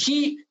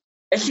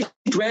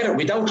it were,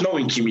 without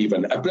knowing him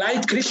even,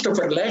 applied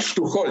Christopher Lasch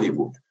to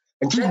Hollywood.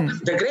 And said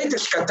the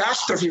greatest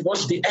catastrophe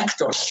was the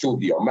actor's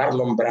studio,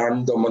 Marlon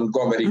Brando,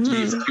 Montgomery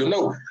Clift,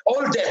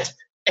 all that,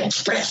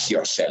 express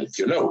yourself,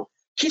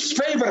 His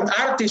favorite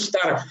artists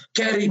are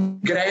Cary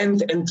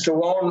Grant and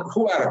so on,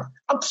 who are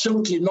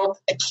absolutely not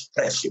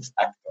expressive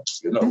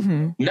actors,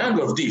 None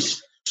of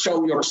this.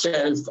 Show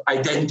yourself,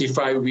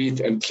 identify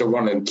with, and so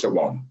on,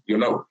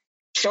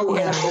 So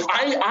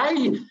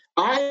I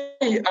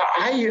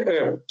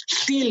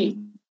still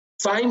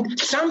find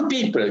some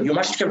people, you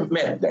must have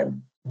met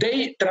them,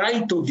 they try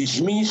to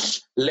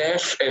dismiss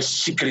Lasch as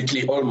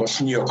secretly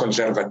almost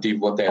neoconservative,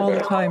 whatever. All the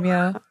time,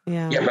 yeah.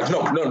 Yeah, but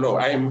no,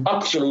 I'm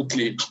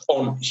absolutely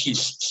on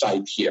his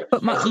side here.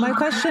 But my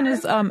question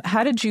is,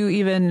 how did you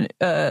even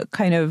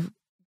kind of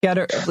get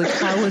it? Like,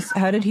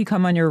 how did he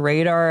come on your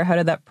radar? How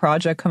did that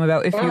project come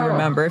about? If you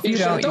remember, if you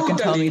don't, you can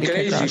tell me. It's a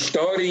totally crazy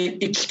story,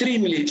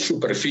 extremely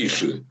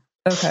superficial.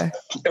 Okay.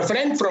 A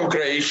friend from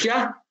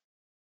Croatia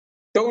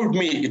told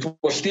me, it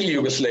was still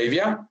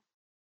Yugoslavia,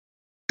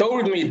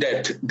 told me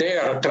that they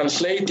are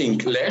translating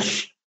Lesch,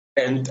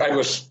 and I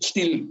was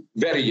still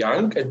very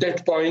young at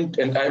that point,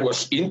 and I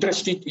was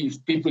interested if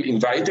people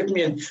invited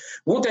me, and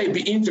would I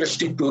be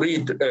interested to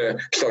read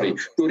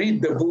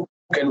the book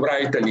and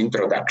write an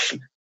introduction.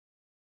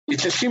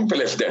 It's as simple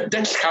as that.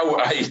 That's how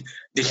I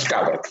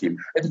discovered him.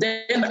 And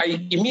then I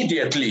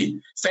immediately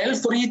fell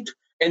for it,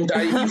 and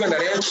I even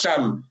read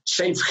some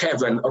Safe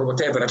Heaven or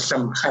whatever,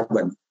 some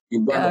Heaven.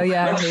 In one in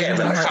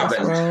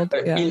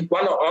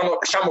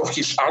some of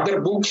his other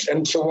books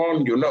and so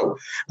on,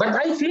 But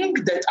I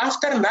think that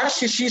after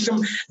Narcissism,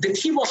 that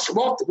he was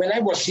what, when I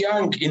was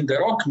young in the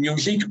rock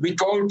music, we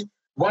called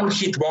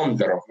one-hit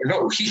wonder.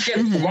 He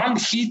had one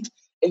hit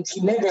and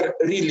he never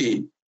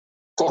really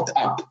caught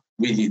up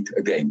with it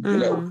again,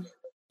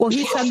 Well,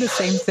 he said the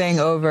same thing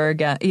over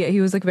again. Yeah,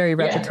 he was like very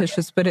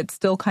repetitious, but it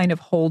still kind of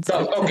holds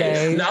up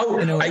today. Now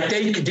I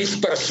take this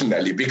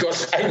personally because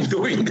I'm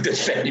doing the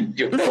same.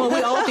 Well,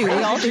 we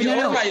all do.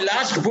 All my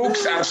last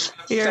books are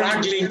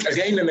struggling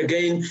again and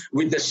again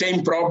with the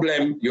same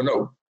problem,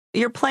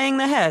 You're playing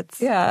the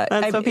hits. Yeah.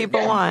 That's what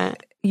people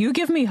want. You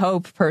give me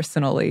hope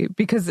personally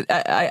because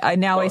I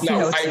see how it's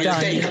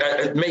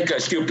done. Make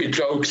stupid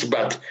jokes,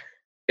 but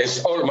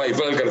as all my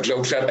vulgar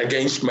jokes are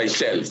against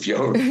myself,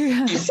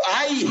 If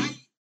I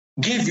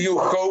give you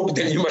hope,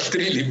 then you must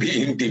really be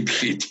in deep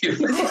shit.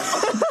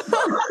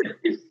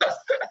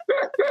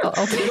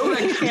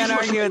 Can't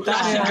argue with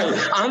that.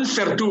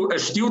 Answer to a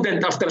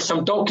student after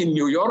some talk in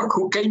New York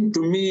who came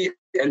to me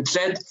and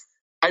said,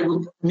 I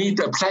would need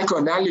a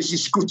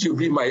psychoanalysis. Could you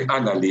be my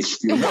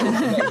analyst?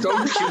 I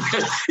told him,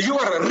 you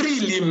are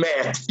really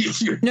mad.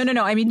 If you... No.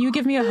 I mean, you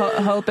give me a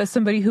hope as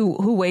somebody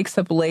who wakes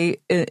up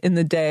late in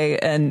the day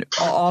and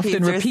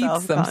often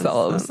repeats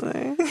themselves.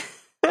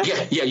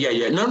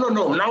 Yeah. No.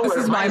 Now this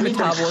is my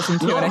metabolism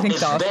too, and I think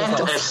not as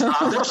bad as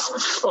others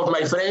of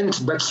my friends,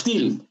 but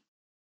still,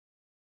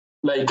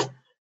 like,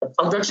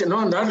 on the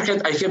other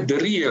hand, I have the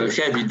real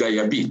heavy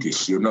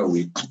diabetes,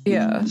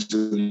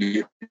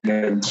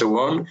 and so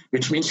on,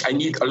 which means I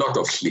need a lot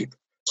of sleep.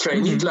 So I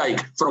need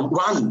from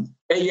 1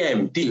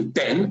 a.m. till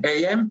 10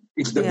 a.m.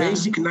 It's the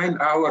basic 9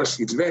 hours.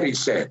 It's very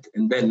sad,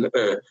 and then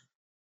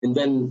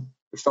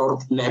a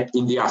short nap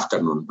in the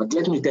afternoon. But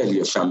let me tell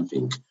you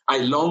something. I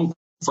long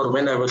for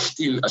when I was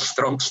still a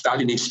strong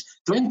Stalinist.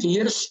 20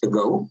 years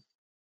ago,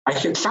 I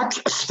had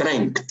such a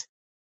strength,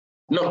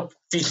 not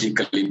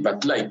physically,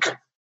 but like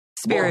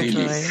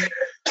spiritually,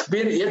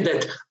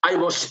 that I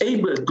was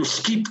able to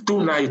skip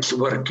 2 nights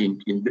working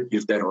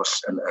if there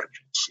was an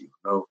urgency.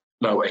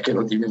 Now I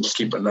cannot even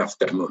skip an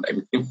afternoon. I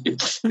mean,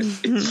 it's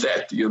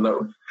sad,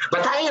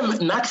 But I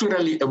am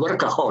naturally a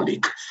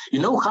workaholic. You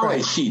know how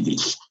I see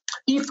this?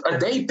 If a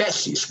day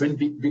passes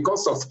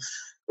because of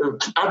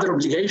other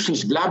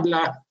obligations, blah,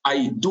 blah,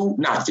 I do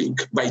nothing.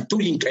 By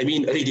doing, I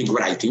mean reading,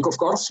 writing, of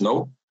course,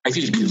 no. I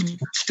feel guilty.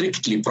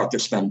 Strictly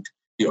Protestant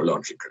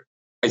theological.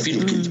 I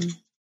feel guilty.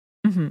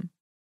 Mm-hmm.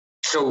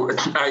 So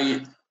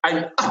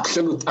I'm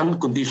absolute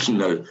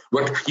unconditional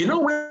work.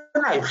 When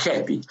I'm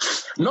happy,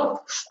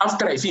 not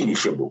after I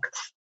finish a book,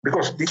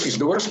 because this is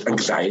the worst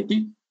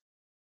anxiety.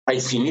 I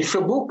finish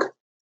a book,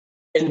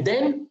 and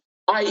then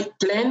I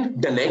plan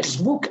the next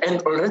book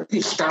and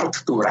already start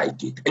to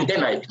write it. And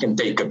then I can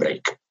take a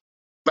break.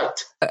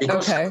 But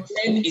because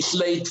then it's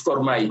late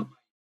for my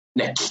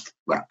next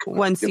work.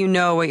 Once you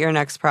know what your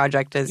next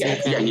project is.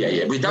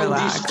 Yeah. Without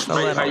this,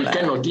 I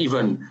cannot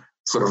even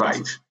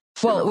survive.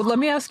 Well, let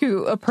me ask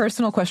you a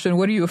personal question.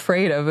 What are you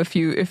afraid of if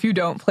you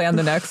don't plan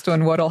the next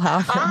one? What'll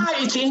happen?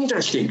 It's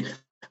interesting.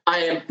 I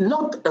am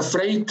not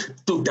afraid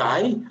to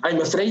die.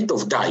 I'm afraid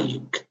of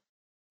dying.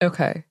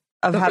 Okay.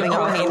 Of having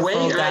a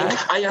painful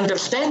death. I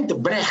understand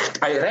Brecht.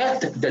 I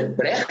read that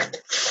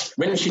Brecht,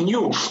 when he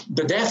knew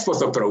the death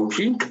was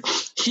approaching,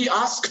 he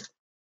asked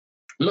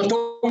not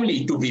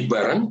only to be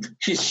burned,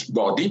 his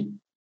body,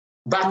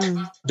 but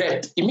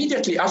that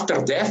immediately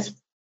after death,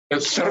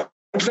 a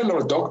surgeon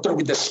or doctor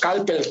with a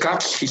scalpel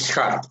cuts his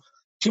heart.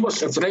 He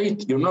was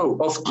afraid,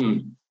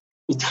 often.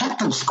 It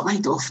happens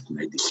quite often,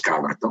 I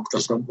discover.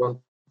 Doctors don't want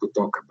to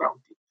talk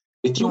about it.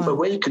 If you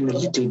awaken a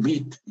little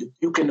bit,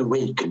 you can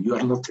awaken. You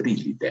are not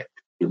really dead,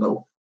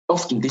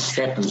 Often this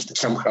happens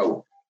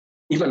somehow,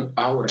 even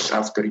hours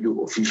after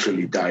you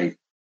officially die.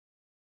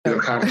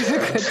 Your heart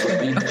starts to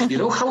beat. You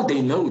know how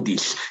they know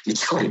this?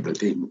 It's horrible.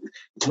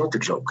 It's not a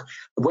joke.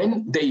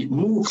 When they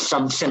move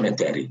some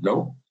cemetery,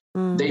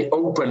 they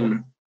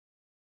open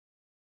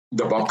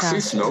the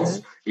boxes,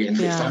 and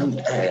they found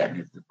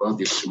the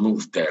bodies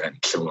moved there and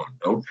so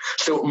on,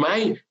 So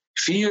my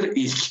fear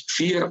is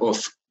fear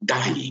of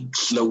dying,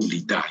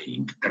 slowly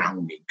dying,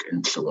 drowning,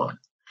 and so on.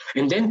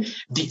 And then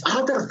the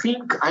other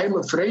thing I'm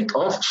afraid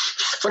of,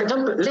 for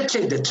example, let's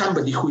say that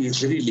somebody who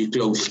is really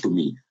close to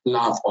me,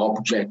 love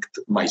object,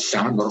 my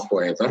son or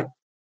whoever,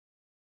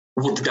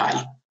 would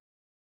die,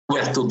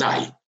 were to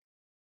die.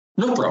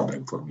 No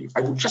problem for me.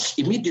 I would just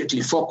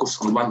immediately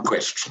focus on one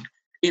question.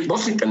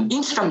 Was it an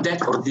instant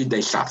death or did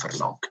they suffer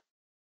long?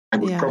 I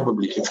would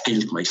probably have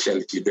killed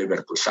myself if ever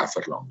to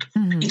suffer long.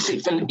 Mm-hmm.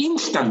 It's an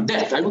instant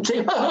death. I would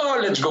say,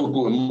 let's go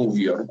to a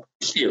movie or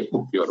see a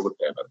movie or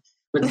whatever.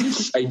 But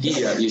this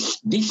idea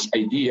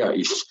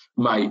is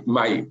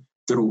my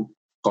true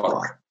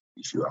horror,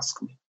 if you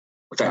ask me.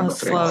 But I'm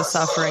afraid. Slow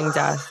suffering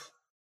death.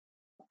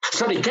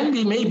 Sorry, can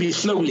we maybe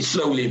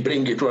slowly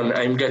bring it on?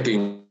 I'm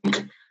getting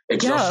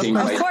exhausting.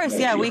 Of course,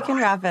 we can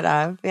wrap it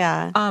up.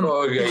 Yeah.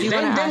 Okay,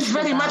 thanks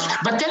very much.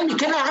 But tell me,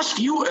 can I ask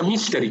you a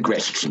mystery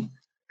question?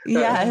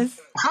 Yes.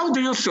 How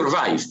do you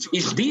survive?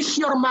 Is this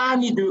your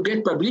money? Do you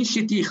get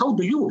publicity? How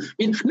do you?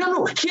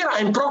 No, here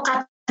I'm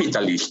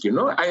pro-capitalist,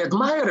 I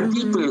admire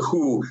people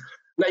who,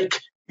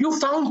 you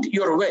found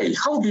your way.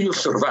 How do you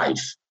survive?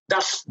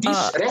 Does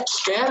this Red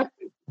Scare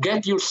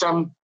get you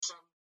some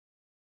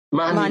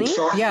money?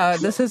 Yeah,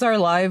 this is our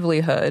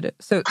livelihood.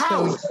 So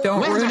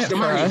don't Where ruin does it the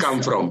for money us.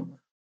 come from?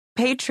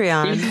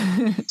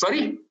 Patreon.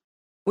 Sorry?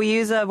 We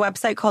use a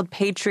website called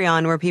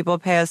Patreon where people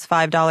pay us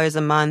 $5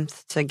 a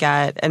month to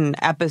get an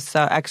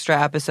extra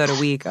episode a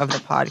week of the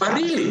podcast.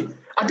 Really?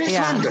 That's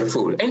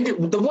wonderful. And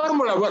the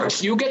formula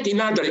works. You get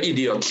another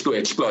idiots to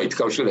exploit.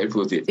 How should I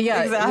put it?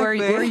 Yeah, exactly.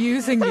 we're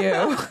using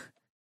you.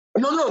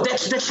 No,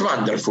 that's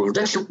wonderful.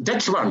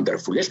 That's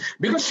wonderful. Yes,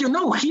 because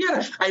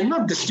here I'm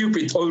not the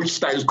stupid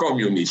old-style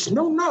communist.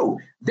 No,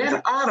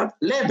 there are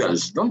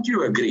levels. Don't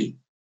you agree?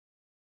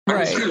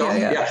 Right.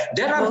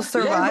 There are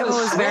survival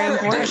levels is very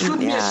important. There should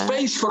be a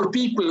space for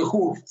people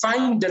who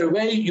find their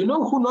way.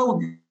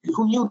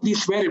 Who knew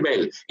this very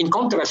well. In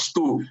contrast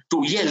to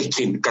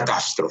Yeltsin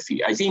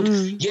catastrophe, I think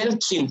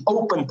Yeltsin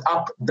opened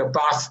up the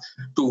path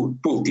to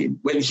Putin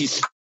when he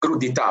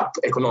screwed it up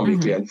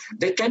economically. And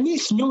the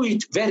Chinese knew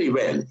it very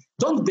well.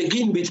 Don't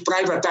begin with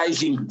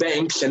privatizing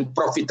banks and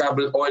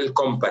profitable oil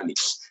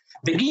companies.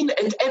 Begin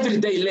at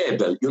everyday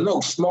level,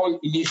 small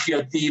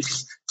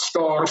initiatives,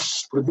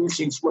 stores,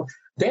 producing small.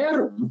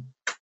 There,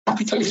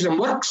 capitalism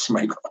works,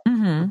 my God.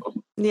 Mm-hmm.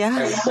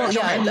 Yeah.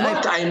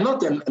 I'm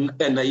not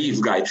a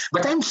naive guy,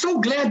 but I'm so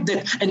glad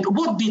that. And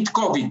what did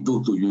COVID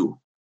do to you?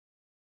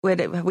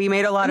 We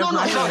made a lot of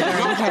money.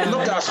 I'm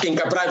not asking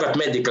a private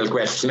medical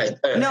question.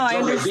 I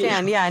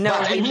understand.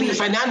 But I mean,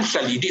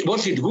 financially,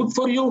 was it good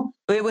for you?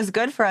 It was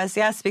good for us,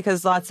 yes,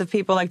 because lots of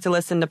people like to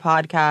listen to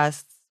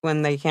podcasts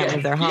when they can't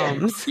leave their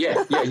homes.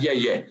 Yeah.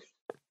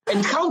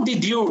 And how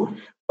did you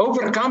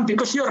overcome?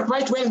 Because you're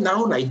quite well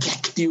known. I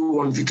checked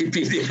you on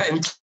Wikipedia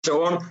and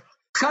so on.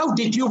 How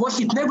did you? Was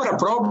it never a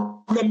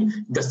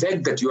problem? The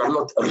fact that you are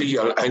not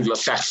real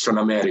Anglo-Saxon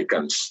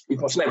Americans.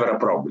 It was never a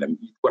problem.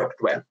 It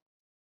worked well.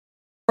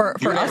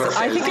 For us,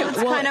 I think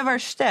it's kind of our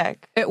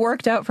shtick. It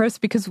worked out for us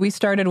because we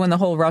started when the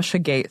whole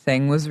Russiagate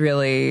thing was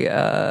really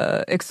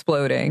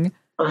exploding.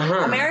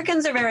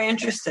 Americans are very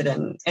interested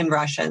in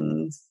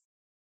Russians.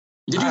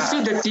 Did you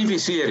see the TV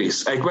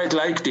series? I quite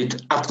liked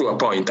it up to a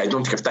point. I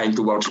don't have time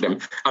to watch them.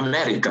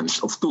 Americans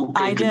of two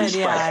KGB I did,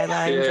 spies.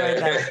 I enjoyed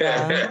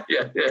that.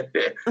 Yeah.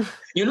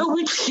 You know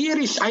which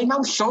series I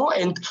now saw?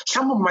 And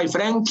some of my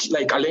friends,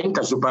 like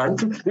Alenka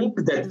Zubank, think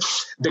that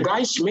the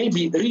guys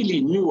maybe really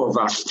knew of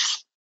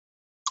us.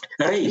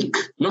 Rake,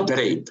 not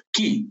rape,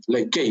 key,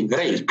 like K,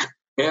 Rake,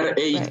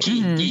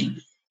 R-A-K-E.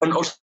 An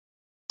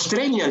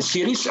Australian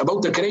series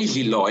about a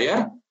crazy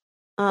lawyer.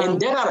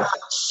 And there are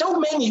so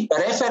many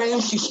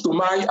references to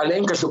my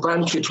Alenka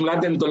Zubančić,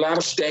 Mladen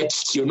Dolar's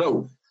texts,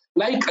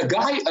 Like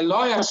a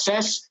lawyer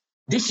says,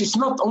 this is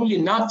not only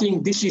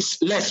nothing, this is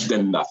less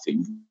than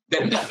nothing.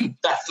 Then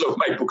that's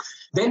my book.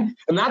 Then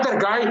another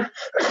guy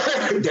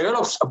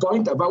develops a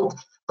point about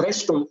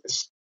Preston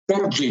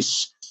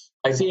Sturges,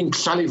 I think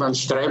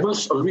Sullivan's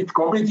Travels, or with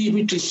comedy,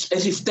 which is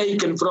as if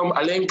taken from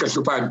Alenka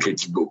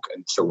Zubančić's book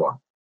and so on.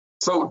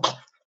 So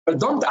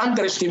don't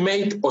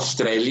underestimate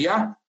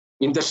Australia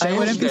in the sense I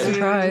wouldn't be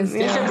surprised.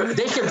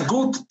 they have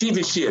good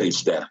TV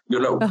series there,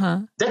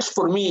 That's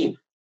for me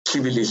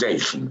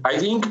civilization. I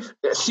think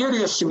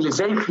serious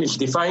civilization is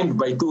defined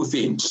by two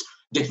things.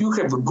 That you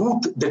have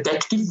good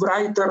detective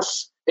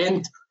writers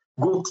and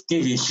good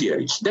TV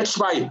series. That's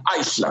why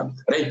Iceland,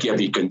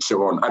 Reykjavik, and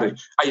so on,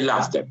 I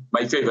love them.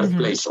 My favorite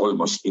place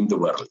almost in the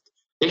world.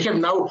 They have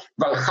now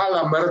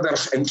Valhalla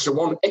Murders and so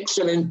on,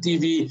 excellent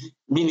TV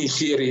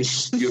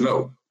miniseries,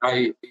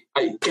 I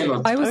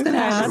cannot. I was going to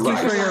ask you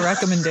for your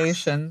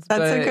recommendations.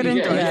 That's a good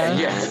idea.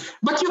 Yeah.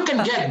 But you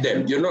can get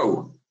them,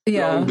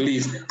 Yeah.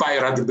 Longleaf,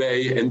 Pirate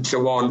Bay, and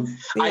so on.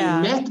 Yeah.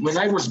 I met, when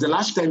I was the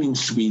last time in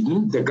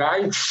Sweden, the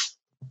guy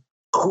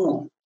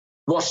who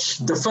was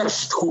the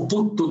first who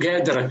put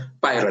together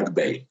Pirate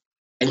Bay.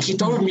 And he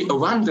told me a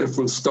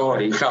wonderful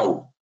story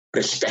how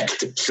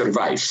respect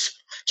survives.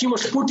 He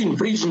was put in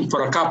prison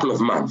for a couple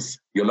of months,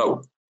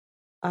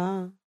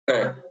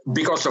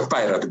 because of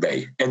Pirate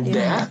Bay. And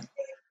there,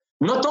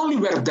 not only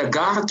were the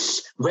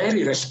guards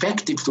very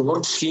respectful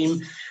towards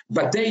him,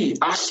 but they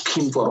asked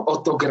him for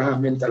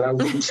autograph and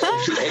allowed him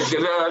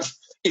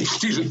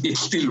it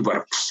still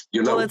works,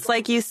 you know. Well, it's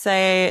like you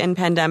say in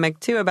Pandemic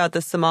too about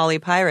the Somali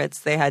pirates.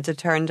 They had to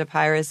turn to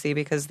piracy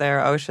because their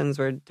oceans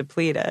were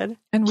depleted.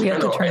 And we have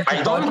to turn to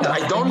I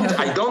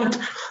don't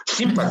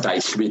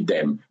sympathize with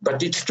them,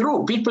 but it's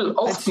true. People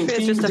often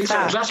think these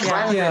are just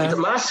violent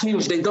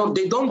Muslims. They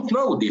don't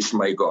know this,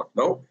 my God,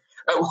 no?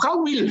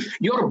 How will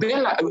your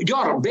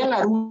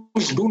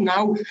Belarus do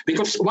now?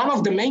 Because one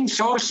of the main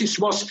sources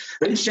was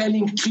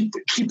reselling cheap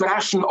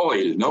Russian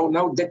oil. No,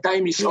 now the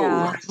time is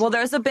over. Well,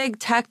 there's a big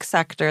tech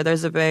sector.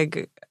 There's a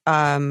big,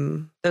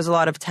 there's a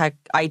lot of tech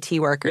IT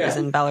workers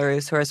in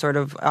Belarus who are sort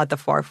of at the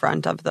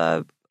forefront of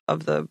the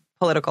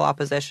political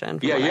opposition,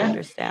 from what I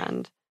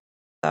understand.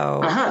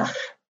 So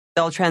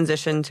they'll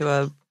transition to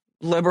a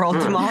liberal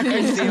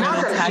democracy and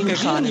a tech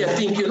economy.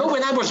 Thing, you know,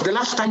 when I was the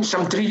last time,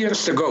 some 3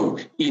 years ago,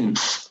 in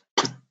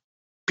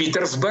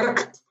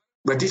Petersburg,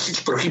 but this is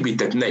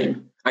prohibited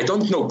name. I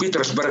don't know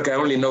Petersburg, I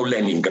only know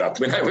Leningrad.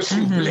 When I was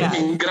in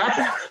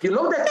Leningrad, you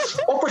know that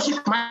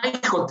opposite my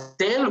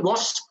hotel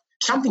was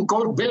something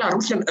called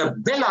Belarusian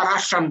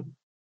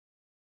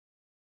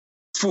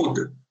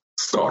food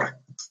store.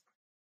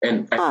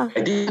 And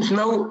I didn't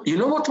know, you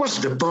know what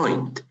was the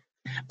point?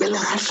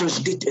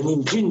 Belarusians did an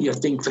ingenious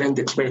thing, friend,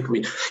 explained to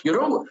me. You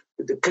know,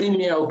 the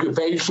Crimea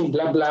occupation,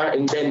 blah, blah,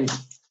 and then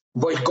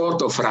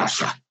boycott of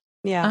Russia.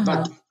 Yeah.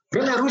 But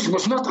Belarus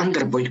was not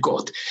under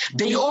boycott.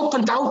 They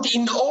opened out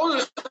in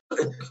all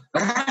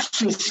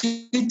Russian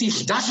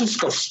cities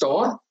dozens of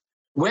stores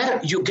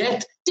where you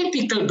get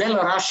typical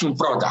Belarusian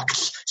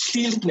products,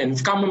 Stilton,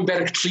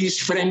 Camembert cheese,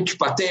 French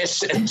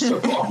pâtés, and so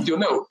on, you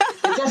know.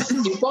 They just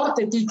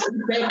imported it,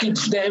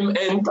 packaged them,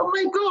 and oh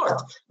my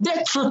God,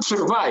 that should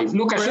survive.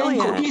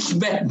 Lukashenko is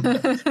bad.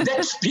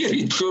 That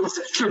spirit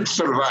should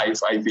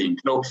survive, I think.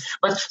 No,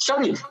 but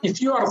sorry,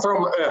 if you are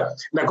from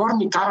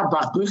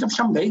Nagorno-Karabakh, do you have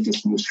some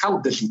latest news? How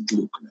does it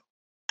look now?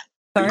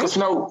 Sorry? Because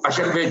now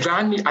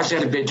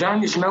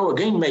Azerbaijan is now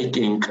again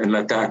making an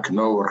attack,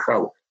 no, or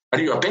how? Are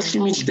you a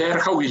pessimist there?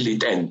 How will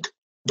it end?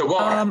 The war?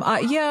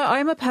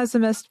 I'm a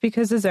pessimist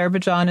because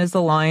Azerbaijan is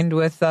aligned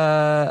with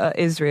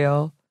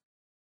Israel.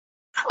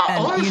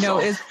 And, also, you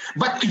know,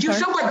 but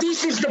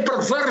this is the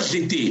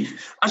perversity.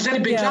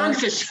 Azerbaijan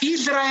has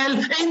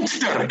Israel and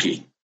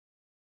Turkey.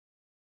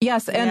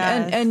 Yes,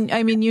 and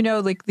I mean, you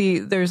know, like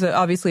there's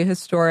obviously a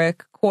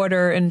historic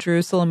quarter in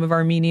Jerusalem of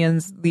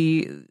Armenians.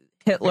 The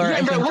Hitler,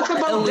 I think,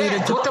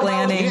 alluded to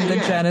planning the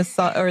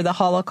genocide or the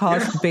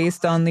Holocaust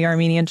based on the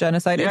Armenian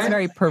genocide. It's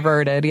very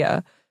perverted,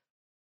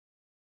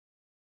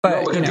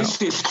 But, no,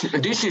 this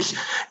is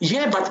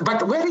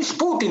but where is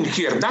Putin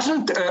here?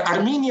 Doesn't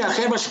Armenia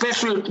have a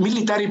special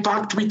military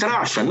pact with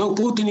Russia? No,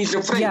 Putin is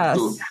afraid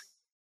to.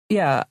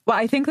 Yeah, well,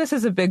 I think this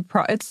is a big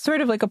it's sort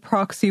of like a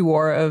proxy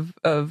war of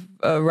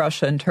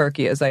Russia and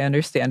Turkey, as I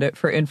understand it,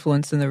 for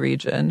influence in the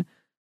region.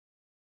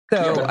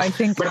 So I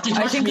think the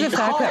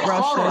fact that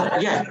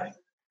Russia,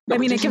 I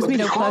mean, it gives me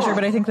no pleasure,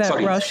 but I think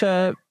that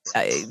Russia,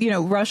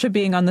 Russia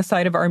being on the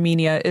side of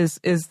Armenia is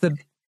the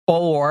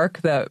bulwark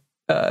that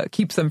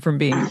keeps them from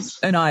being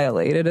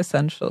annihilated,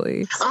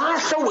 essentially.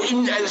 So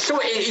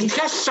it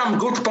has some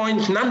good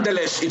point.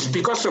 Nonetheless, it's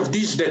because of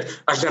this that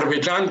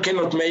Azerbaijan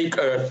cannot make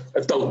a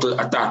total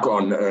attack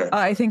on.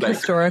 I think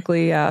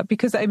historically,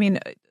 because I mean,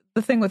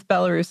 the thing with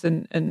Belarus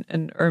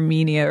and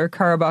Armenia or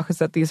Karabakh is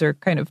that these are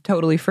kind of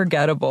totally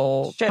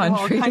forgettable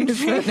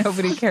countries that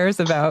nobody cares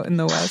about in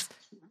the West.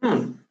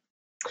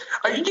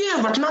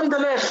 But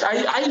nonetheless,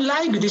 I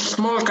like these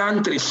small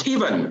countries,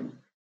 even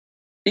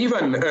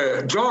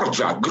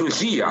Georgia,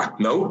 Georgia,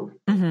 no?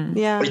 Mm-hmm.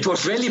 Yeah. It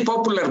was very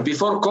popular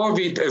before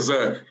COVID as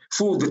a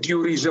food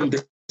tourism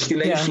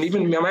destination,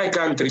 even in my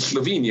country,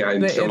 Slovenia,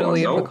 and so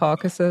Italy on. And the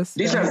Caucasus.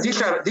 These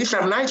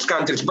are nice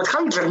countries, but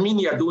how is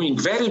Armenia doing?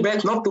 Very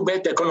bad, not too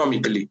bad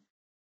economically.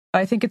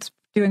 I think it's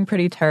doing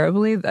pretty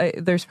terribly.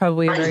 There's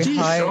probably a very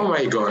high. Oh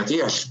my God,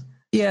 yes.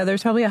 Yeah,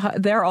 there's probably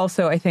There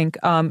also, I think,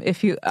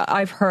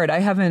 I've heard, I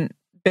haven't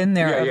been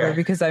there ever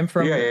because I'm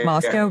from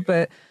Moscow,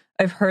 but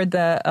I've heard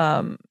that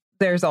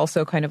there's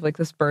also kind of like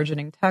this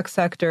burgeoning tech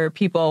sector.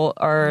 People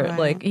are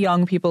like,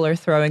 young people are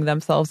throwing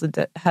themselves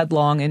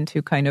headlong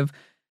into kind of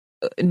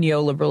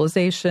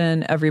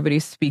neoliberalization. Everybody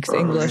speaks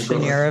English in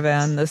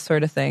Yerevan, this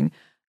sort of thing.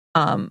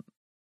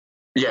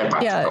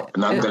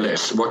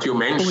 Nonetheless, what you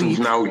mentioned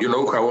now, you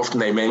know how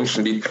often I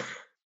mentioned it.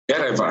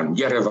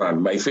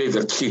 Yerevan, my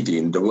favorite city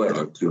in the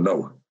world, you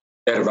know.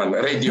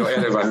 Yerevan, Radio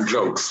Yerevan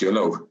jokes, you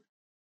know.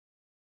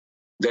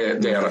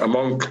 They are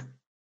among...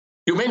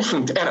 You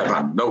mentioned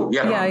Yerevan, no?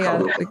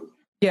 Yerevan.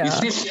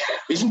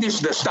 Isn't this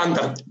the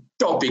standard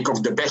topic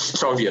of the best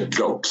Soviet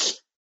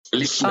jokes? A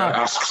listener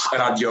asks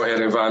Radio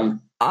Yerevan.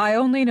 I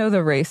only know the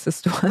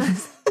racist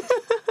ones.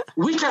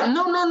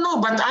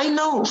 No, but I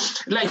know,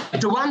 like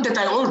the one that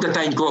I all the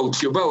time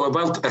quote, you know,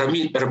 about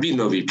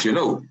Rabinovich, you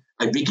know.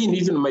 I begin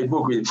even my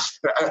book with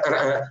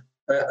a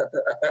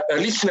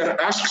listener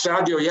asks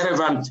Radio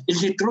Yerevan,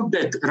 is it true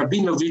that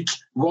Rabinovich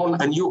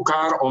won a new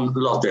car on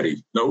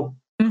lottery? No?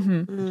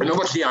 You know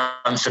what's the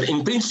answer?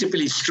 In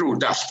principle, it's true.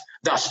 Thus,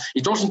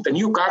 it wasn't a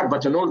new car,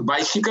 but an old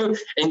bicycle,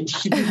 and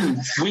he didn't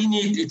win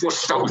it. It was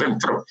stolen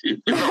from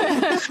him. You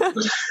know?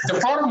 The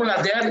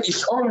formula there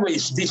is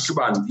always this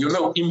one. You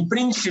know, in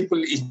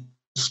principle,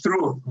 it's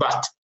true,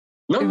 but.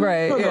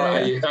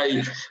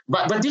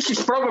 But this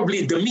is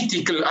probably the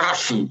mythical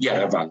Russian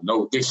Yerevan.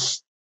 No,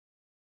 this.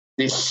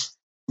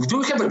 Do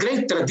we have a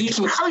great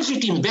tradition? How is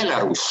it in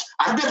Belarus?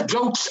 Are there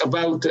jokes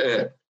about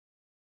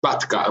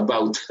Batka,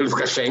 about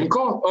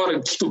Lukashenko, or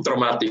it's too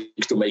traumatic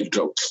to make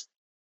jokes?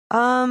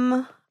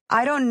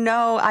 I don't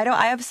know.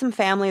 I have some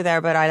family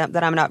there, but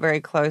that I'm not very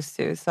close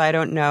to, so I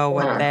don't know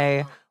what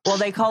they. Well,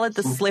 they call it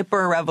the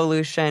slipper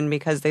revolution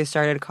because they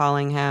started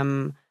calling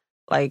him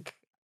like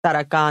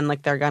Tarakan,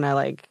 like they're gonna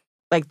like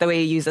the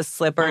way you use a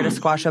slipper to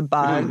squash a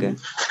bug.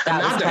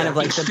 That was kind of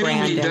like the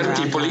branding. Extremely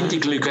dirty,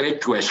 politically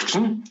correct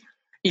question.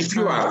 If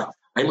you are,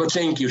 I'm not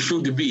saying you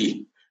should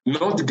be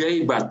not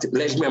gay, but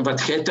lesbian, but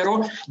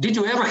hetero, did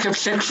you ever have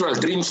sexual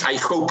dreams? I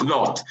hope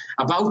not.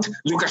 About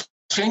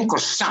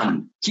Lukashenko's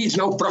son. He's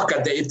no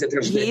procadate.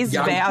 He's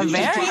a very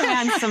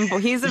handsome boy.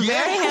 He's a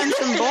very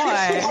handsome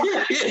boy.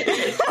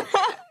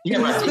 Yeah,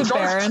 but it's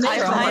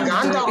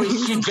propaganda, or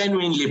is he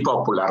genuinely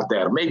popular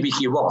there? Maybe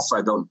he was,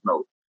 I don't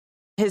know.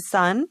 His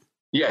son?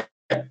 Yeah.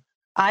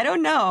 I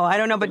don't know,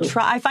 but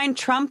I find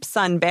Trump's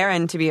son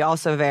Barron to be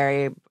also a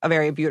very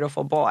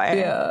beautiful boy.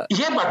 Yeah,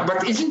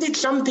 but isn't it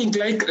something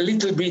like a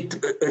little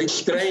bit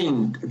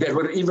restrained? There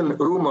were even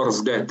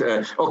rumors that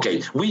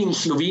we in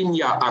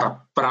Slovenia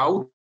are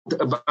proud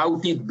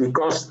about it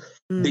because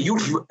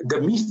the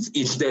myth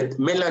is that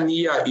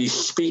Melania is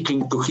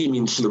speaking to him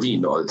in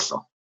Slovene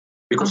also.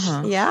 Because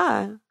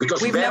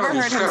because we've never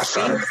heard him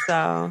speak,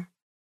 so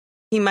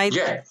he might.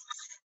 Yeah.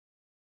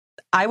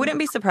 I wouldn't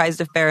be surprised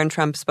if Barron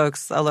Trump spoke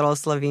a little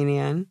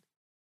Slovenian.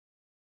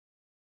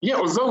 Yeah,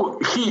 although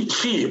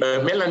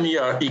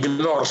Melania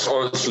ignores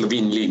all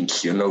Slovene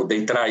links, you know,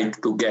 they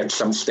tried to get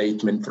some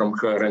statement from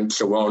her and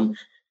so on.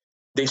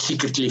 They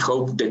secretly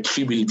hope that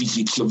she will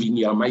visit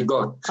Slovenia. My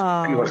God,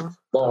 she was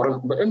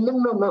born.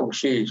 No.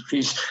 She's.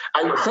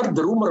 I heard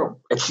the rumor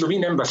at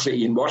Slovene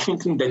embassy in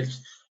Washington that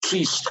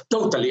she's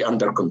totally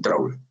under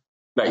control.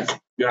 Like,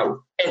 you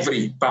know,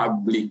 every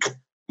public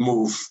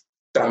move,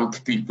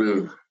 Trump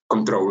people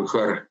control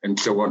her, and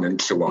so on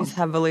and so on. He's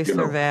heavily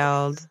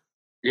surveilled.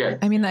 Yeah.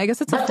 I mean, I guess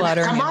it's a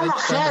flattering image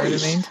for her to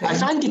maintain. I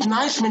find it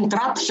nice when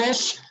Trump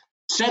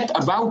said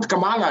about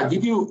Kamala,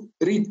 did you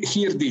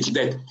hear this,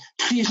 that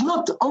she is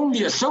not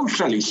only a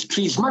socialist,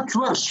 she is much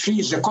worse, she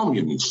is a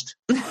communist.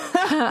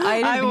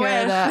 I didn't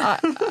hear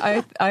that.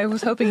 I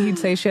was hoping he'd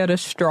say she had a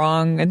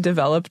strong and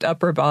developed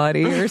upper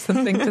body or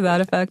something to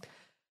that effect.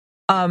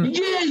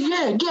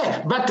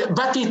 Yeah.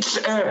 But it's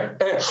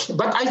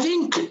but I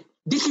think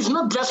this is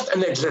not just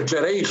an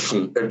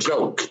exaggeration, a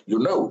joke, you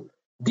know.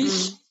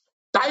 These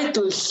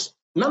titles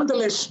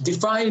nonetheless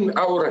define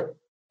our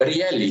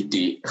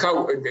reality,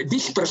 how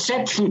this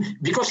perception,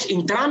 because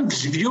in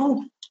Trump's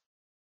view,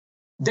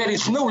 there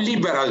is no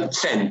liberal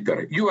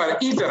center. You are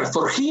either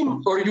for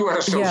him or you are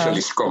a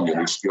socialist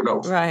communist, you know.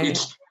 Right.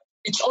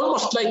 It's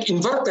almost like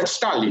inverted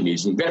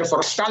Stalinism, where for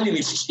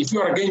Stalinists, if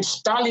you are against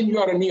Stalin, you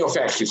are a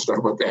neo-fascist or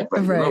whatever.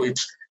 Right. You know,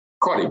 it's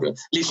horrible.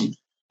 Listen,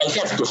 I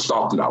have to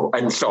stop now.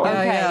 I'm sorry.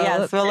 Okay,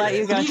 yes, we'll let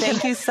you go.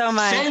 Thank you so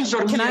much.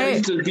 Censor me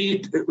a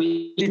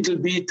little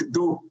bit,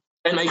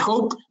 and I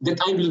hope that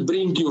I will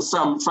bring you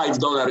some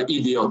 $5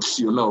 idiots,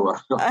 you know.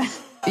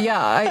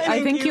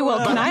 I think you will.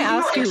 Can I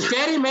ask you?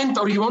 Experiment,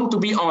 or you want to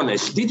be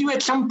honest? Did you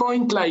at some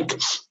point try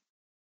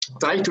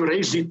to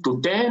raise it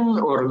to 10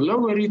 or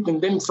lower it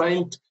and then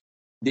find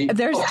the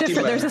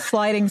There's a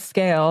sliding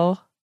scale.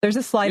 There's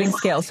a sliding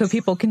scale, so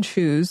people can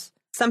choose.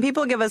 Some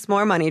people give us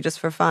more money just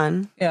for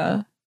fun.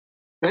 Yeah.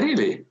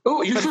 Really?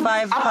 Oh, you should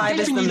five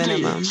is the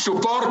minimum.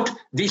 Support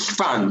this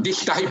fun,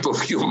 this type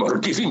of humor,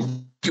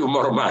 giving you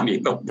more money.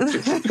 No?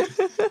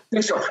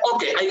 So,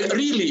 okay, I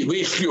really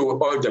wish you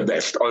all the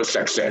best, all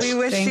success. We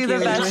wish you the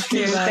best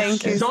too.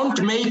 Thank you.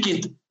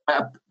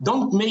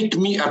 Don't make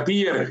me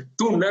appear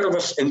too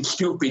nervous and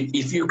stupid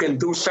if you can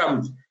do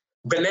some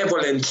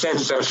benevolent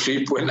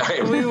censorship when I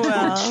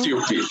am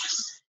stupid.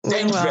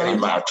 Thanks very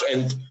much,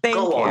 and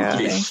go on,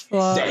 please.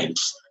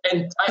 Thanks.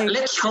 And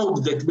let's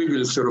hope that we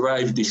will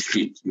survive this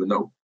shit, you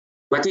know.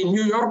 But in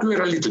New York,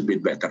 we're a little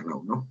bit better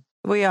now, no?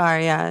 We are,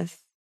 yes.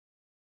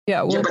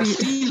 Yeah, but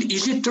still,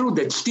 is it true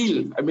that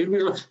still, I mean,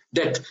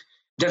 that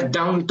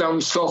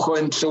downtown Soho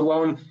and so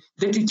on,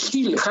 that it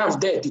still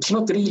have that? It's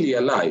not really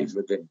alive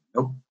again,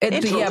 no?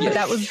 But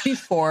that was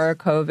before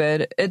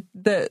COVID.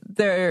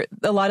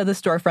 A lot of the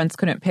storefronts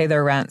couldn't pay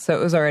their rent, so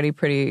it was already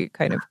pretty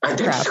kind of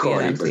that's crappy.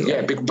 Horrible,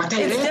 yeah. But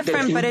I read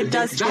different, but it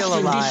does feel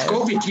alive. Just in this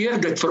COVID year,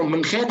 that from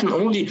Manhattan,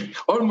 only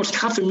almost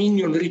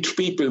 500,000 rich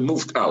people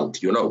moved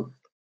out, you know.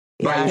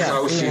 Buying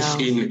houses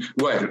in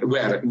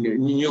where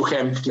New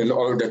Hampshire and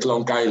all that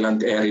Long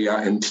Island area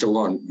and so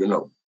on, you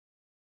know.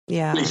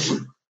 Yeah.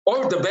 Listen,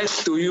 all the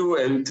best to you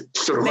and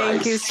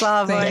survive. Thank you,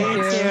 Slavoj.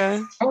 Thank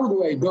you. How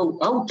do I go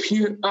out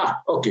here?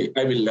 Okay,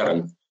 I will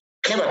learn.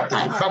 Have a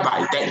time.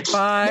 Bye-bye. Thanks.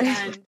 Bye.